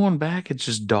are you going back? It's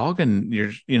just dogging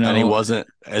your, And he wasn't,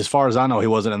 as far as I know, he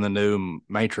wasn't in the new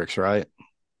Matrix, right?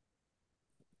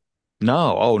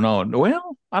 No, oh no.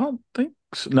 Well, I don't think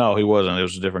so. No, he wasn't. It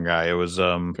was a different guy. It was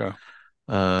Okay.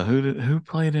 who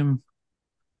played him?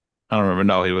 I don't remember.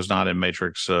 No, he was not in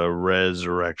Matrix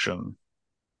Resurrection.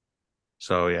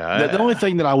 So The only yeah,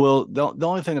 thing that I will the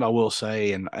only thing that I will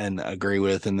say and agree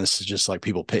with, and this is just like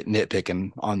people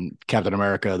nitpicking on Captain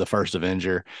America, the first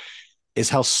Avenger, is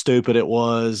how stupid it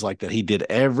was. Like that he did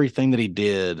everything that he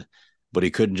did, but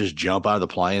he couldn't just jump out of the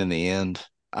plane in the end.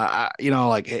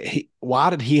 Like why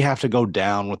did he have to go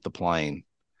down with the plane?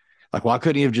 Like why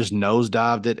couldn't he have just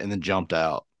nosedived it and then jumped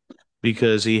out?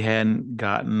 because he hadn't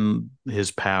gotten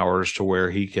his powers to where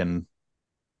he can,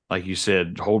 like you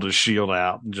said, hold his shield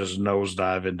out and just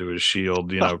nosedive into his shield,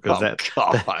 because Oh that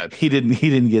God. he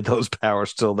didn't get those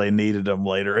powers till they needed them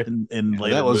later in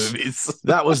Yeah, later movies.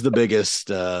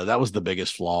 that was the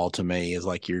biggest flaw to me is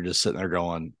like you're just sitting there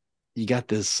going, you got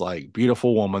this like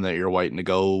beautiful woman that you're waiting to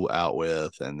go out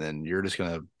with, and then you're just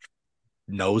gonna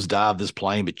nosedive this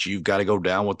plane, but you've got to go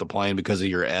down with the plane because of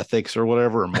your ethics or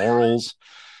whatever or morals.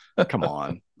 Come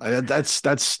on.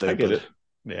 That's I get stupid. it.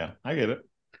 Yeah, I get it.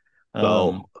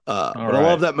 So All but I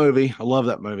love right. that movie. I love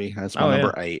that movie. That's my Oh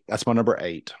number yeah. eight. That's my number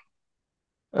eight.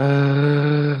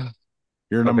 Uh,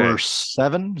 You're number okay.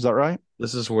 seven, is that right?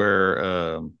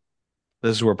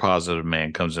 This is where Positive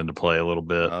Man comes into play a little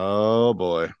bit. Oh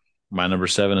boy. My number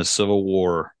seven is Civil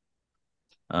War.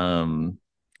 Um,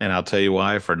 and I'll tell you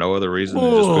why, for no other reason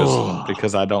than just Oh,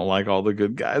 because I don't like all the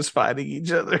good guys fighting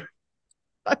each other.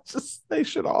 They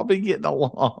should all be getting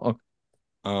along.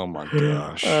 oh my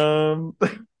gosh. Um,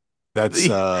 That's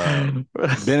the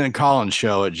Ben and Collin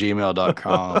show at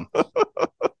gmail.com.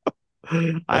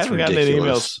 I That's haven't gotten any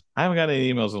emails. ridiculous. I haven't got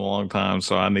any emails in a long time,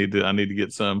 so I need to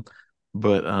get some.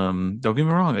 But don't get me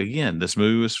wrong. Again, this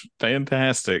movie was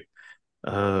fantastic.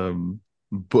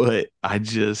 But I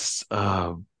just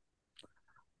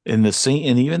in the scene,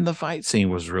 and even the fight scene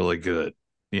was really good.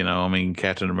 I mean,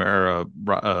 Captain America,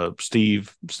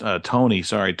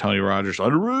 Tony Rogers,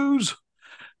 under ruse,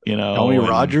 Tony and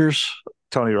Rogers.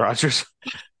 Tony Rogers,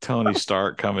 Tony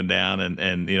Stark coming down and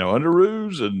under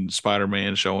ruse, and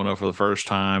Spider-Man showing up for the first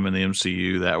time in the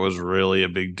MCU. That was really a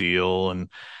big deal, and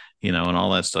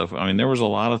all that stuff. I mean, there was a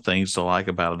lot of things to like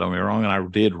about it. Don't get me wrong, and I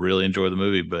did really enjoy the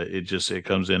movie, but it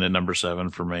comes in at number seven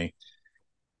for me.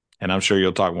 And I'm sure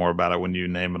you'll talk more about it when you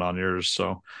name it on yours.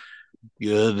 So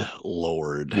Good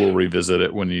Lord. we'll revisit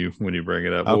it when you bring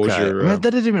it up. What was Okay. your Man,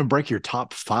 that didn't even break your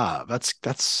top five. That's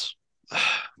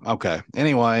okay.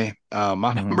 Anyway,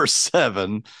 my mhm. number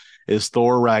seven is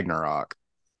Thor Ragnarok.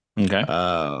 Okay.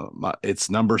 It's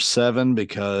number seven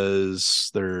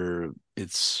because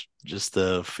it's just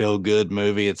a feel good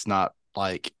movie. It's not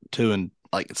like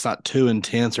it's not too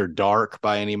intense or dark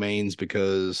by any means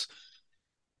because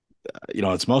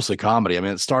it's mostly comedy. I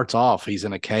mean, it starts off he's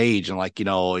in a cage and like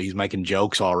he's making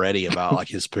jokes already about like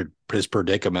his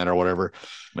predicament or whatever.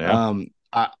 Yeah.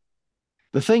 I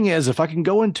The thing is, if I can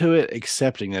go into it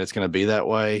accepting that it's going to be that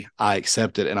way, I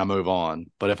accept it and I move on.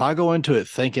 But if I go into it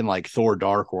thinking like Thor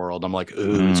Dark World, I'm like,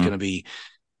 ooh, it's Mm, going to be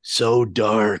so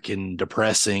dark and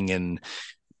depressing and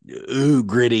ooh,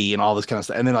 gritty and all this kind of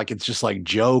stuff. And then like it's just like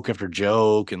joke after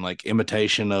joke and like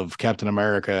imitation of Captain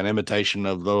America and imitation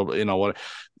of what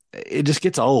it just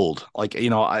gets old. Like,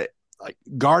 I like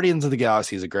Guardians of the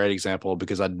Galaxy is a great example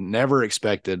because I never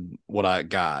expected what I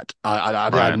got.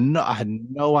 right. I had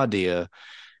no idea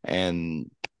and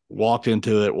walked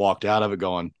into it, walked out of it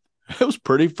going, it was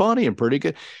pretty funny and pretty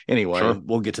good. Anyway, Sure.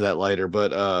 we'll get to that later.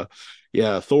 But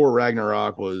yeah, Thor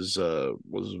Ragnarok was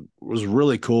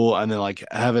really cool. And then like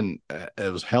having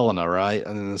it was Helena, right?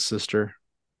 And then the sister.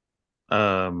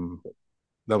 Um,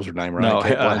 That was her name, right? no,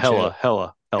 Kate Blanchett. Hella.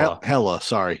 Hella,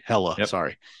 Yep.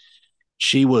 sorry.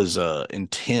 She was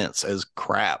intense as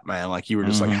crap, man. Like you were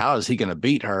just like, Hmm. how is he gonna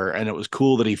beat her? And it was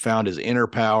cool that he found his inner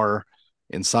power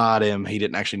inside him. He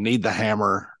didn't actually need the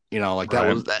hammer. Like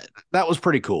Right. that was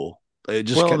pretty cool. It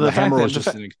just Well, the the fact hammer that was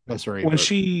just an accessory, when but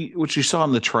she saw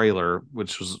in the trailer,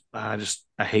 which was I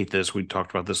hate this. We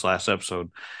talked about this last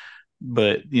episode,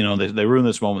 but they ruined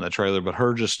this moment in the trailer. But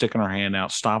her just sticking her hand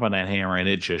out, stopping that hammer, and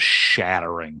it just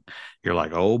shattering. You're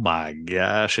like, oh my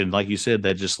gosh! And like you said,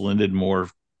 that just lended more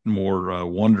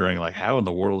wondering, like, how in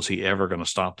the world is he ever going to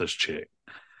stop this chick?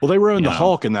 well, they ruined You the know?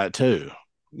 Hulk in that too.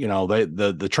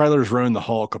 The trailers ruined the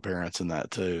Hulk appearance in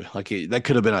that too. Like that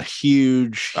could have been a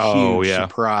Oh huge yeah.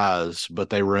 surprise, but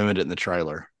they ruined it in the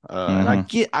trailer. And Hmm.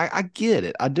 I get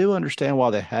it. I do understand why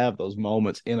they have those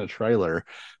moments in a trailer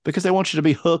because they want you to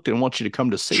be hooked and want you to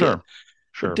come to see it. Sure.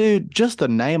 Sure. Dude, just the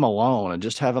name alone and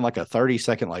just having like a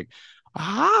 30-second like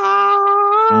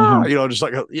just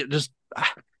like just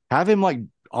have him like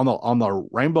on the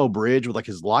Rainbow Bridge with like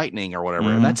his lightning or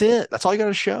whatever, and that's it. That's all you got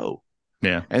to show.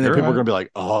 Yeah, and then people are gonna be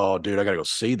like, "Oh, dude, I gotta go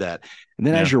see that." And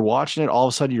then as you're watching it, all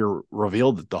of a sudden you're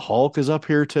revealed that the Hulk is up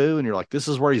here too, and you're like, "This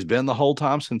is where he's been the whole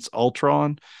time since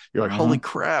Ultron." You're like, "Holy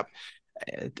crap!"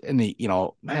 And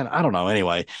man, I don't know.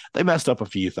 Anyway, they messed up a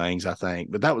few things, I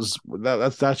think, but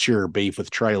that's your beef with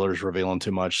trailers revealing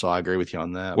too much. So I agree with you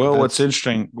on that. Well, what's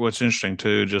interesting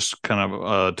too, just kind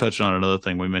of touching on another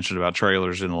thing we mentioned about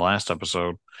trailers in the last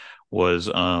episode was,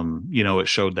 it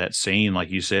showed that scene,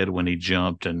 like you said, when he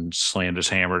jumped and slammed his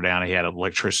hammer down, he had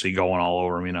electricity going all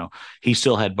over him. He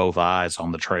still had both eyes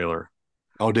on the trailer.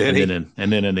 Oh, did and he?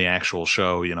 then in the actual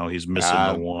show, he's missing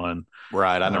the one.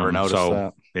 Right, I never noticed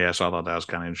that. Yeah, so I thought that was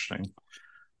kind of interesting.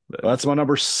 But that's my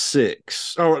number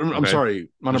 6. Oh, I'm sorry,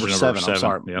 my number 7. I'm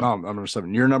sorry, yep. No, I'm number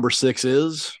 7. Your number 6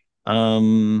 is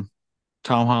Tom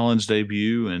Holland's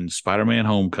debut in Spider-Man: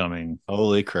 Homecoming.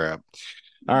 Holy crap!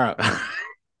 All right.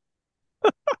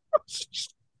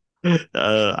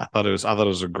 I thought it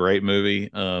was a great movie.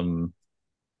 Is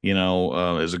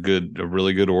a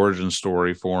really good origin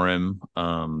story for him.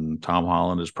 Tom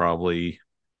Holland is probably,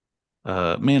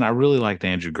 man, I really liked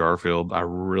Andrew Garfield.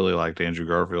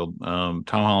 Tom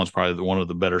Holland's probably one of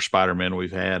the better Spider-Men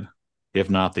we've had, if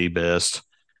not the best.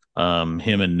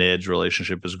 Him and Ned's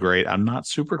relationship is great. I'm not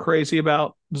super crazy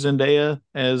about Zendaya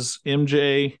as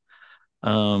MJ.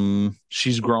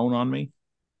 She's grown on me,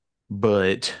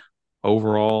 but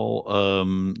overall,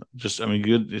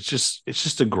 good. It's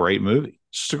just a great movie.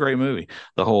 It's just a great movie.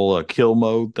 The whole kill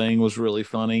mode thing was really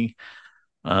funny.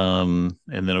 And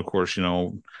then of course,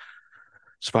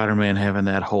 Spider-Man having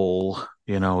that whole,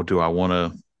 do I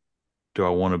want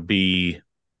to be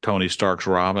Tony Stark's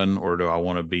Robin, or do I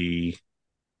want to be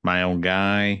my own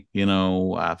guy?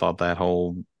 I thought that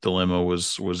whole dilemma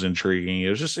was intriguing. It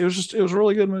was a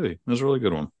really good movie. It was a really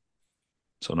good one.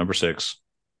 So number 6.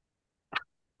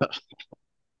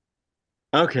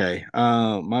 Okay.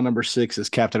 My number 6 is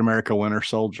Captain America Winter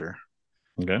Soldier.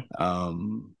 Okay.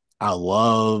 I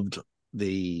loved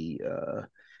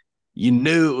you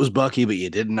knew it was Bucky, but you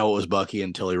didn't know it was Bucky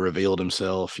until he revealed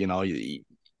himself. It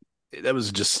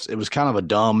was kind of a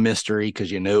dumb mystery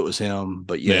because you knew it was him,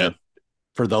 but yet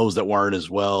for those that weren't as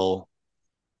well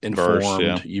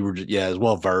informed, you were as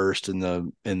well versed in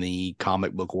the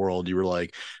comic book world. You were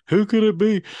like, who could it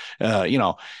be?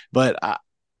 But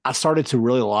I started to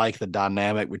really like the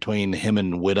dynamic between him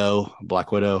and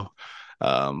Black Widow.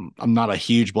 I'm not a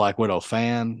huge Black Widow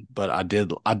fan, but I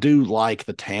do like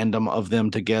the tandem of them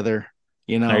together.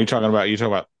 Now you talking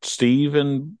about Steve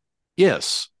and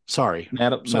yes, sorry,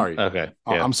 sorry, okay,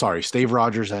 yeah. I'm sorry, Steve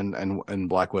Rogers and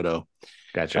Black Widow.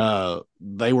 Gotcha.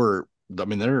 They were. I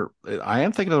mean, I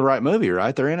am thinking of the right movie,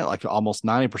 right? They're in it like almost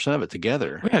 90% of it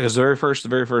together. Yeah, because the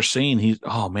very first scene,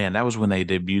 oh man, that was when they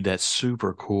debuted that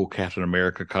super cool Captain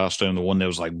America costume, the one that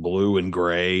was like blue and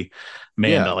gray.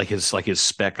 Man, like his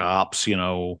Spec Ops,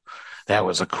 that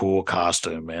was a cool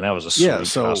costume, man. That was a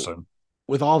sweet costume.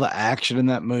 With all the action in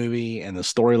that movie and the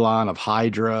storyline of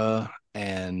Hydra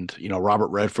and Robert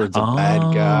Redford's a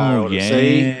bad guy.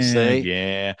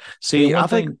 Yeah. See, I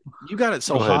think you got it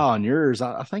so high on yours.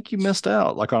 I think you missed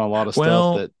out like on a lot of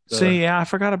stuff that. I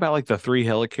forgot about like the 3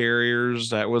 helicarriers.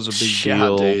 That was a big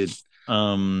deal, dude.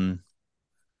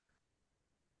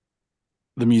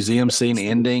 The museum scene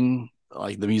ending,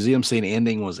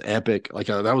 was epic. Like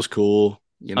that was cool.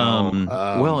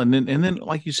 Well, and then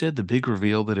like you said, the big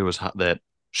reveal that it was that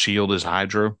Shield is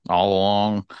Hydra all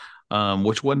along.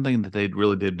 Which one thing that they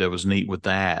really did that was neat with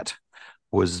that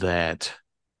was that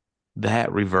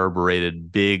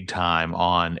reverberated big time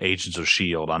on Agents of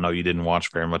S.H.I.E.L.D. I know you didn't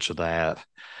watch very much of that,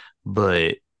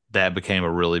 but that became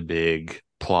a really big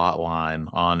plot line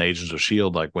on Agents of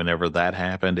S.H.I.E.L.D. Like whenever that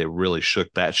happened, it really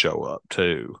shook that show up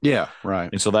too. Yeah, right.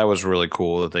 And so that was really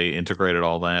cool that they integrated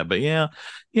all that. But yeah,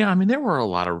 I mean, there were a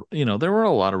lot of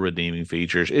redeeming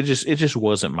features. It just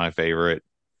wasn't my favorite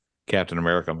Captain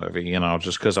America movie,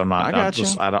 just because I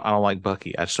don't like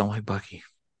Bucky. I just don't like Bucky.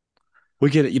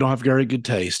 We get it. You don't have very good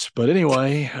taste. But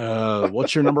anyway,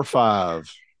 what's your number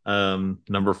 5?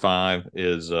 Number 5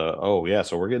 is so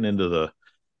we're getting into the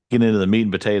meat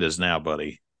and potatoes now,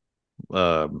 buddy.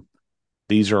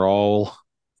 These are all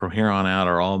from here on out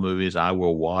are all movies I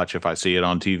will watch if I see it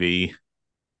on TV,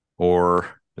 or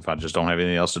if I just don't have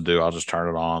anything else to do, I'll just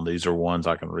turn it on. These are ones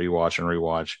I can rewatch and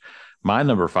rewatch. My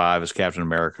number 5 is Captain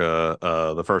America,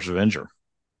 the First Avenger.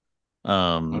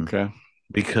 Okay.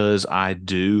 because I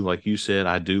do, like you said,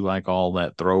 I do like all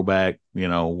that throwback,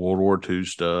 World War II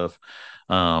stuff.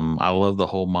 I love the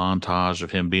whole montage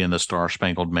of him being the Star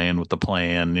Spangled Man with the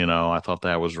plan. I thought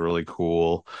that was really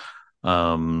cool.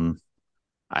 Um,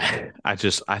 I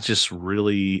just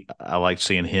really I liked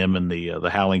seeing him in the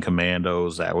Howling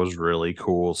Commandos. That was really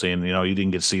cool. Seeing, you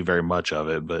didn't get to see very much of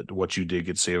it, but what you did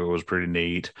get to see of it was pretty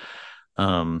neat.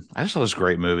 I just thought it was a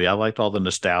great movie. I liked all the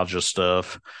nostalgia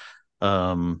stuff.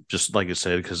 Just like I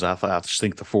said, because I just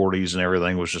think the 40s and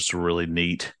everything was just a really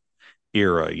neat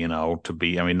era, to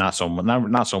be. I mean, not so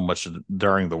much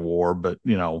during the war, but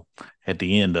at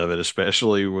the end of it,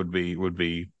 especially would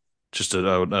be just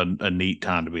a neat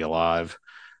time to be alive.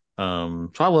 So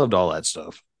I loved all that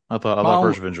stuff. I My thought only,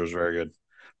 First Avenger was very good.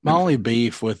 my only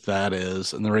beef with that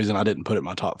is, and the reason I didn't put it in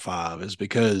my top five is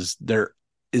because there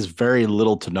is very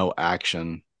little to no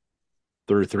action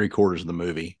through three-quarters of the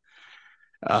movie.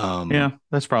 Yeah,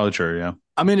 that's probably true. Yeah,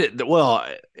 I mean,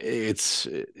 it's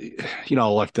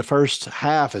like the first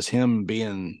half is him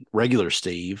being regular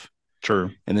Steve,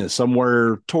 true. and then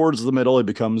somewhere towards the middle, he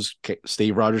becomes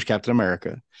Steve Rogers, Captain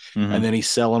America, and Mm-hmm. then he's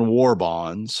selling war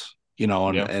bonds. And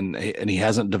Yeah, and he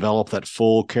hasn't developed that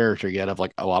full character yet of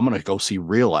like, oh, I'm going to go see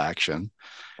real action.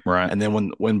 right. And then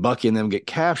when Bucky and them get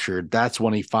captured, that's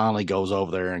when he finally goes over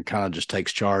there and kind of just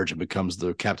takes charge and becomes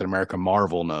the Captain America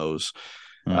Marvel knows.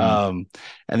 Mm-hmm. Um,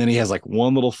 and then he has like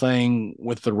one little thing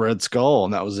with the Red Skull,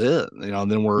 and that was it.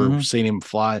 And then we're Mm-hmm. seeing him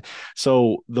fly.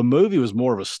 So the movie was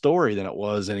more of a story than it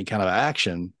was any kind of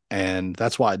action. And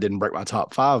that's why it didn't break my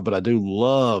top five. But I do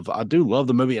love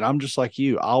the movie. And I'm just like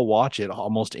you, I'll watch it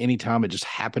almost anytime it just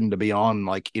happened to be on,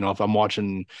 like, if I'm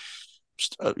watching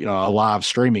a live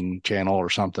streaming channel or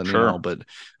something, Sure. but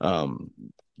um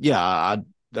yeah,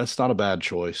 that's not a bad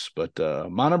choice. But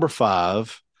my number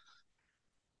five,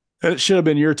 and it should have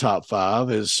been your top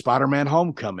five, is Spider-Man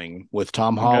Homecoming with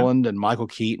Tom Okay. Holland and Michael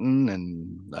Keaton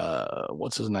and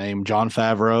what's his name, John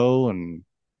Favreau and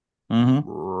Mm-hmm.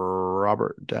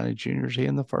 Robert Downey Jr. Is he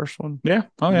in the first one? Yeah.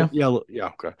 Oh yeah. Yeah, yeah,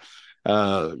 okay.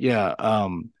 Yeah.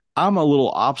 I'm a little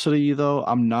opposite of you though.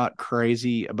 I'm not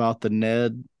crazy about the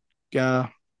Ned guy.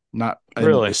 Not, and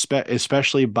Really.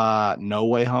 especially by No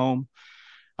Way Home.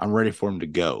 I'm ready for him to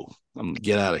go. I'm gonna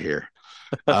get out of here.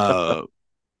 Uh,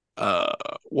 uh,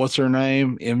 what's her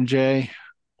name? MJ.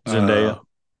 Uh, Zendaya.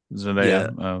 Zendaya, yeah,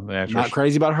 the not actress.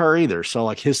 crazy about her either. So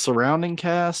like his surrounding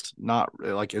cast, not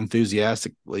like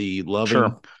enthusiastically loving.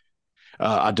 Sure.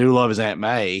 I do love his Aunt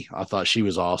May. I thought she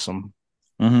was awesome.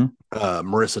 Mm-hmm.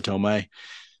 Marissa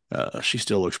Tomei. She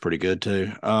still looks pretty good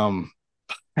too.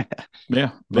 Yeah.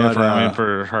 Yeah. But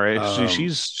For her age, um,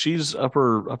 she's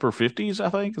upper 50s, I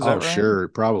think. Is oh that right? sure,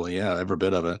 probably, yeah, every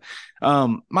bit of it.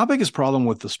 My biggest problem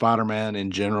with the Spider-Man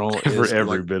in general is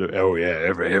Every like, bit of. Oh yeah.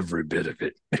 Every bit of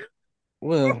it.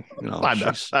 well, I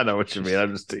know. she's I know what you mean. she's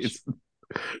I'm just teasing.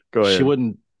 Go she ahead.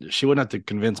 wouldn't she wouldn't have to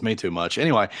convince me too much.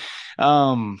 Anyway,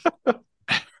 um,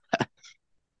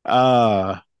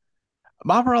 uh,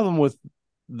 my problem with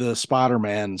the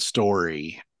Spider-Man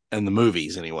story and the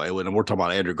movies, anyway, when we're talking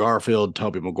about Andrew Garfield,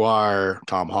 Tobey Maguire,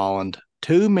 Tom Holland,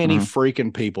 too many Mm-hmm.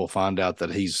 freaking people find out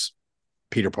that he's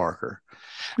Peter Parker.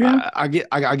 Yeah. I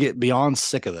get beyond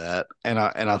sick of that, and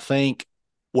I think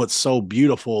what's so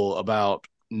beautiful about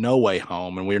No Way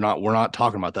Home, and we're not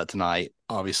talking about that tonight,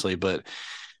 obviously, but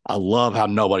I love how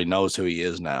nobody knows who he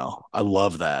is now. I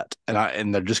love that,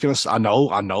 and they're just gonna. I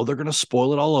know they're gonna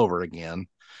spoil it all over again,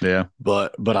 Yeah.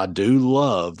 but I do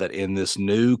love that in this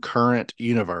new current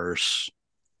universe,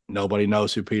 nobody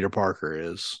knows who Peter Parker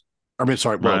is. I mean,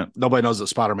 sorry, well, Right. nobody knows that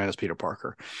Spider-Man is Peter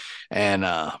Parker. And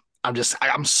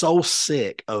I'm so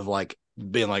sick of like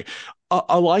being like,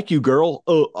 I like you, girl.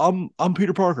 I'm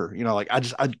Peter Parker. Like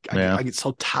Yeah. I get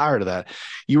so tired of that.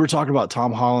 You were talking about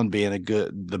Tom Holland being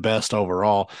the best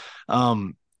overall. I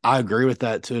agree with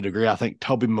that to a degree. I think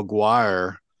Tobey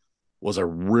Maguire was a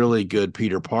really good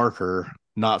Peter Parker,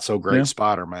 not so great Yeah.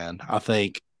 Spider Man. I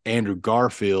think Andrew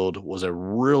Garfield was a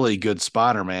really good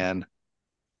Spider Man,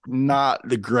 not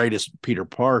the greatest Peter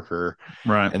Parker.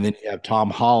 Right. And then you have Tom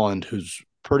Holland, who's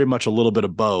pretty much a little bit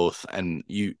of both. And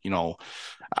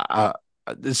I,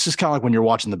 it's just kind of like when you're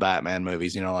watching the Batman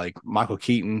movies, like Michael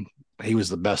Keaton, he was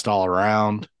the best all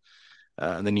around.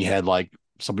 And then you had like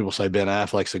some people say Ben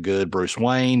Affleck's a good Bruce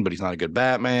Wayne, but he's not a good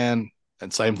Batman.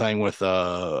 And same thing with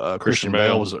Christian Christian Bale.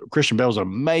 Bale. Was an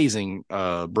amazing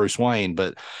Bruce Wayne,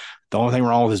 but the only thing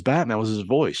wrong with his Batman was his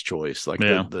voice choice. Like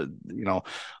Yeah.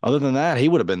 other than that, he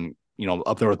would have been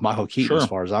up there with Michael Keaton as Sure.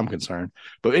 far as I'm concerned.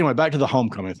 But anyway, back to the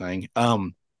Homecoming thing.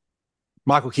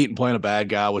 Michael Keaton playing a bad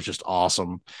guy was just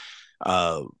awesome.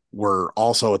 We're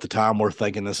also at the time we're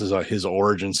thinking this is his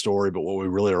origin story, but what we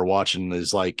really are watching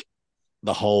is like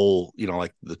the whole,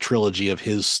 like the trilogy of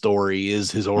his story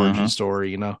is his origin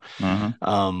story.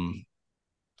 Um,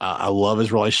 I love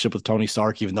his relationship with Tony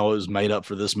Stark, even though it was made up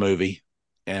for this movie.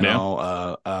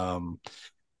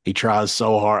 He tries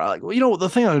so hard. Like, the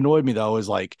thing that annoyed me though is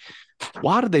like,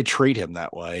 why did they treat him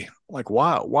that way? Like,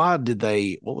 why did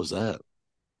they? What was that?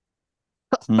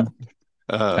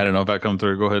 I don't know if that come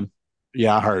through. Go ahead.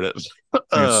 Yeah, I heard it.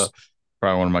 It's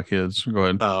probably one of my kids. Go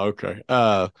ahead. Oh, okay.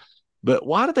 But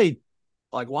why did they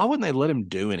like? Why wouldn't they let him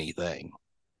do anything?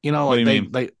 What do Like you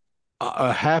mean? they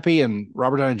Happy and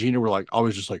Robert Downey Jr. were like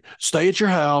always just like, stay at your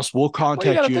house. We'll Well,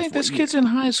 you got contact to you think if this kid's in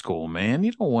high school, man.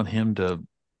 You don't want him to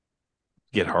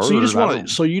get hurt. I don't.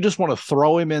 so you just want to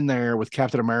throw him in there with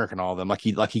Captain America and all of them, like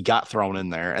he got thrown in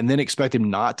there, and then expect him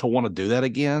not to want to do that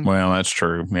again. Well, that's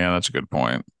true. Yeah, that's a good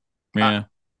point. I, Yeah,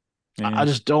 I yeah.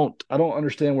 just I don't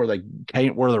understand where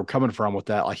they're coming from with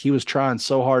that. Like he was trying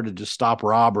so hard to just stop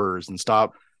robbers and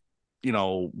stop,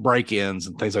 break-ins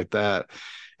and things like that.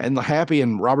 And Happy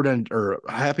and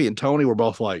Tony were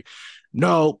both like,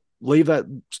 no, leave that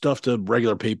stuff to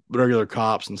regular people, regular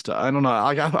cops and stuff. I don't know.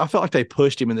 I felt like they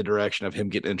pushed him in the direction of him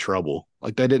getting in trouble.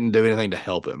 Like they didn't do anything to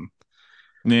help him.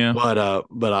 Yeah. But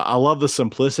I love the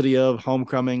simplicity of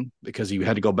Homecoming because he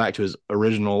had to go back to his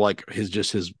original, like his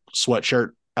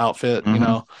sweatshirt outfit,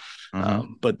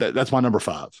 But that's my number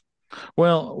five.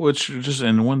 Well, which just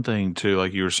and one thing too,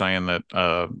 like you were saying that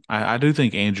I do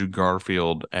think Andrew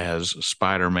Garfield as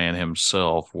Spider-Man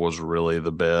himself was really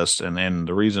the best. And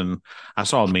the reason I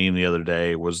saw a meme the other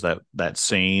day was that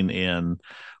scene in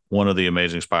one of the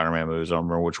Amazing Spider-Man movies. I don't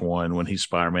remember which one, when he's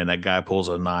Spider-Man, that guy pulls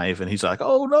a knife and he's like,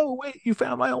 "Oh no, wait, you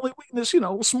found my only weakness,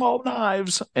 small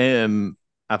knives." And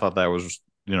I thought that was,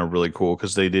 really cool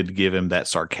because they did give him that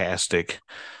sarcastic,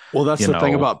 Well, you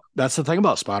know, that's the thing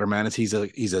about Spider-Man is he's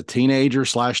a teenager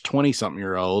slash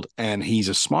 20-something-year-old, and he's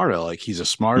a smart aleck. He's a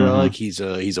smart hmm aleck. He's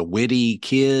a witty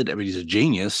kid. I mean, he's a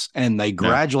genius. And they yeah.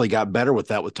 gradually got better with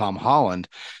that with Tom Holland.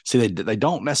 See, they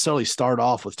don't necessarily start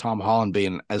off with Tom Holland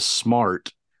being as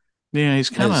smart Yeah, he's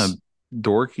kind as of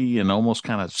dorky and almost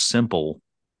kind of simple.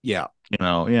 yeah.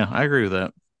 Yeah, I agree with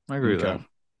that. I agree with Okay. that.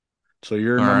 So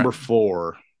you're All right. number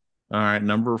four. All right.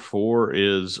 Number four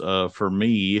is for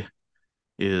me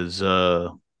is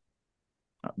the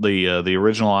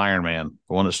original Iron Man,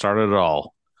 the one that started it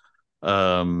all.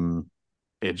 Um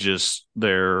it just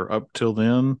there up till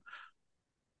then,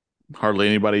 hardly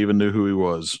anybody even knew who he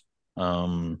was.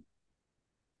 Um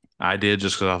I did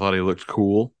just because I thought he looked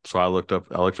cool. So I looked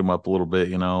him up a little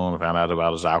bit, and found out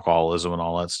about his alcoholism and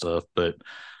all that stuff. But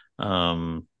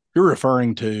um You're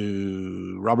referring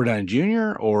to Robert Downey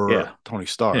Jr. or yeah, Tony yeah.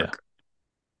 Stark?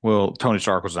 Well, Tony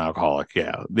Stark was an alcoholic.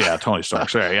 Yeah, yeah. Tony Stark.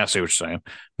 So yeah, I see what you're saying.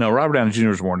 No, Robert Downey Jr.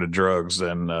 was more into drugs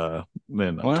than Well,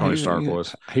 Tony Stark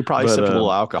was. he probably But sipped a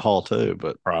little alcohol too,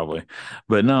 but probably,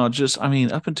 but no, just I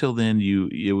mean, up until then,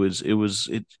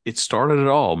 it started it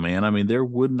all, man. I mean, there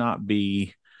would not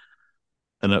be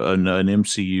an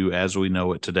MCU as we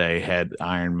know it today had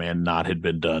Iron Man not had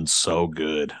been done so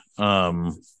good.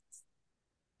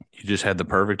 You just had the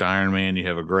perfect Iron Man. You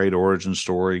have a great origin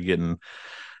story getting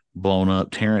blown up.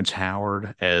 Terrence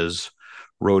Howard as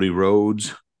Rhodey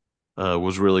Rhodes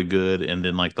was really good. And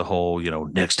then like the whole,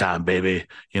 next time, baby,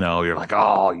 you're like,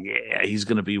 oh yeah, he's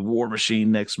gonna be War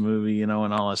Machine next movie, and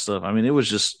all that stuff. I mean, it was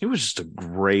just a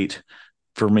great,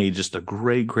 for me, just a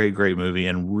great, great, great movie.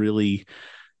 And really,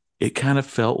 it kind of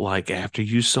felt like after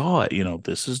you saw it,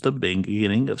 this is the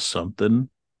beginning of something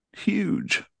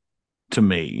huge to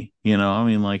me. I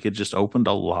mean, like it just opened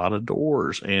a lot of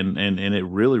doors, and it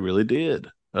really, really did.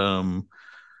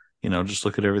 Just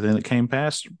look at everything that came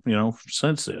past,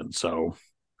 since then. So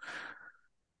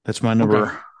that's my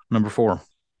okay. number four.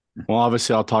 Well,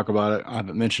 obviously, I'll talk about it. I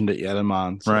haven't mentioned it yet in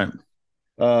mine. So, Right.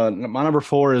 my number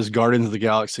four is Guardians of the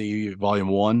Galaxy Volume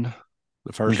One,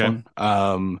 the first Okay.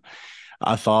 one.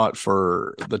 I thought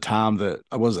for the time that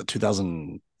was it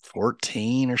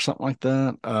 2014 or something like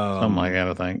that. Something like that,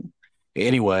 I think.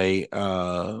 Anyway,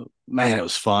 man, it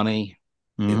was funny.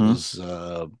 It Mm-hmm.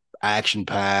 was action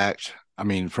packed. I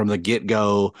mean, from the get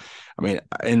go. I mean,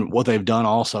 and what they've done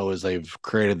also is they've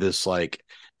created this like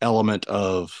element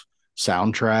of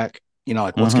soundtrack.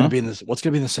 Like what's going to Mm-hmm. be in this? What's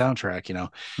going to be in the soundtrack?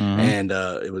 Mm-hmm. And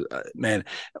it was man,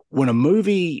 when a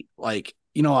movie like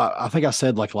I think I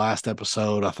said like last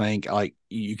episode, I think like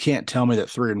you can't tell me that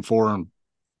 3 and 4 and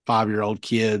 5-year-old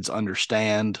kids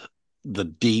understand the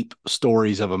deep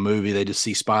stories of a movie. They just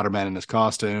see Spider-Man in his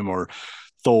costume or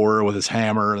Thor with his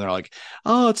hammer, and they're like,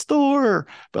 "Oh, it's Thor,"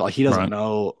 but like he doesn't Right.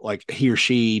 know, like he or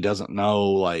she doesn't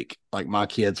know, like my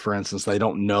kids, for instance, they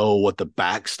don't know what the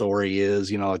backstory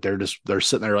is. Like they're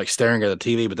sitting there like staring at the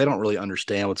TV, but they don't really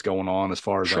understand what's going on as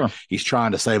far as like Sure. he's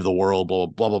trying to save the world, blah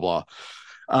blah blah blah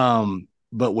blah.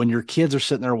 But when your kids are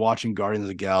sitting there watching Guardians of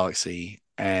the Galaxy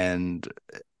and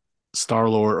Star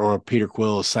Lord or Peter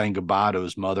Quill is saying goodbye to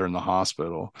his mother in the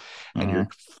hospital, and your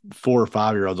Mm-hmm. 4 or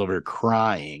 5 year olds over here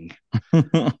crying,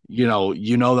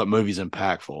 that movie's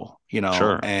impactful,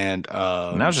 Sure. and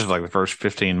And that was just like the first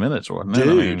 15 minutes, wasn't it? I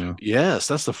dude, mean, yes,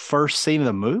 that's the first scene of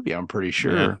the movie, I'm pretty yeah.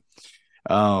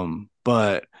 sure.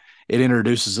 But it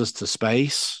introduces us to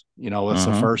space.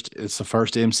 Mm-hmm. It's the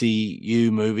first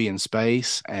MCU movie in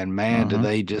space, and man, do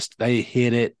Mm-hmm. they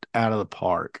hit it out of the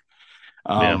park.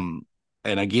 Yeah. Um,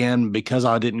 and again, because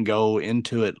I didn't go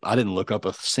into it, I didn't look up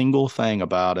a single thing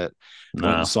about it. No.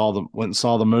 Went and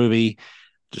saw the movie,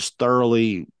 just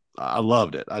thoroughly. I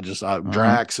loved it. Mm-hmm.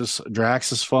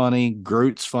 Drax is funny.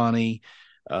 Groot's funny.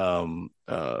 Rocket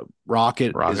is Rocket.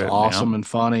 Yeah. awesome and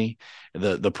funny.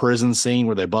 The prison scene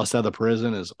where they bust out of the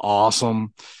prison is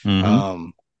awesome. Mm-hmm.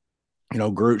 Um,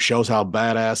 Groot shows how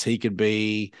badass he could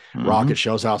be. Mm-hmm. Rocket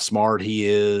shows how smart he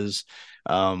is.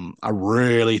 I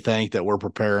really think that we're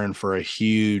preparing for a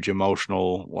huge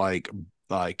emotional, like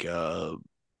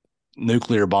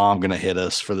nuclear bomb going to hit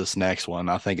us for this next one.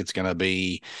 I think it's going to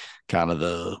be kind of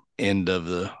the end of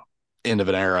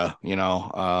an era.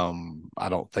 I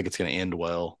don't think it's going to end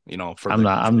well. For I'm the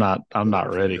not. for I'm the not. I'm not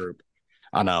for the ready. group.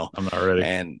 I know. I'm not ready.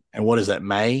 And what is that?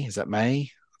 May? Is that May?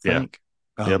 I Yeah. think.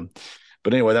 Yep.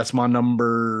 But anyway, that's my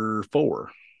number 4.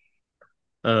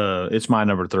 It's my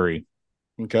number three.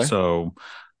 Okay. So,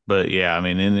 but yeah, I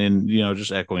mean, and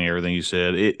just echoing everything you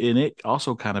said, it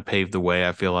also kind of paved the way,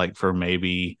 I feel like, for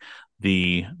maybe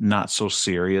the not so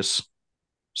serious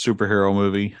superhero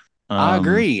movie. I Um,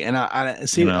 agree, and I you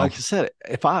see. know, Like I said,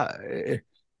 if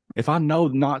I know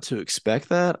not to expect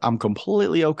that, I'm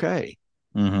completely okay.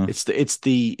 hmm It's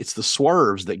the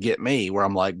swerves that get me, where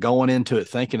I'm like going into it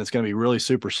thinking it's going to be really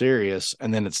super serious,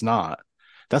 and then it's not.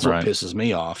 That's what right. pisses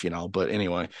me off. But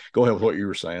anyway, go ahead with what you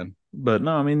were saying. But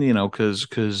no, I mean, because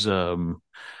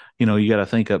you got to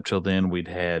think up till then we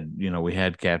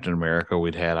had Captain America,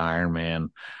 we'd had Iron Man.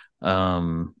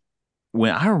 Um,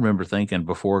 when I remember thinking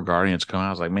before Guardians come out, I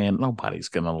was like, man, nobody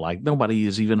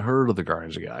has even heard of the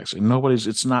Guardians of the Galaxy.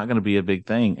 It's not going to be a big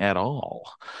thing at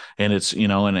all. And it's,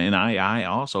 and I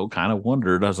also kind of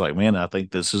wondered, I was like, man, I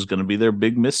think this is going to be their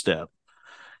big misstep,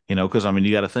 because I mean,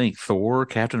 you got to think Thor,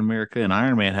 Captain America, and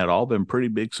Iron Man had all been pretty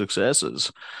big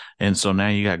successes. And so now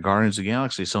you got Guardians of the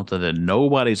Galaxy, something that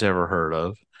nobody's ever heard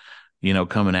of,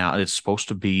 coming out. It's supposed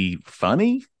to be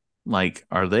funny. Like,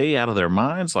 are they out of their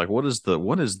minds? Like, what is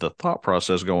the thought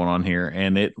process going on here?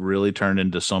 And it really turned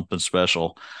into something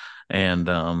special. And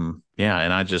yeah,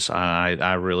 and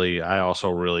I also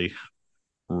really,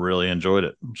 really enjoyed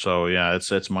it. So yeah,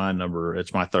 it's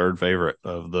my third favorite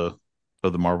of the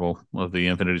Marvel of the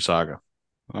Infinity Saga.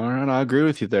 All right, I agree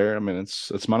with you there. I mean,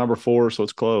 it's my number 4, so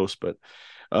it's close. But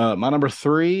my number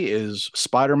 3 is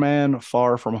Spider-Man: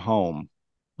 Far From Home.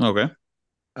 Okay.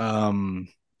 Um,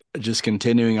 just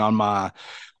continuing on my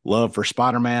love for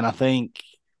Spider-Man, I think,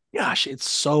 gosh, it's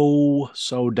so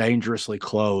dangerously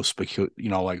close because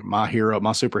like my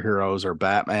superheroes are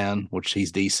Batman, which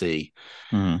he's DC.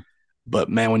 Hmm. But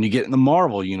man, when you get in the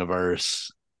Marvel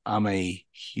universe, I'm a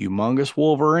humongous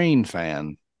Wolverine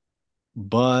fan.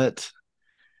 But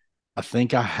I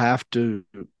think I have to.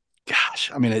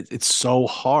 Gosh, I mean, it's so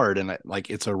hard, and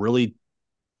it's a really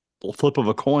flip of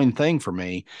a coin thing for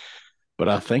me. But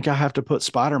I think I have to put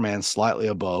Spider-Man slightly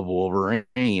above Wolverine,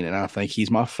 and I think he's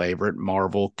my favorite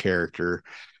Marvel character.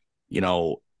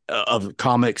 Of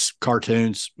comics,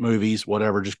 cartoons, movies,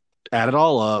 whatever. Just add it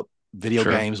all up, video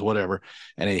Sure. games, whatever,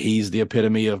 and he's the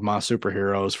epitome of my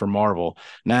superheroes for Marvel.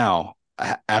 Now,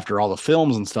 after all the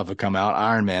films and stuff have come out,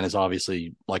 Iron Man is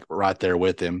obviously like right there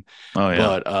with him, Oh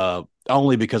yeah. but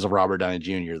only because of Robert Downey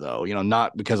Jr. though.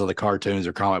 Not because of the cartoons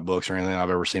or comic books or anything I've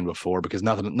ever seen before. Because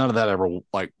none of that ever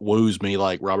like woos me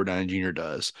like Robert Downey Jr.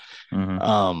 does. Hmm.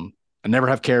 Um, I never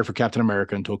have cared for Captain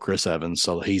America until Chris Evans,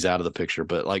 so he's out of the picture.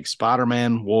 But like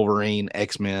Spider-Man, Wolverine,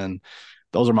 X-Men,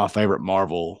 those are my favorite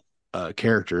Marvel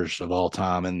characters of all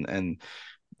time. And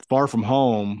Far From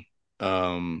Home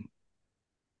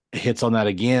hits on that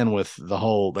again with the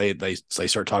whole they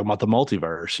start talking about the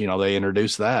multiverse. They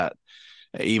introduce that,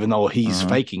 even though he's Hmm.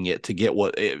 faking it to get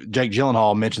Jake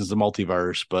Gyllenhaal mentions the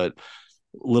multiverse, but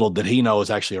little did he know it's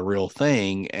actually a real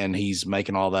thing, and he's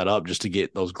making all that up just to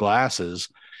get those glasses.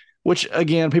 Which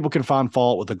again, people can find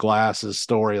fault with the glasses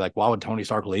story. Like, why would Tony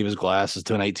Stark leave his glasses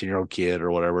to an 18-year-old kid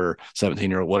or whatever,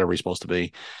 17-year-old, whatever he's supposed to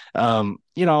be?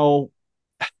 You know,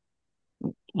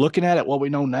 looking at it, what we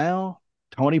know now,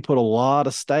 Tony put a lot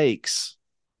of stakes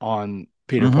on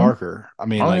Peter Mm-hmm. Parker. I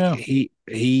mean, Oh like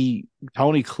yeah.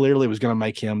 Tony clearly was going to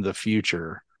make him the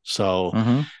future. So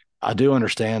Mm-hmm. I do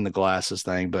understand the glasses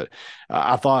thing, but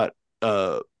I thought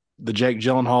the Jake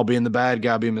Gyllenhaal being the bad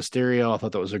guy, being Mysterio, I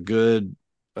thought that was uh,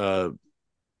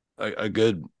 a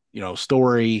good,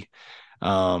 story.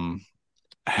 Um,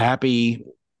 Happy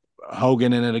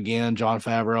Hogan in it again, John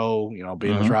Favreau,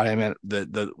 being his Mm-hmm. right hand man.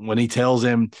 The when he tells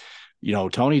him,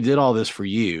 Tony did all this for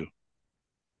you,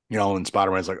 and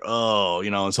Spider-Man's like, oh,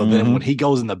 and so then when Mm-hmm. he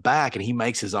goes in the back and he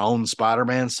makes his own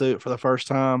Spider-Man suit for the first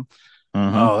time,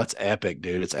 Mm-hmm. oh, that's epic,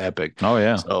 dude. It's epic. Oh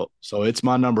yeah. So it's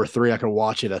my number three. I could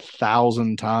watch it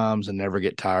 1,000 times and never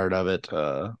get tired of it.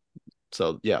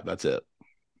 So yeah, that's it.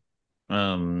 All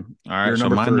right. You're So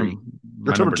number three. Or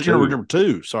my number you're two. number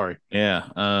two. Sorry. Yeah.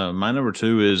 My number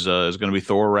two is going to be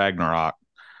Thor Ragnarok.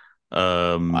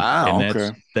 And Wow.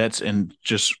 Okay. and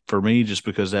just for me, just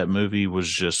because that movie was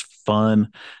just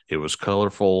fun. It was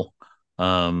colorful.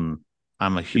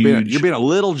 I'm a You're huge being a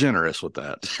little generous with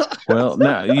that. no,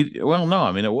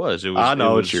 I mean I it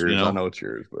know it's was, yours. I know it's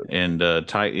yours, but and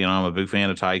I'm a big fan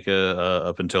of Taika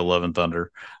up until Love and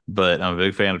Thunder, but I'm a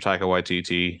big fan of Taika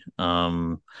Waititi.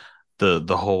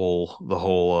 The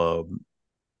whole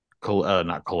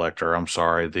not collector. I'm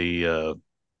sorry.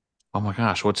 Oh my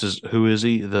gosh, who is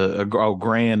he? The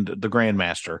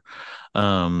Grandmaster.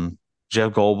 Um,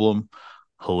 Jeff Goldblum,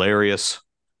 hilarious.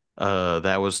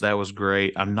 That was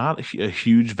great. I'm not a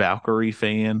huge Valkyrie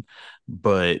fan,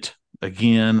 but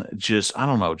again, just I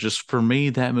don't know, just for me,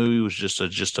 that movie was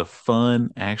just a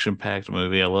fun, action-packed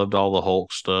movie. I loved all the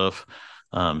Hulk stuff.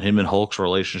 Him and Hulk's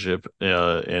relationship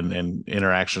and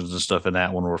interactions and stuff in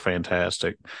that one were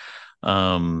fantastic.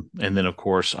 And then of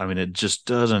course, I mean, it just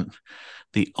doesn't.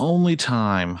 The only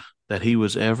time that he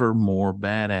was ever more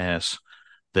badass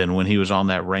than when he was on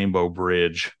that rainbow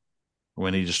bridge,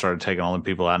 when he just started taking all the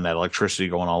people out and that electricity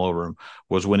going all over him,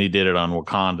 was when he did it on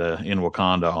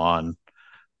Wakanda on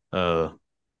uh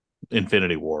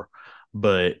Infinity War.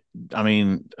 But I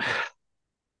mean,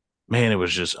 man, it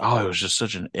was just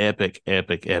such an epic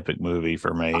movie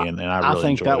for I, me, and I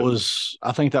really enjoyed it.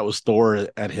 I think that was Thor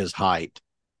at his height.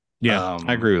 Yeah, I Um,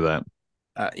 agree with that.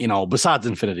 Besides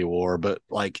Infinity War, but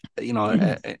like,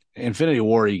 Infinity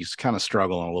War, he's kind of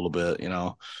struggling a little bit.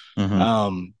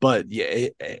 Mm-hmm. But yeah,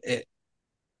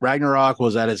 Ragnarok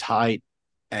was at his height,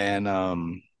 and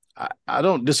I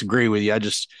don't disagree with you. I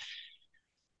just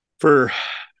for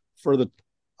for the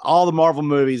all the Marvel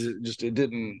movies, it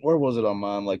didn't. Where was it on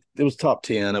mine? Like it was top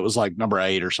 10. It was like number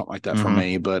 8 or something like that for Mm-hmm.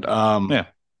 me. But Yeah.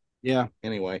 yeah.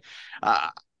 Anyway,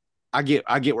 I get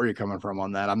where you're coming from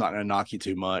on that. I'm not going to knock you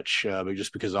too much, but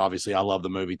just because obviously I love the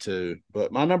movie too.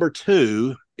 But my number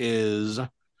two is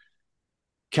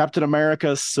Captain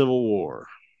America: Civil War,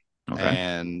 Okay.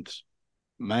 and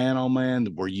man, oh man,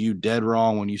 were you dead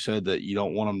wrong when you said that you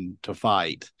don't want them to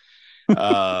fight?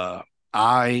 Uh,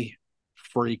 I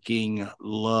freaking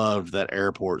loved that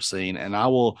airport scene, and I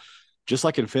will, just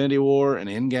like Infinity War and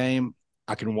Endgame,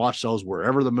 I can watch those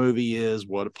wherever the movie is,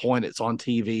 what point it's on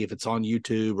TV, if it's on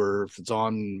YouTube or if it's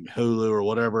on Hulu or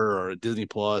whatever or Disney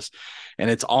Plus, and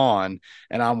it's on,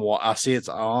 and I see it's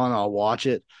on, I'll watch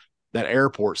it. That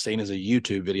airport scene is a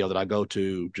YouTube video that I go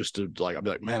to just to like, I'll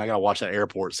be like, man, I gotta watch that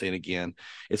airport scene again.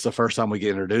 It's the first time we get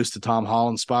introduced to Tom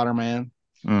Holland Spider Man.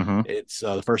 Mm-hmm. It's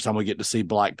the first time we get to see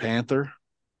Black Panther.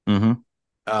 Mm-hmm.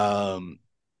 Um,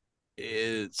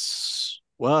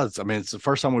 I mean, it's the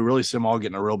first time we really see them all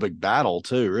getting a real big battle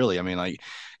too. Really, I mean, like,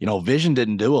 Vision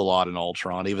didn't do a lot in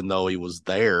Ultron, even though he was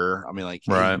there. I mean, like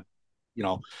Right. you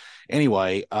know.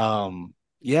 Anyway,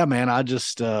 yeah, man, I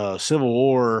just Civil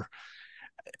War,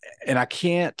 and I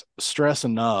can't stress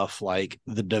enough like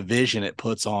the division it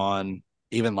puts on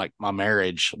even like my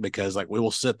marriage, because like we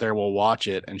will sit there, we'll watch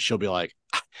it, and she'll be like,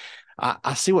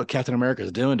 I see what Captain America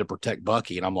is doing to protect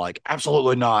Bucky, and I'm like,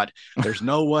 absolutely not. There's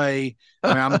no way.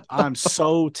 I mean, I'm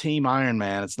so team Iron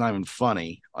Man. It's not even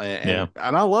funny, Yeah.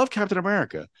 and I love Captain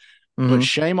America, but Mm-hmm.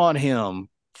 shame on him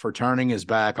for turning his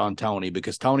back on Tony,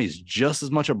 because Tony's just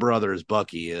as much a brother as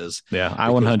Bucky is. Yeah, I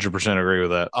Because 100% agree with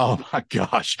that. oh my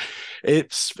gosh,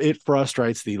 it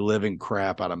frustrates the living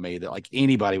crap out of me that like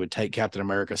anybody would take Captain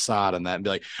America's side on that and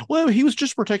be like, well, he was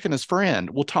just protecting his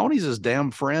friend. Well, Tony's his damn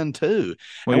friend too,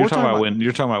 Well, and we're talking about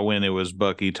you're talking about when it was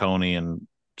Bucky, Tony, and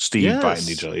Steve fighting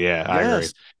each yes, other. Yeah, I agree.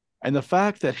 yes, and the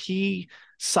fact that he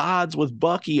sides with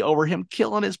Bucky over him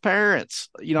killing his parents.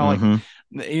 Like,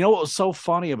 Mm-hmm. what was so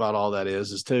funny about all that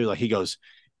is too, like he goes,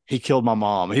 he killed my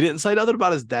mom. He didn't say nothing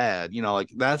about his dad. You know, like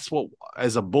that's what,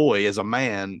 as a boy, as a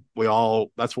man,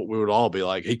 that's what we would all be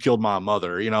like. He killed my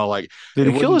mother. You know, like Did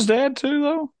it he kill wouldn't. his dad too,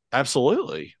 though?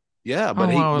 Absolutely. Yeah, I don't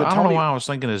know why I was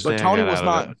thinking his but dad got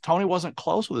out of it. Tony wasn't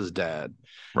close with his dad.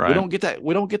 Right.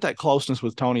 We don't get that closeness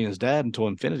with Tony and his dad until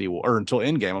Infinity War, or until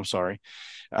Endgame, I'm sorry.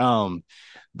 Um,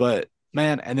 but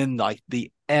man, and then like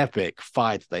the epic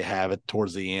fight that they have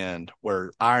towards the end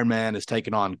where Iron Man is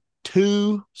taking on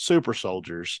two super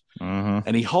soldiers, Mm-hmm.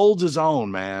 and he holds his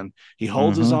own, man. He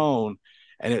holds his Mm-hmm. own.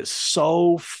 And it's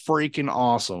so freaking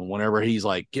awesome whenever he's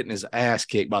like getting his ass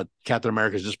kicked by Captain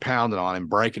America's just pounding on him,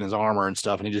 breaking his armor and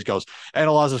stuff. And he just goes,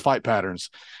 analyzes fight patterns.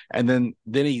 And then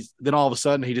all of a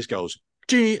sudden he just goes,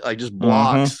 gee, like just Mm-hmm.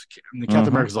 blocks. And the Captain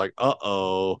Mm-hmm. America's like,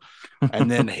 uh-oh.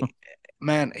 And then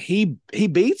man, he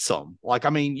beats him. Like, I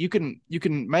mean, you can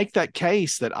make that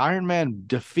case that Iron Man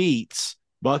defeats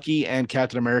Bucky and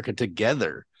Captain America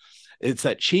together. It's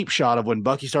that cheap shot of when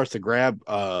Bucky starts to grab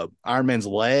Iron Man's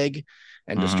leg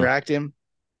and Mm-hmm. distract him.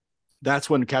 That's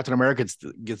when Captain America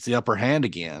gets the upper hand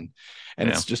again. And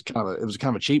Yeah. it's just it was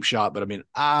kind of a cheap shot, but I mean,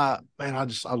 I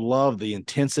love the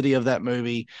intensity of that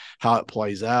movie, how it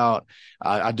plays out.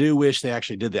 I do wish they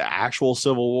actually did the actual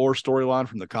Civil War storyline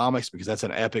from the comics, because that's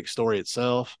an epic story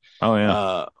itself. Oh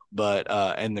yeah.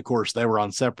 And of course they were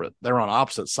on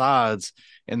opposite sides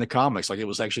in the comics. Like, it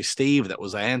was actually Steve that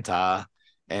was anti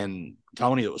and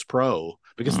Tony that was pro.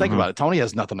 Because think Mm-hmm. about it, Tony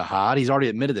has nothing to hide. He's already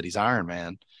admitted that he's Iron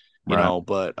Man, you Right. know.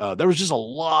 But there was just a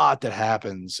lot that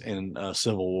happens in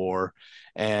Civil War,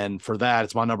 and for that,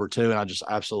 it's my number two, and I just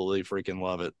absolutely freaking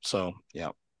love it. So yeah.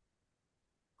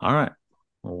 All right.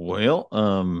 Well,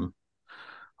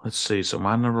 let's see. So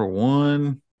my number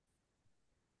one.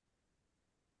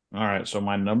 All right. So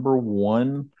my number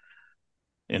one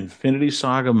Infinity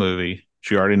Saga movie.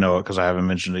 You already know it because I haven't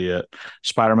mentioned it yet.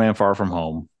 Spider-Man: Far From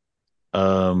Home.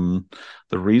 Um,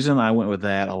 the reason I went with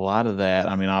that, a lot of that,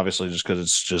 I mean, obviously just because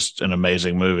it's just an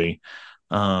amazing movie.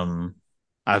 Um,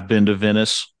 I've been to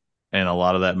Venice, and a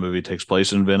lot of that movie takes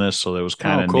place in Venice, so that was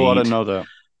kind Oh, of cool. I didn't neat. know that.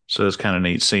 So it's kind of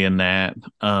neat seeing that.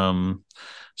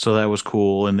 So that was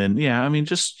cool. And then yeah, I mean,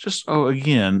 just oh,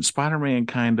 again, Spider-Man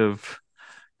kind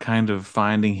of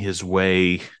finding his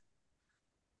way,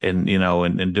 and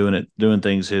and doing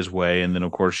things his way. And then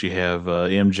of course you have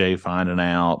MJ finding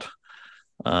out.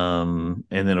 And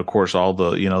then of course all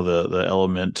the the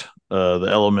the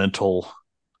elemental,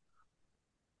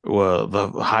 well, the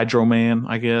Hydro Man,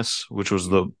 I guess, which was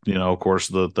the of course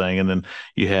the thing. And then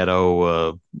you had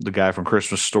the guy from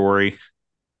Christmas Story,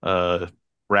 uh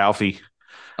Ralphie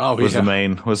Oh yeah.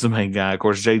 was the main guy. Of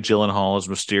course, Jake Gyllenhaal is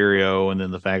Mysterio, and then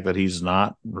the fact that he's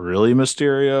not really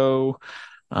Mysterio.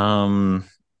 Um,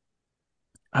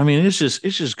 I mean, it's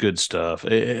just good stuff.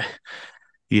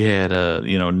 You had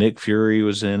Nick Fury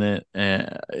was in it,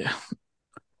 and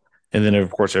then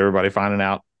of course everybody finding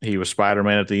out he was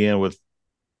Spider-Man at the end, with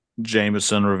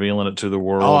Jameson revealing it to the Oh,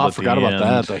 world I at forgot the about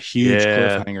that. end. The huge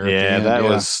Yeah, cliffhanger at the yeah, end. Yeah.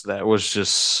 that was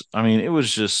just. I mean, it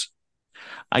was just.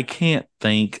 I can't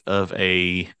think of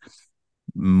a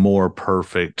more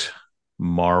perfect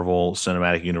Marvel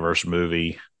Cinematic Universe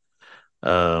movie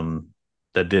um,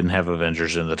 that didn't have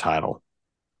Avengers in the title.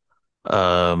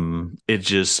 I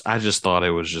just thought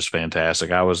it was just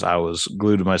fantastic. I was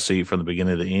glued to my seat from the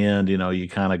beginning to the end. You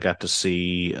kind of got to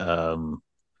see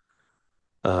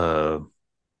uh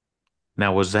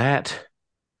now was that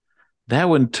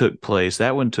one took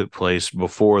place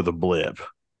before the blip,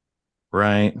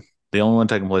 right? The only one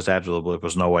taking place after the blip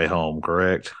was No Way Home,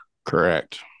 correct?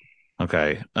 Correct.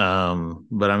 Okay.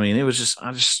 But I mean, it was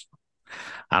I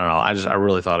don't know. I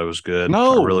really thought it was good. I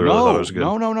No, really, really thought it was good.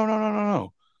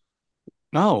 no.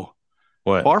 No.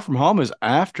 What Far From Home is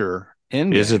after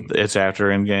is it? Endgame. It's after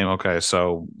Endgame. Okay,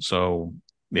 so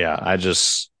yeah. I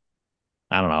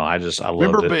don't know. I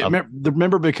loved it.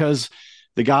 Remember because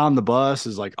the guy on the bus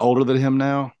is like older than him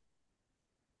now.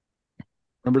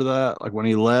 Remember that? Like when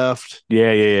he left.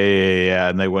 Yeah.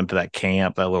 And they went to that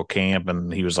little camp,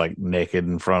 and he was like naked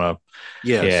in front of.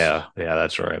 Yes. Yeah.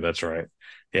 That's right.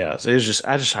 Yeah. So it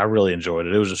was I really enjoyed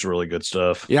it. It was just really good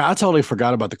stuff. Yeah, I totally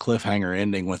forgot about the cliffhanger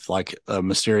ending with like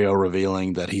Mysterio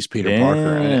revealing that he's Peter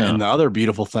Parker. Yeah. And the other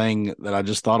beautiful thing that I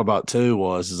just thought about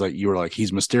too is like you were like,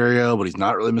 he's Mysterio, but he's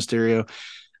not really Mysterio.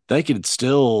 They could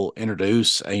still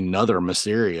introduce another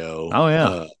Mysterio Oh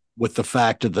yeah. with the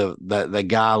fact of the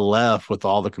guy left with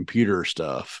all the computer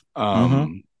stuff.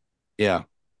 Mm-hmm. Yeah.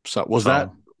 So So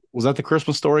was that the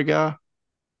Christmas Story guy?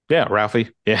 yeah,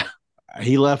 Ralphie. Yeah.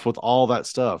 He left with all that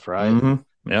stuff, right?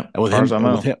 Mm-hmm. Yep. And As far as I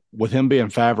know. with him being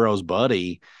Favreau's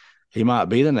buddy, he might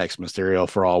be the next Mysterio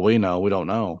for all we know. We don't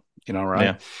know,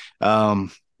 right? Yeah.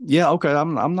 Um, Yeah, okay.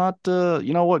 I'm not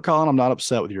you know what, Colin, I'm not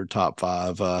upset with your top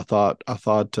five. I thought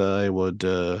I would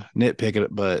nitpick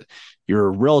it, but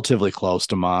you're relatively close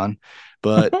to mine.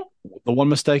 But the one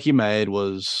mistake you made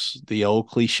was the old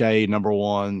cliche number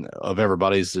one of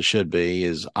everybody's that should be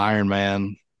is Iron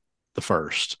Man the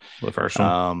first. The first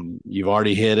one. You've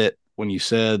already hit it when you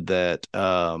said that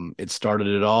it started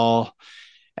it all.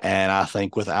 And I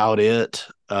think without it,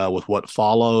 with what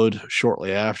followed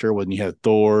shortly after, when you had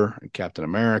Thor and Captain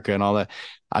America and all that,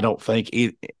 I don't think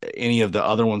any of the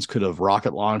other ones could have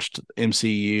rocket launched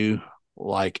MCU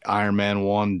like Iron Man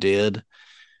 1 did.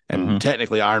 And Mm-hmm.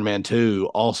 technically Iron Man 2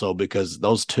 also, because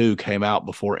those two came out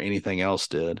before anything else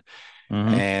did.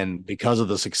 Mm-hmm. And because of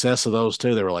the success of those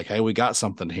two, they were like, hey, we got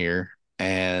something here.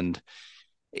 And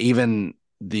even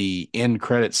the end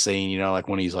credit scene, like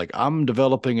when he's like, I'm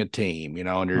developing a team,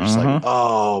 and you're just like, Mm-hmm.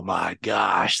 oh my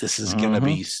gosh, this is gonna Mm-hmm.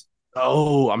 be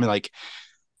I mean, like,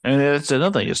 And that's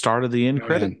another thing. It started the end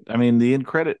credit. man, I mean, the end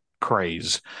credit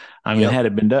craze. I mean, yep. had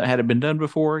it been done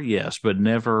before? Yes, but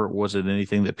never was it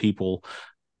anything that people,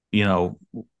 you know,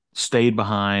 stayed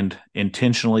behind,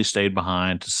 intentionally stayed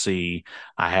behind to see.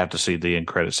 I have to see the end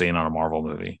credit scene on a Marvel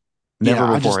movie. Yeah, Never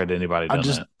before had anybody I done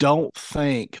just that. don't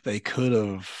think they could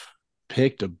have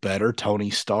picked a better Tony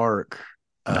Stark.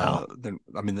 No. Than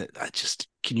I mean, I just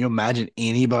can you imagine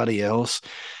anybody else?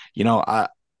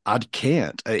 I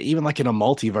can't. Even like in a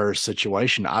multiverse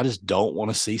situation, I just don't want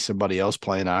to see somebody else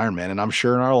playing Iron Man. And I'm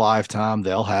sure in our lifetime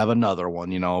they'll have another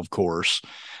one, of course.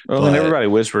 Well, and But everybody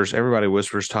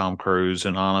whispers Tom Cruise,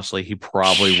 and honestly, he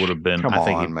probably would have been. come on,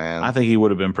 I man. think he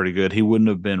would have been pretty good. He wouldn't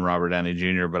have been Robert Downey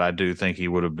Jr., but I do think he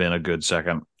would have been a good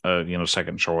second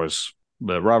choice.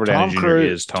 But Robert Downey Jr.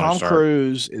 is Tony Tom Stark.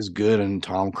 Cruise is good in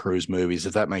Tom Cruise movies,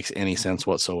 if that makes any sense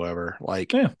whatsoever.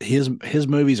 Like Yeah, his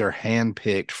movies are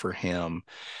handpicked for him,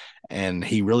 and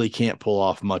he really can't pull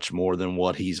off much more than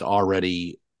what he's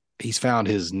found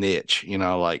his niche,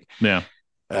 like yeah,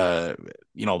 uh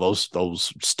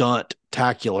those stunt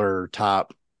tacular type,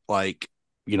 like,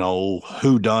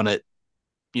 who done it,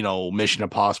 Mission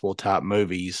Impossible type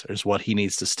movies is what he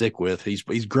needs to stick with. He's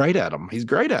great at them. He's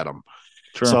great at them.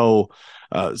 sure. So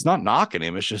it's not knocking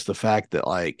him. It's just the fact that,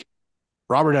 like,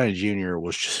 Robert Downey Jr.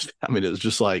 was just, I mean, it was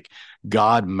just like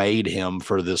God made him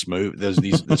for this movie,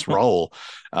 this role.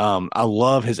 I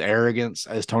love his arrogance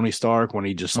as Tony Stark when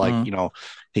he just, like, Hmm.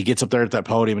 he gets up there at that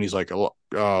podium and he's like,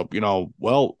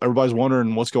 well, everybody's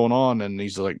wondering what's going on. And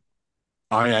he's like,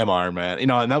 I am Iron Man,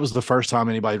 and that was the first time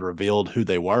anybody revealed who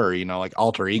they were, like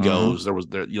alter Hmm. egos.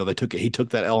 He took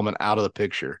that element out of the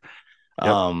picture. Yep,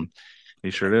 Um, he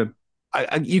sure did.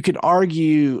 you could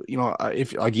argue,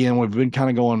 if again, we've been kind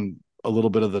of going a little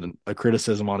bit of a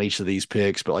criticism on each of these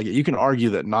picks, but like you can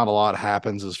argue that not a lot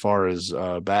happens as far as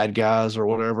bad guys or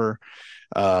whatever.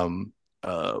 Um,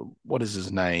 what is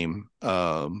his name?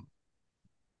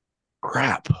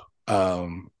 Crap.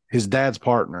 His dad's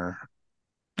partner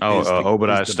Oh, is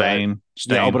Obadiah the bad. Stane,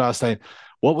 Yeah, Stane, Obadiah Stane.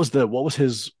 What was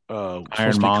his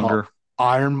supposed to be called? Ironmonger.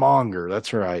 Ironmonger.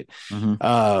 That's right. Hmm.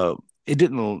 Uh, it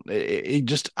didn't. It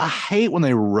just. I hate when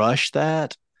they rush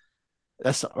that.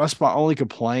 That's my only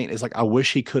complaint. Is like I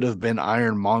wish he could have been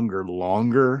Ironmonger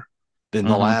longer than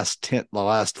Hmm. the last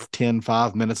 10,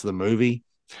 5 minutes of the movie.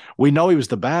 We know he was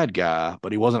the bad guy,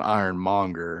 but he wasn't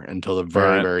Ironmonger until the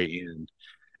very, Right. very end.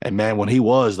 And man, when he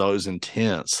was, though, it was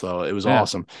intense. So it was Yeah.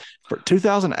 awesome. For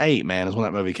 2008, man, is when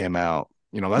that movie came out.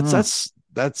 Mm.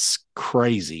 That's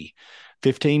crazy.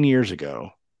 15 years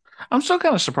ago. I'm still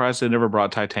kind of surprised they never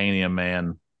brought Titanium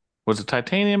Man. Was it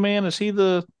Titanium Man? Is he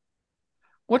the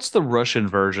what's the Russian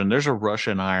version? There's a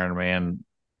Russian Iron Man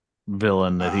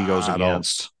villain that he goes I don't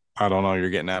against. I don't know. You're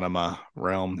getting out of my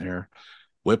realm here.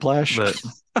 Whiplash. But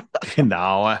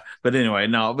no, but anyway,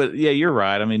 no, but yeah, you're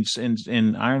right. I mean,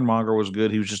 in Ironmonger was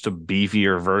good. He was just a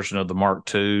beefier version of the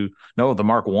Mark II. No, the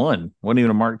Mark One wasn't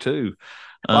even a Mark II.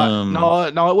 But Um, no,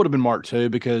 it would have been Mark two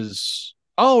because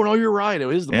oh no, you're right. It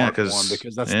is the yeah, Mark one because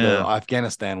because that's the yeah,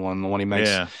 Afghanistan one, the one he makes.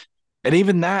 yeah, And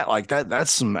even that, like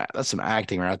that's some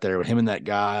acting right there with him and that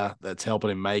guy that's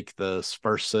helping him make the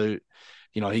first suit.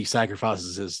 He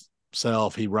sacrifices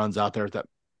himself. He runs out there with that,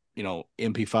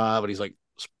 MP5, and he's like,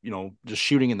 just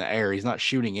shooting in the air. He's not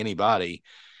shooting anybody,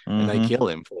 and they mm-hmm, kill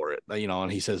him for it.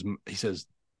 And he says,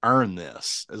 earn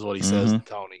this is what he says mm-hmm, to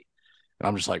Tony. And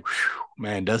I'm just like,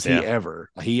 man, does he yeah. ever?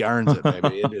 He earns it,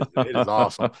 baby. It is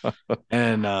awesome.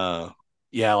 And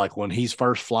yeah, like when he's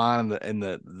first flying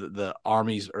the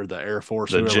armies or the Air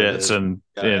Force, The whoever it Jets is, and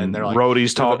and they're like,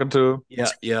 Rhodey's talking to him. yeah,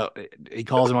 yeah. He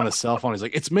calls him on his cell phone. He's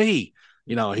like, it's me.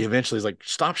 He eventually is like,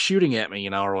 stop shooting at me,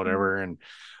 or whatever. And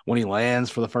when he lands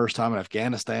for the first time in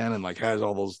Afghanistan and like has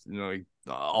all those,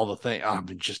 all the thing. I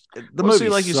mean, just the Well, see,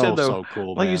 movie's like you said though, so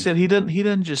cool, like you man. said, he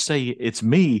doesn't just say it's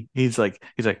me. He's like,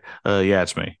 yeah,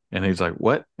 it's me. And he's like,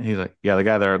 what? And he's like, yeah, the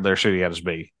guy they're shooting at is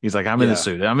me. He's like, I'm in the Yeah,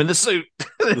 suit. I'm in the suit.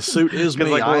 the suit is Because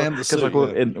me. like, I well, am the because like, suit.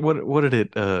 well, Yeah, and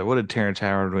what did Terrence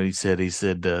Howard when he said,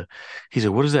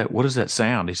 what is that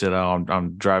sound? He said, oh,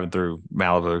 I'm driving through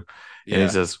Malibu, and he yeah,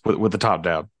 says with the top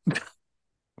down.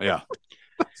 yeah,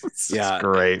 It's yeah,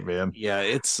 great, man. yeah.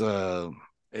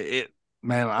 It,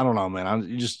 man. I don't know, man.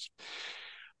 You just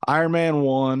Iron Man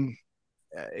 1.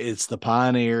 It's the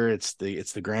pioneer. It's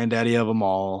the granddaddy of them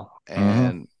all, Hmm.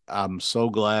 and I'm so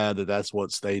glad that that's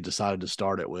what they decided to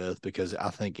start it with, because I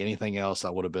think anything else I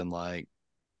would have been like,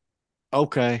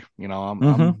 okay,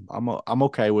 Hmm. I'm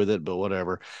okay with it, but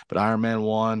whatever. But Iron Man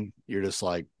 1, you're just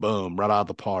like boom, right out of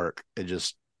the park. It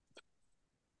just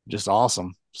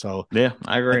awesome. So Yeah,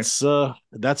 I agree.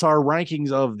 that's our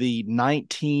rankings of the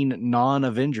 19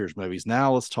 non-Avengers movies.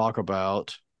 Now let's talk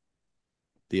about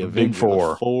the Big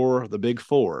Avenger, four. the big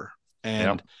four. Yep.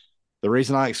 And the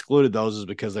reason I excluded those is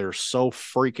because they're so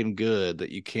freaking good that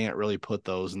you can't really put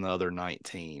those in the other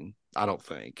 19. I don't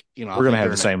think. I think they're We're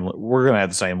gonna have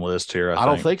the same list here, I I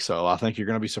don't think. think so. I think you're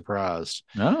going to be surprised.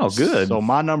 Oh, good. So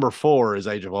my number 4 is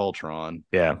Age of Ultron.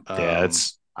 Yeah, yeah,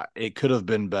 it's It could have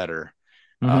been better.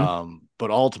 hmm. But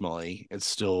ultimately it's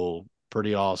still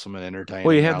pretty awesome and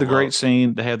Well, you entertaining. had the great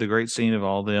scene. They had the great scene of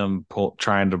all them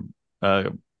trying to uh,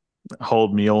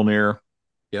 hold Mjolnir.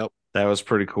 Yep. That was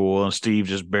pretty cool. And Steve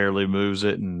just barely moves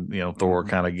it, and Thor Mm-hmm.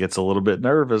 kind of gets a little bit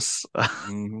nervous.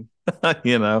 Mm-hmm.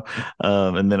 you know,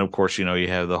 and then of course you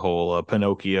have the whole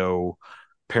Pinocchio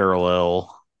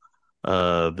parallel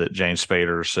that James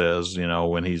Spader says.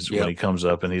 When Yep. he comes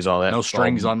up and he's all that No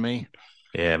strings all. on me.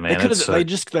 Yeah, They man, could it's have. They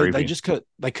just. They creepy. just could.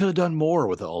 They could have done more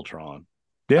with the Ultron.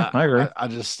 Yeah, I agree. I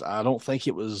just. I don't think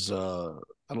it was.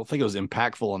 I don't think it was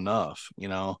impactful enough.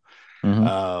 Hmm.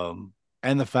 Um,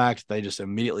 and the fact they just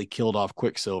immediately killed off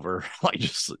Quicksilver, like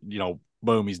just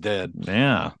boom, he's dead.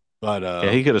 Yeah. But Yeah,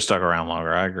 he could have stuck around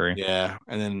longer. I agree. yeah.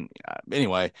 And then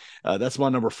anyway, that's my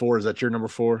number 4. Is that your number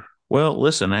 4? Well,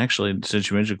 listen, actually, since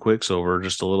you mentioned Quicksilver,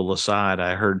 just a little aside,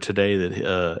 I heard today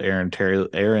that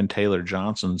Aaron Taylor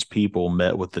Johnson's people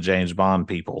met with the James Bond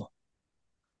people.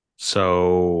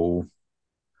 So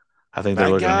I think they're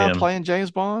That looking at guy him. playing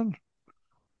James Bond?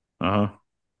 Uh-huh.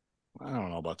 I don't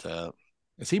know about that.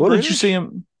 Is he Well, did you see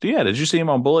British? him? Yeah, did you see him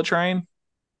on Bullet Train?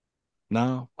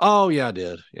 No. Oh yeah, I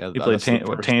did. Yeah, He played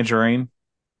Tangerine.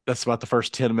 that's about the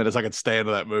first 10 minutes I could stand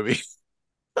of that movie.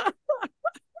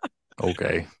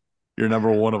 Okay. You're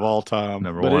number 1 of all time.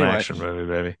 Number But one anyway, action movie,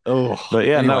 baby. oh, But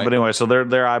yeah, no, anyway, but anyway, so they're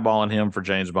eyeballing him for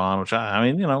James Bond, which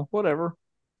I mean, whatever.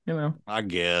 You know. I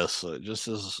guess just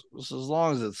as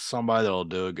long as it's somebody that'll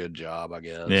do a good job, I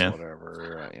guess, Yeah.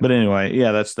 whatever. But anyway,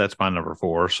 yeah, that's my number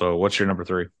four. So what's your number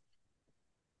three?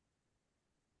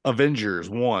 Avengers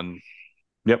 1,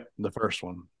 Yep. the first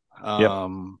one. Yep.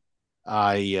 Um,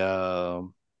 I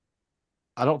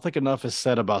I don't think enough is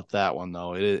said about that one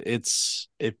though. It's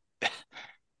if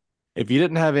you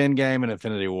didn't have Endgame and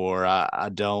Infinity War, I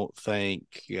don't think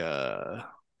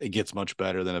it gets much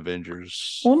better than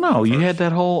Avengers Well, no, you had first.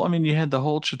 that whole, I mean, you had the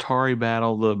whole Chitauri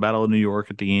battle, the Battle of New York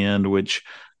at the end, which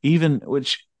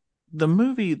the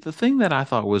movie, the thing that I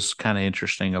thought was kind of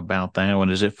interesting about that one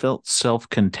is it felt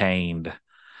self-contained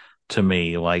to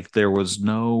me. Like there was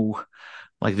no,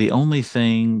 like the only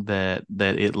thing that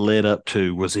it led up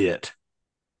to was it.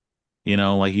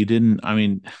 Like you didn't, I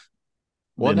mean,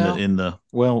 What now?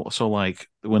 well, so like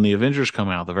when the Avengers come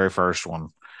out, the very first one,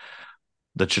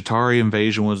 the Chitauri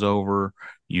invasion was over.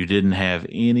 You didn't have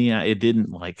it didn't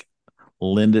like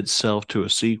lend itself to a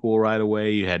sequel right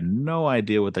away. You had no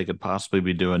idea what they could possibly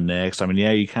be doing next. I mean,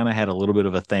 yeah, you kind of had a little bit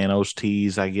of a Thanos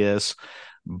tease, I guess,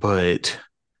 but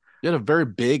You had a very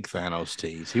big Thanos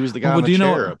tease. He was the well, guy in but the do you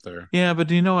chair know? up there. Yeah, but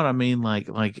do you know what I mean? Like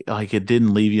it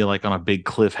didn't leave you like on a big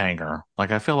cliffhanger.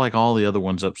 Like I feel like all the other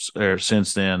ones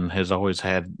since then has always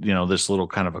had this little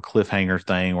kind of a cliffhanger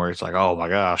thing where it's like, oh my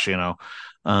gosh.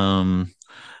 Um,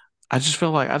 I just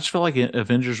felt like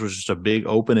Avengers was just a big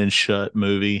open and shut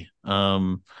movie,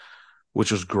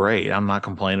 which was great. I'm not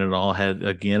complaining at all. It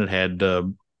had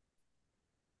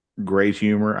great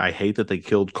humor. I hate that they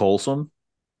killed Coulson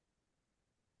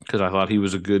because I thought he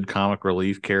was a good comic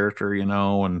relief character,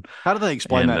 and How do they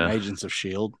explain and that in Agents of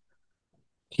Shield?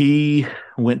 he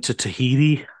went to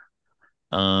Tahiti.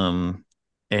 Um,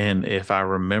 and if I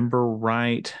remember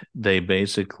right, they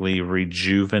basically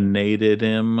rejuvenated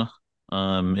him.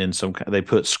 They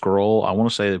put scroll. I want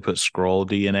to say they put scroll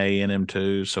DNA in him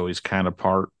too, so he's kind of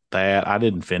part that. I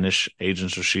didn't finish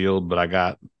Agents of Shield, but I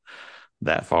got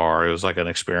that far. It was like an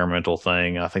experimental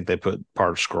thing. I think they put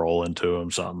part scroll into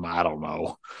him, something. I don't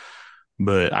know.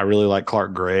 But I really like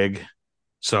Clark Gregg.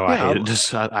 So Yeah.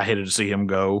 I hated to see him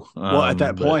go. Well, at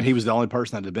that But point, he was the only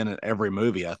person that had been in every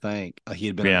movie. I think he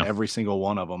had been in yeah. every single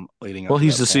one of them leading up Well, to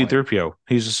he's that the point. C-3PO.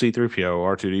 He's the C-3PO,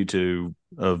 R2D2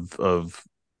 of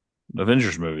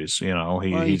Avengers movies. Well,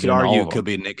 you He's could in all argue of it could them.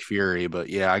 be Nick Fury, but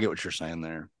yeah, I get what you're saying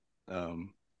there.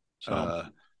 Um, So,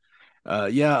 uh,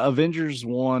 yeah, Avengers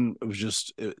one. It was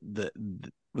just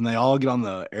when they all get on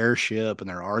the airship and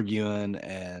they're arguing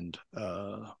and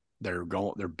they're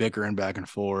bickering back and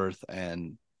forth,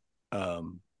 and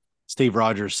um, Steve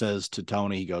Rogers says to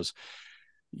Tony, he goes,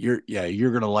 you're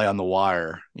gonna lay on the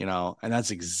wire, and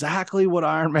that's exactly what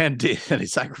Iron Man did. And he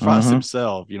sacrificed mm-hmm.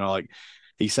 himself, like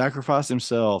he sacrificed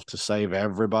himself to save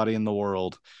everybody in the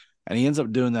world. And he ends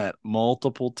up doing that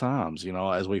multiple times,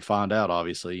 as we find out,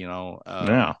 obviously,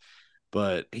 Yeah.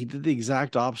 but he did the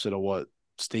exact opposite of what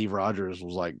Steve Rogers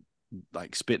was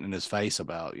like spitting in his face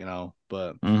about,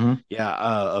 but Mm-hmm. yeah,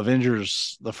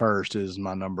 Avengers the first is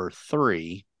my number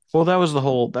three. Well, that was the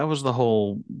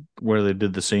whole where they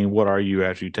did the scene. What are you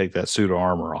after you take that suit of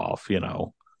armor off?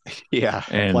 Yeah,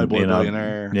 And Playboy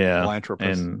billionaire yeah,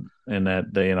 philanthropist. and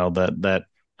that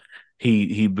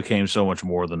he became so much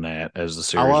more than that as the I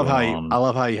series love went how he I on.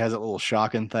 love how he has that little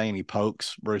shocking thing and he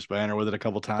pokes Bruce Banner with it a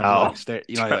couple times.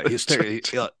 He Oh, like he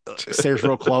stares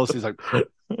real close. He's like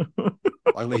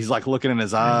he's like looking in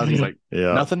his eyes. He's like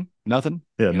yeah, nothing, nothing,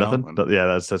 yeah, nothing. and Yeah,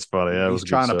 that's funny. That he's was good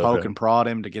trying to stuff. poke Yeah. and prod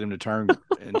him to get him to turn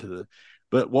into the.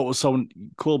 But what was so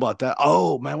cool about that?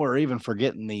 Oh man, we're even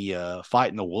forgetting the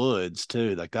fight in the woods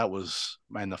too. Like that was,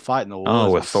 man, the fight in the Oh,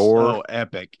 woods with was so Thor,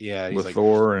 epic. Yeah, he's with like,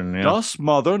 Thor, and yeah. "Does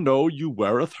mother know you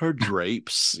weareth her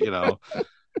drapes?"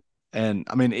 And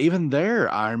I mean, even there,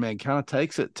 Iron Man kind of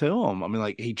takes it to him. I mean,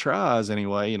 like he tries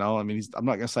anyway. I mean, I'm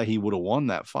not gonna say he would have won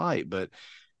that fight, but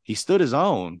he stood his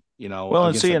own. Well,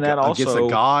 and seeing that Against a also,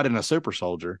 god and a super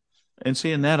soldier.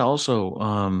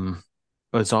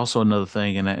 it's also another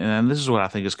thing, and this is what I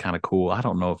think is kind of cool. I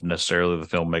don't know if necessarily the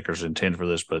filmmakers intend for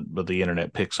this, but the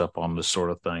internet picks up on this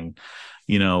sort of thing.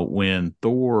 When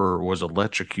Thor was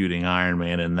electrocuting Iron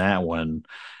Man in that one,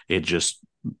 it just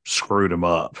screwed him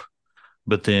up.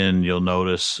 But then you'll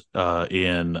notice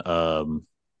in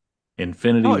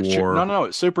Infinity No, War, no,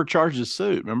 it supercharged his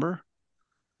suit. Remember?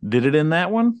 did it in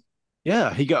that one?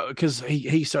 Yeah, because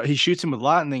he shoots him with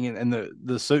lightning, and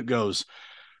the suit goes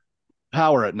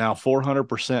power it now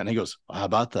 400%. And he goes, how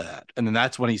about that? And then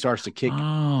that's when he starts to kick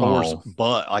Thor's Oh,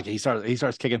 butt. Like he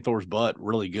starts kicking Thor's butt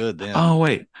really good. Then oh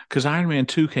wait, because Iron Man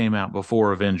 2 came out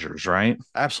before Avengers, right?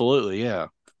 absolutely, yeah.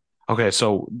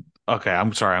 Okay,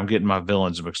 I'm sorry, I'm getting my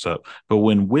villains mixed up. But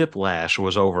when Whiplash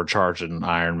was overcharging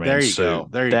Iron There Man's you suit, go.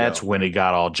 There you that's go. when he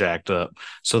got all jacked up.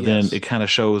 So then it Yes. kind of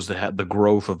shows the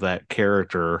growth of that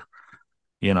character.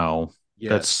 You know,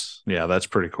 Yes. that's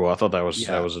pretty cool. I thought that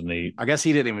Yeah. was a neat. I guess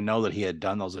he didn't even know that he had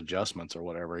done those adjustments or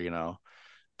whatever,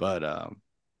 But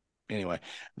anyway,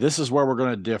 this is where we're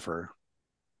going to differ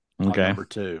on Okay. number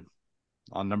two.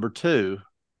 On number two,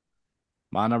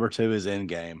 my number two is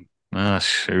Endgame. Ah,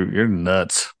 shoot, you're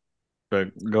nuts.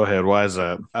 But go ahead. Why is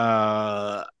that?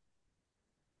 Uh,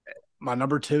 my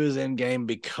number two is Endgame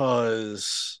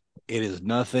because it is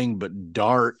nothing but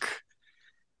dark,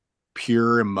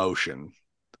 pure emotion.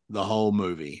 The whole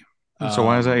movie. So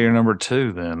why is that your Um, number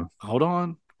two then?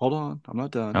 hold on. I'm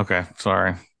not done. Okay,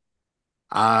 sorry.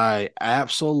 I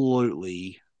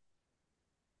absolutely,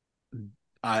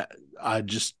 I, I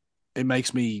just, it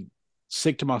makes me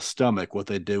sick to my stomach what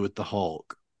they do with the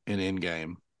Hulk in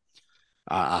Endgame.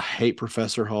 I hate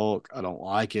Professor Hulk. I don't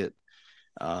like it.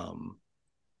 Um,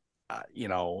 I,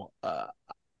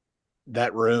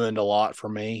 that ruined a lot for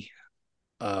me.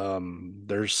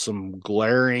 There's some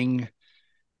glaring,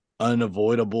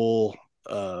 unavoidable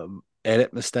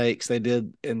edit mistakes they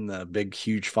did in the big,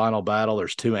 huge final battle.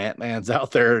 There's two Ant-Mans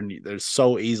out there, and there's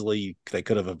so easily they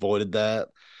could have avoided that.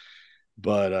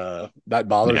 But that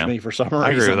bothers Yeah, me for some I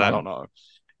agree with reason. I that. don't know.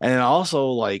 And also,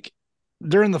 like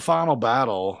during the final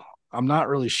battle, I'm not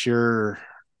really sure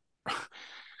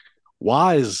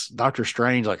why is Doctor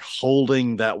Strange like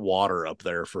holding that water up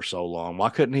there for so long? Why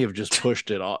couldn't he have just pushed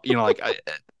it off?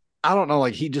 I don't know.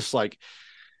 Like he just like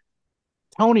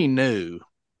Tony knew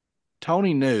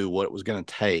Tony knew what it was going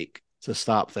to take to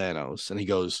stop Thanos, and he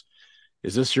goes,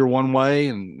 "Is this your one way?"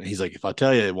 And he's like, "If I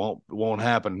tell you, it won't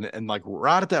happen." And like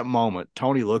right at that moment,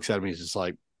 Tony looks at him. He's just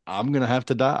like, "I'm gonna have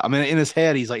to die." I mean, in his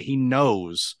head, he's like, he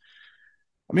knows.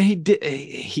 I mean, he did.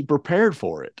 He prepared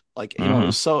for it. Like Hmm. it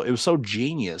was so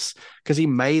genius because he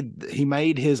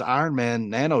made his Iron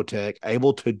Man nanotech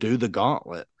able to do the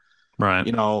gauntlet. Right.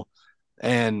 You know,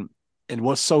 and And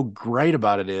what's so great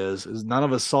about it is none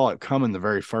of us saw it coming the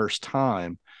very first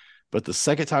time, but the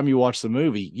second time you watch the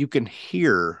movie, you can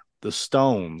hear the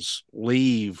stones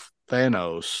leave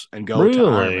Thanos and go to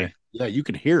Iron Man. Really? Yeah, you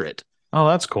can hear it. Oh,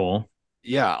 that's cool.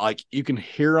 Yeah, like you can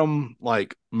hear them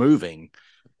like moving,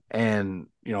 and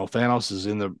Thanos is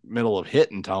in the middle of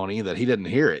hitting Tony that he didn't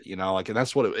hear it. Like, and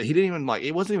that's what he didn't even like.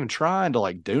 He wasn't even trying to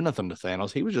like do nothing to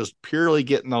Thanos. He was just purely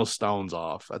getting those stones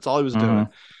off. That's all he was doing.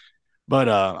 Mm-hmm. But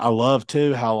I love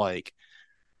too how like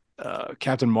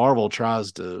Captain Marvel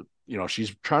tries to,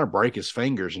 she's trying to break his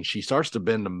fingers and she starts to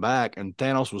bend them back. And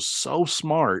Thanos was so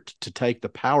smart to take the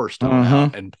Power Stone out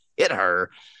Mm-hmm. and hit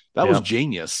her. That was Yep.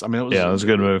 genius. I mean, Yeah, that's a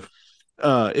good move.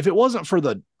 If it wasn't for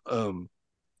the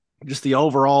just the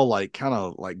overall like kind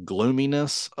of like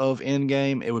gloominess of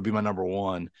Endgame, it would be my number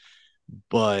one.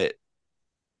 But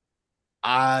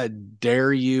I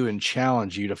dare you and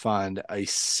challenge you to find a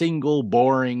single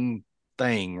boring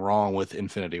thing wrong with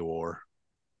Infinity War.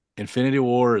 Infinity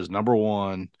War is number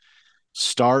one.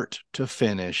 Start to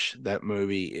finish, that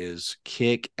movie is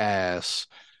kick ass.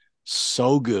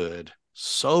 So good.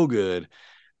 So good.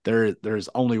 There's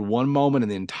only one moment in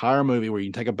the entire movie where you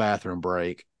can take a bathroom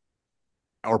break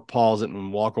or pause it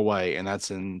and walk away, and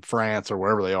that's in France or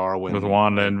wherever they are With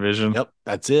Wanda when and Vision. yep,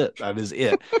 that's it. That is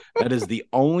it. That is the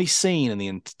only scene in the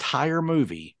entire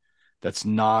movie that's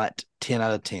not 10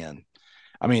 out of 10.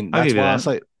 I mean, I'll give you that.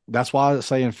 that's why I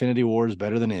say Infinity War is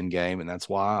better than Endgame, and that's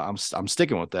why I'm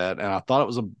sticking with that. And I thought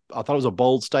it was a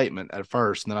bold statement at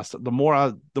first, and then the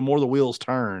more the wheels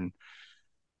turn,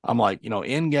 I'm like,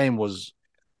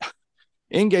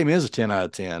 Endgame is a 10 out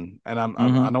of 10, and I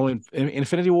Mm-hmm. know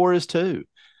Infinity War is too.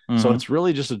 So Mm-hmm. it's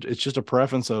really it's just a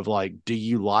preference of like, do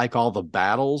you like all the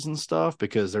battles and stuff?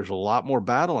 Because there's a lot more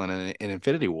battle in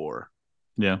Infinity War.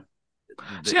 Yeah.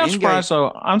 The See, I'm Endgame, surprised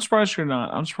though. I'm surprised you're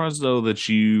not. I'm surprised though that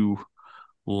you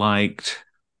liked.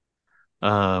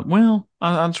 Well,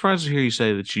 I'm surprised to hear you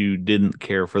say that you didn't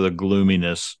care for the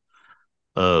gloominess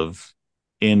of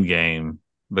Endgame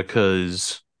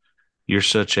because you're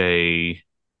such a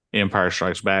Empire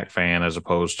Strikes Back fan as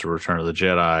opposed to Return of the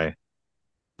Jedi.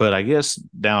 But I guess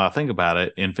now I think about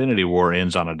it, Infinity War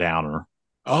ends on a downer,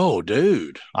 oh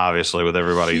dude, obviously, with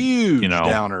everybody,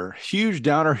 huge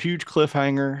downer, huge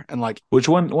cliffhanger, and like, which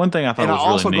one thing I thought and was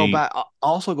really neat. I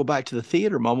also go back to the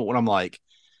theater moment when I'm like,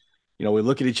 we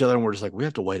look at each other and we're just like, we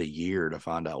have to wait a year to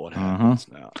find out what Hmm. happens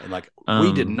now. And like,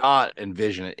 we did Um, not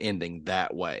envision it ending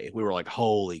that way. We were like,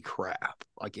 holy crap.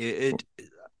 Like I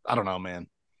don't know, man.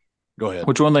 Go ahead.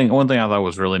 which one thing I thought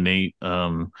was really neat,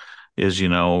 is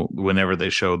whenever they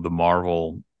showed the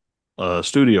Marvel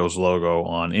Studios logo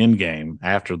on Endgame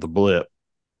after the blip,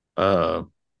 uh,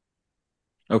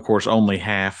 of course, only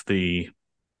half the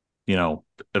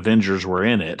Avengers were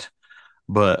in it.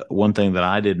 But one thing that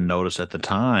I didn't notice at the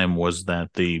time was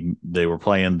that they were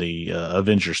playing the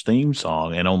Avengers theme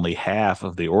song, and only half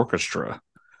of the orchestra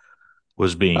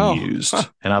was being Oh, used.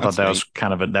 And I thought that's that was neat.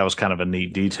 kind of a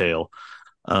neat detail.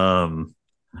 Um,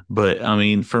 but I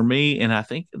mean, for me, and I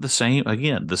think the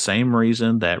same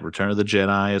reason that Return of the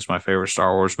Jedi is my favorite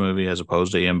Star Wars movie as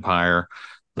opposed to Empire.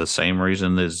 The same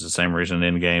reason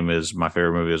Endgame is my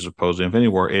favorite movie as opposed to Infinity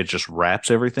War. It just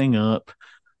wraps everything up.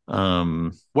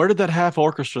 Um, Where did that half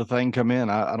orchestra thing come in?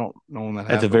 I don't know when that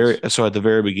happens. at the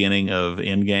very beginning of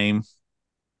Endgame,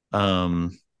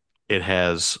 um, it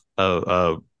has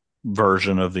a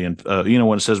version of the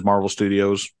when it says Marvel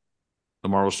Studios, the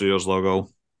Marvel Studios logo.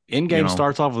 You Endgame know,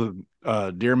 starts off with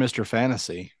Dear Mr.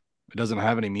 Fantasy. It doesn't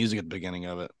have any music at the beginning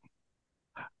of it.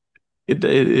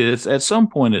 it's at some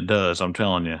point it does. I'm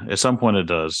telling you, at some point it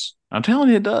does. I'm telling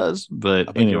you it does.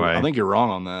 But I anyway, think you're wrong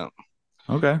on that.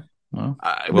 okay. Well,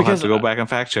 we'll have Because to go back and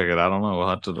fact check it. I don't know. We'll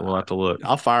have to look.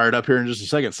 I'll fire it up here in just a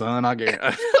second, son. I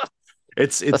guarantee.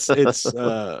 it's it's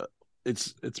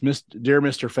Dear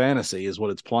Mr. Fantasy is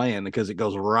what it's playing because it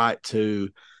goes right to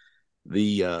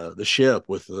the ship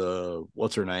with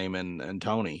what's her name and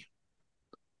Tony.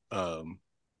 Um,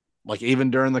 like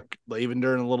even during the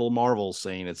little Marvel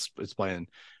scene, it's playing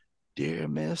Dear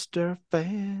Mr.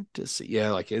 Fantasy.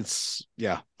 Yeah, like it's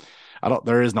yeah. I don't.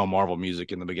 There is no Marvel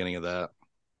music in the beginning of that.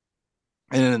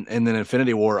 And then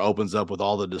Infinity War opens up with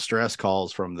all the distress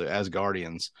calls from the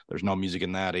Asgardians. There's no music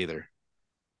in that either.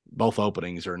 Both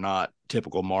openings are not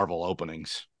typical Marvel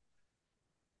openings.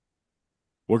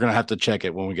 We're gonna have to check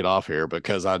it when we get off here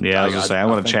because Yeah, I was just saying, I'm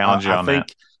going to challenge you on that.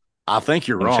 I think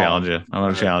you're I'm going to challenge wrong. you. I'm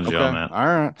going to But challenge you on okay, that. all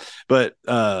right. But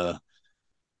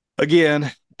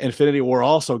again, Infinity War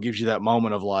also gives you that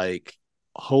moment of like,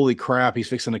 holy crap, he's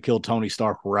fixing to kill Tony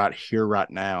Stark right here, right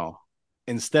now.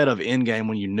 Instead of Endgame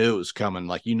when you knew it was coming,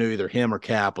 like you knew either him or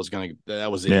Cap was gonna.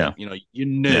 That was it. Yeah. You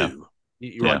Yeah. knew.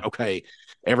 You're like, okay,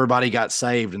 everybody got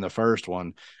saved in the first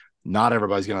one. Not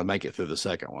everybody's going to make it through the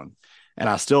second one. And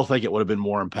I still think it would have been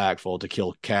more impactful to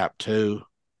kill Cap too,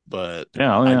 but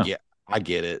I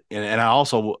get it. And I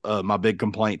also, my big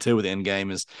complaint too with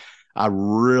Endgame is I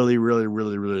really, really,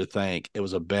 really, really think it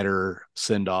was a better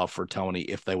send off for Tony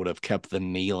if they would have kept the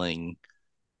kneeling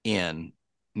in,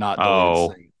 not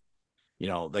deleted scene. You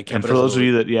know, they kept and it for as those of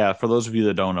you that, for those of you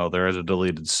that don't know, there is a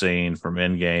deleted scene from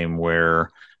Endgame where,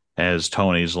 as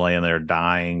Tony's laying there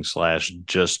dying /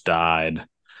 just died,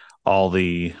 all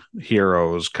the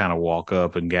heroes kind of walk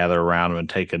up and gather around him and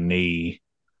take a knee,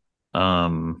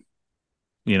 kind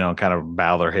of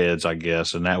bow their heads, I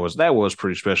guess. And that was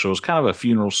pretty special. It was kind of a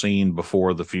funeral scene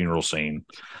before the funeral scene.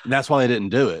 And that's why they didn't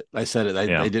do it. They said it.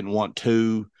 They didn't want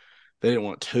two. They didn't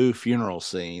want two funeral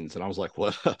scenes. And I was like,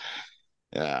 what?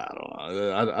 Yeah, I don't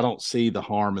know. I don't see the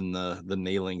harm in the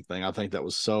kneeling thing. I think that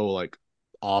was so like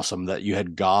awesome that you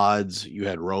had gods, you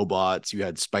had robots, you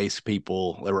had space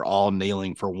people. They were all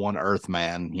kneeling for one Earth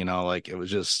man. You know, like it was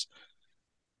just.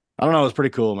 I don't know. It was pretty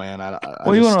cool, man.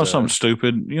 Well, you want to know something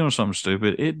stupid? You know something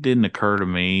stupid? It didn't occur to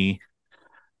me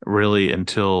really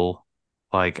until,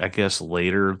 like, I guess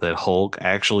later that Hulk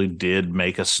actually did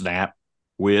make a snap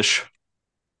wish.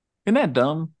 Isn't that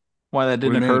dumb? Why that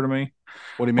didn't occur to me?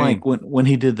 What do you mean? Like when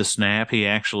he did the snap,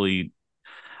 I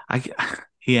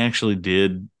he actually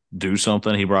did do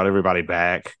something. He brought everybody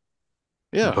back.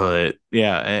 Yeah. But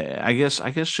yeah, I guess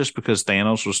just because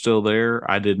Thanos was still there,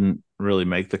 I didn't really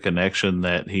make the connection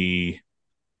that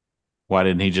why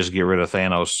didn't he just get rid of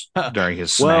Thanos during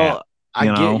his snap? Well, I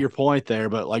get your point there,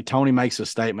 but like Tony makes a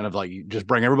statement of like, just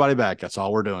bring everybody back. That's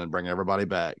all we're doing. Bring everybody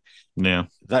back. Yeah.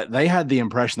 That they had the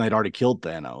impression they'd already killed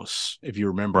Thanos, if you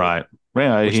remember. Right.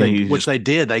 Yeah. Which they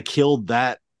did. They killed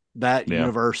that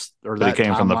universe or that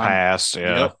came timeline. From the past.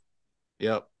 Yeah.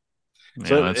 Yep.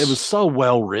 So it was so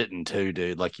well written too,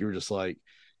 dude. Like you were just like,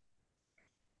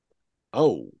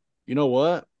 oh, you know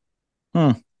what?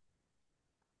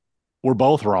 We're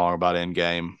both wrong about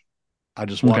Endgame. I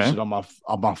just watched it on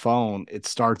my phone. It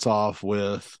starts off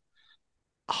with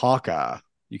Hawkeye.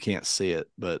 You can't see it,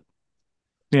 but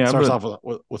it starts off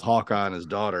with Hawkeye and his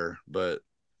daughter. But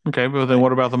okay, but then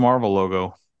what about the Marvel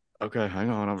logo? Okay, hang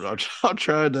on. I'm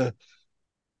trying to.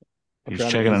 He's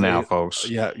checking it out, folks.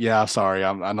 Yeah. Sorry,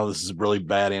 I know this is a really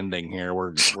bad ending here.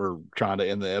 We're trying to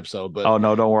end the episode, but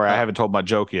no, don't worry. I haven't told my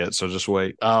joke yet, so just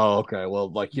wait. Oh, okay.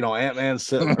 Well, like Ant-Man's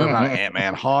sitting, or not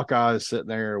Ant-Man, Hawkeye is sitting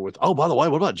there with. Oh, by the way,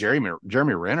 what about Jeremy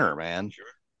Renner, man? Sure.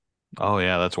 Oh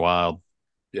yeah, that's wild.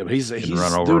 Yeah, but he's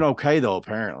doing okay though.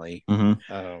 Apparently,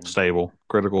 stable,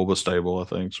 critical but stable. I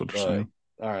think is what you're saying.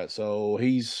 All right, so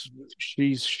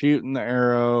she's shooting the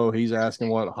arrow. He's asking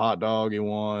what hot dog he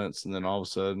wants, and then all of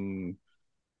a sudden,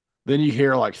 then you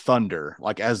hear like thunder,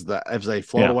 like as they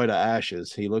float away to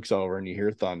ashes. He looks over and you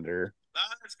hear thunder.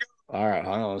 Let's go. All right,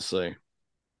 hang on. Let's see.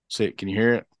 See, can you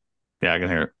hear it? Yeah, I can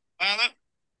hear it.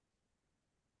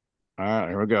 All right,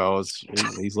 here we go.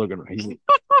 He's looking.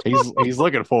 He's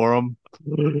looking for him.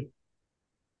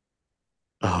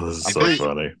 Oh, this is so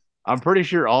funny. I'm pretty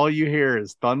sure all you hear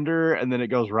is thunder, and then it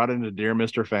goes right into Dear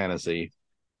Mr. Fantasy.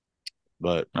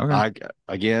 But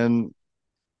again,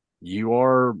 you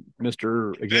are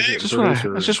Mr. Executive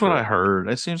Producer. That's just what I heard.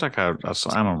 It seems like I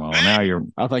don't know. Now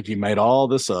I think you made all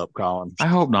this up, Collin. I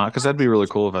hope not, because that'd be really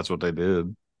cool if that's what they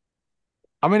did.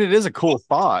 I mean, it is a cool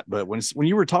thought, but when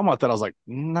you were talking about that, I was like,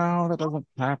 no, that doesn't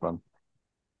happen.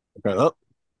 Okay, up.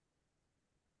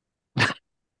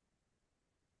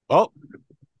 Oh.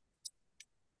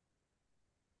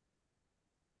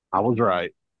 I was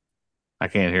right. I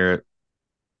can't hear it.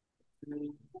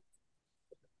 You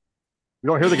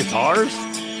don't hear the guitars?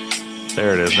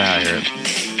 There it is. Now I hear it.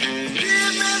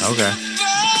 Okay.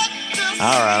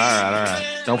 All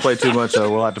right. Don't play too much,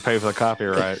 though. We'll have to pay for the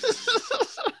copyright.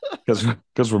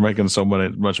 Because we're making so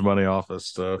much money off this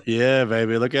stuff. Yeah,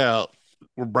 baby. Look out.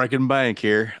 We're breaking bank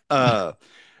here.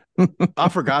 I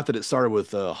forgot that it started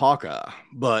with Hawkeye,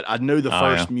 but I knew the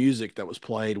first music that was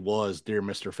played was Dear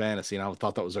Mr. Fantasy, and I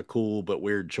thought that was a cool but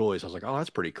weird choice. I was like, oh, that's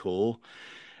pretty cool.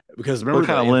 Because remember, it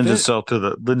kind of lends itself to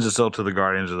the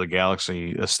Guardians of the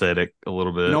Galaxy aesthetic a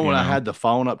little bit. When I had the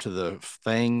phone up to the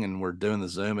thing and we're doing the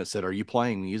Zoom, it said, "Are you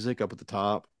playing music up at the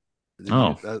top?"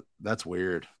 That's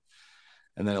weird.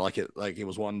 And then it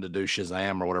was wanting to do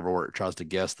Shazam or whatever, where it tries to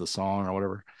guess the song or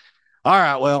whatever. All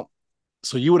right, well,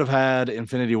 so you would have had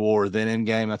Infinity War, then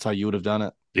Endgame. That's how you would have done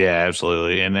it. Yeah,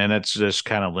 absolutely. And then it's just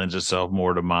kind of lends itself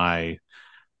more to my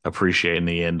appreciating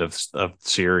the end of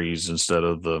series instead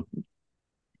of the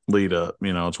lead up.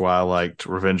 It's why I liked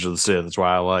Revenge of the Sith. It's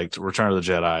why I liked Return of the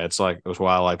Jedi. It's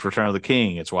why I liked Return of the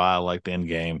King. It's why I liked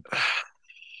Endgame.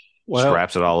 Well, just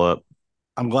wraps it all up.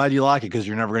 I'm glad you like it because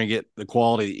you're never going to get the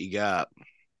quality that you got.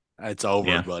 It's over,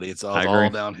 Yeah, buddy. It's I agree. all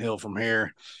downhill from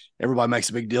here. Everybody makes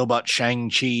a big deal about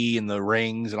Shang-Chi and the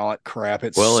rings and all that crap.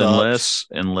 It Well, sucks.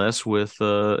 unless with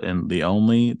and the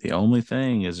only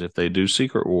thing is if they do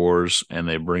Secret Wars and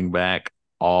they bring back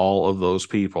all of those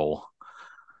people,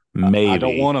 I don't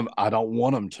maybe. want them. I don't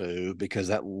want them to because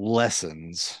that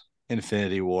lessens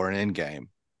Infinity War and Endgame.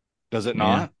 Does it Yeah.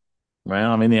 not?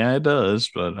 Well, I mean, yeah, it does,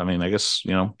 but I mean, I guess,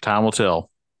 time will tell.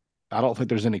 I don't think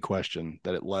there's any question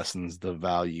that it lessens the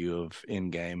value of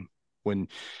Endgame. When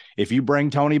if you bring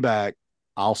Tony back,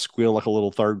 I'll squeal like a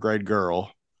little third grade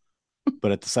girl.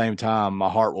 But at the same time, my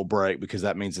heart will break because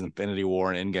that means Infinity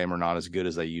War and Endgame are not as good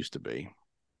as they used to be.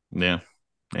 Yeah.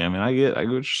 Yeah, I mean, I get what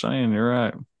you're saying. You're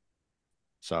right.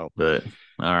 So, But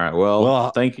all right. Well,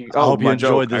 well, thank you. I Oh, hope you my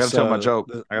joke. enjoyed I got to this tell my joke.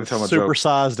 I got to tell my joke.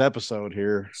 supersized episode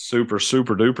here. Super,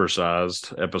 super duper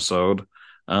sized episode.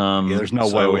 Yeah, there's no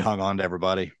way we So hung on to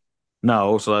everybody.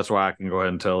 no, so that's why I can go ahead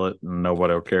and tell it and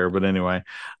nobody will care. But anyway,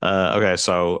 okay.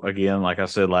 So again, like I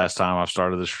said last time I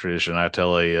started this tradition, I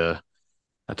tell a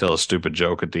stupid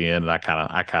joke at the end, and I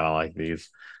kind of like these.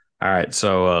 All right.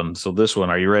 So this one,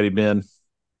 are you ready, Ben?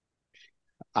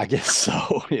 I guess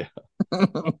so. Yeah.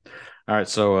 All right.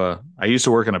 So, I used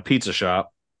to work in a pizza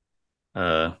shop.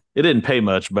 It didn't pay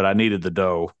much, but I needed the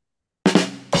dough.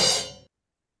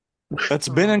 That's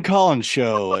Ben and Collin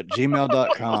show at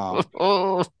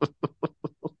gmail.com.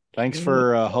 Thanks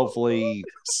for hopefully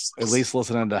at least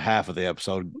listening to half of the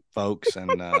episode, folks.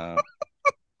 And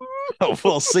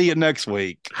we'll see you next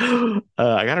week. I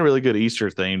got a really good Easter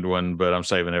themed one, but I'm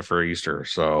saving it for Easter.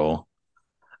 So,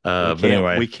 but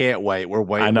anyway, We can't wait. I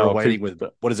We're know waiting with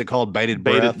what is it called? Bated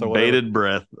breath or whatever. bated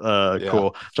breath. Yeah.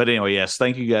 Cool. But anyway, yes,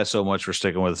 thank you guys so much for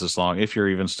sticking with us this long. If you're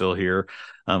even still here,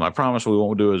 I promise we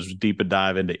won't do as deep a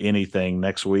dive into anything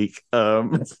next week. uh,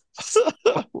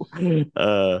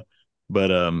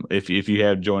 but if you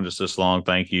have joined us this long,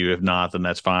 thank you. If not, then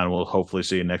that's fine. We'll hopefully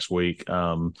see you next week.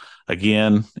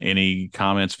 Again, any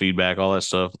comments, feedback, all that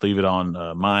stuff, leave it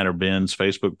on mine or Ben's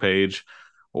Facebook page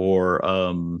or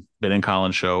Ben and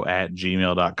Collin Show at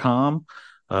gmail.com.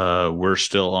 We're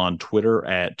still on Twitter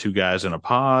at Two Guys in a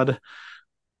Pod.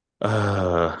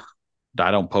 Uh, I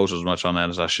don't post as much on that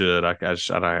as I should. I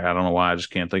don't know why I just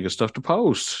can't think of stuff to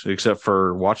post except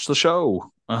for watch the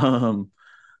show.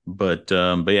 But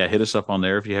yeah, hit us up on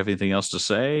there if you have anything else to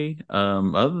say.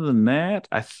 Other than that,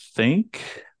 I think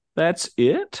that's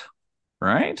it,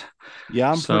 right? Yeah,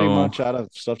 I'm pretty So much out of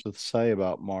stuff to say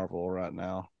about Marvel right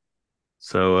now.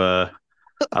 so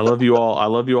I love you all. I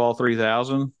love you all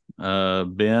 3000.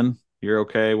 Ben, you're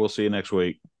okay. We'll see you next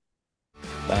week.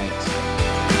 Thanks.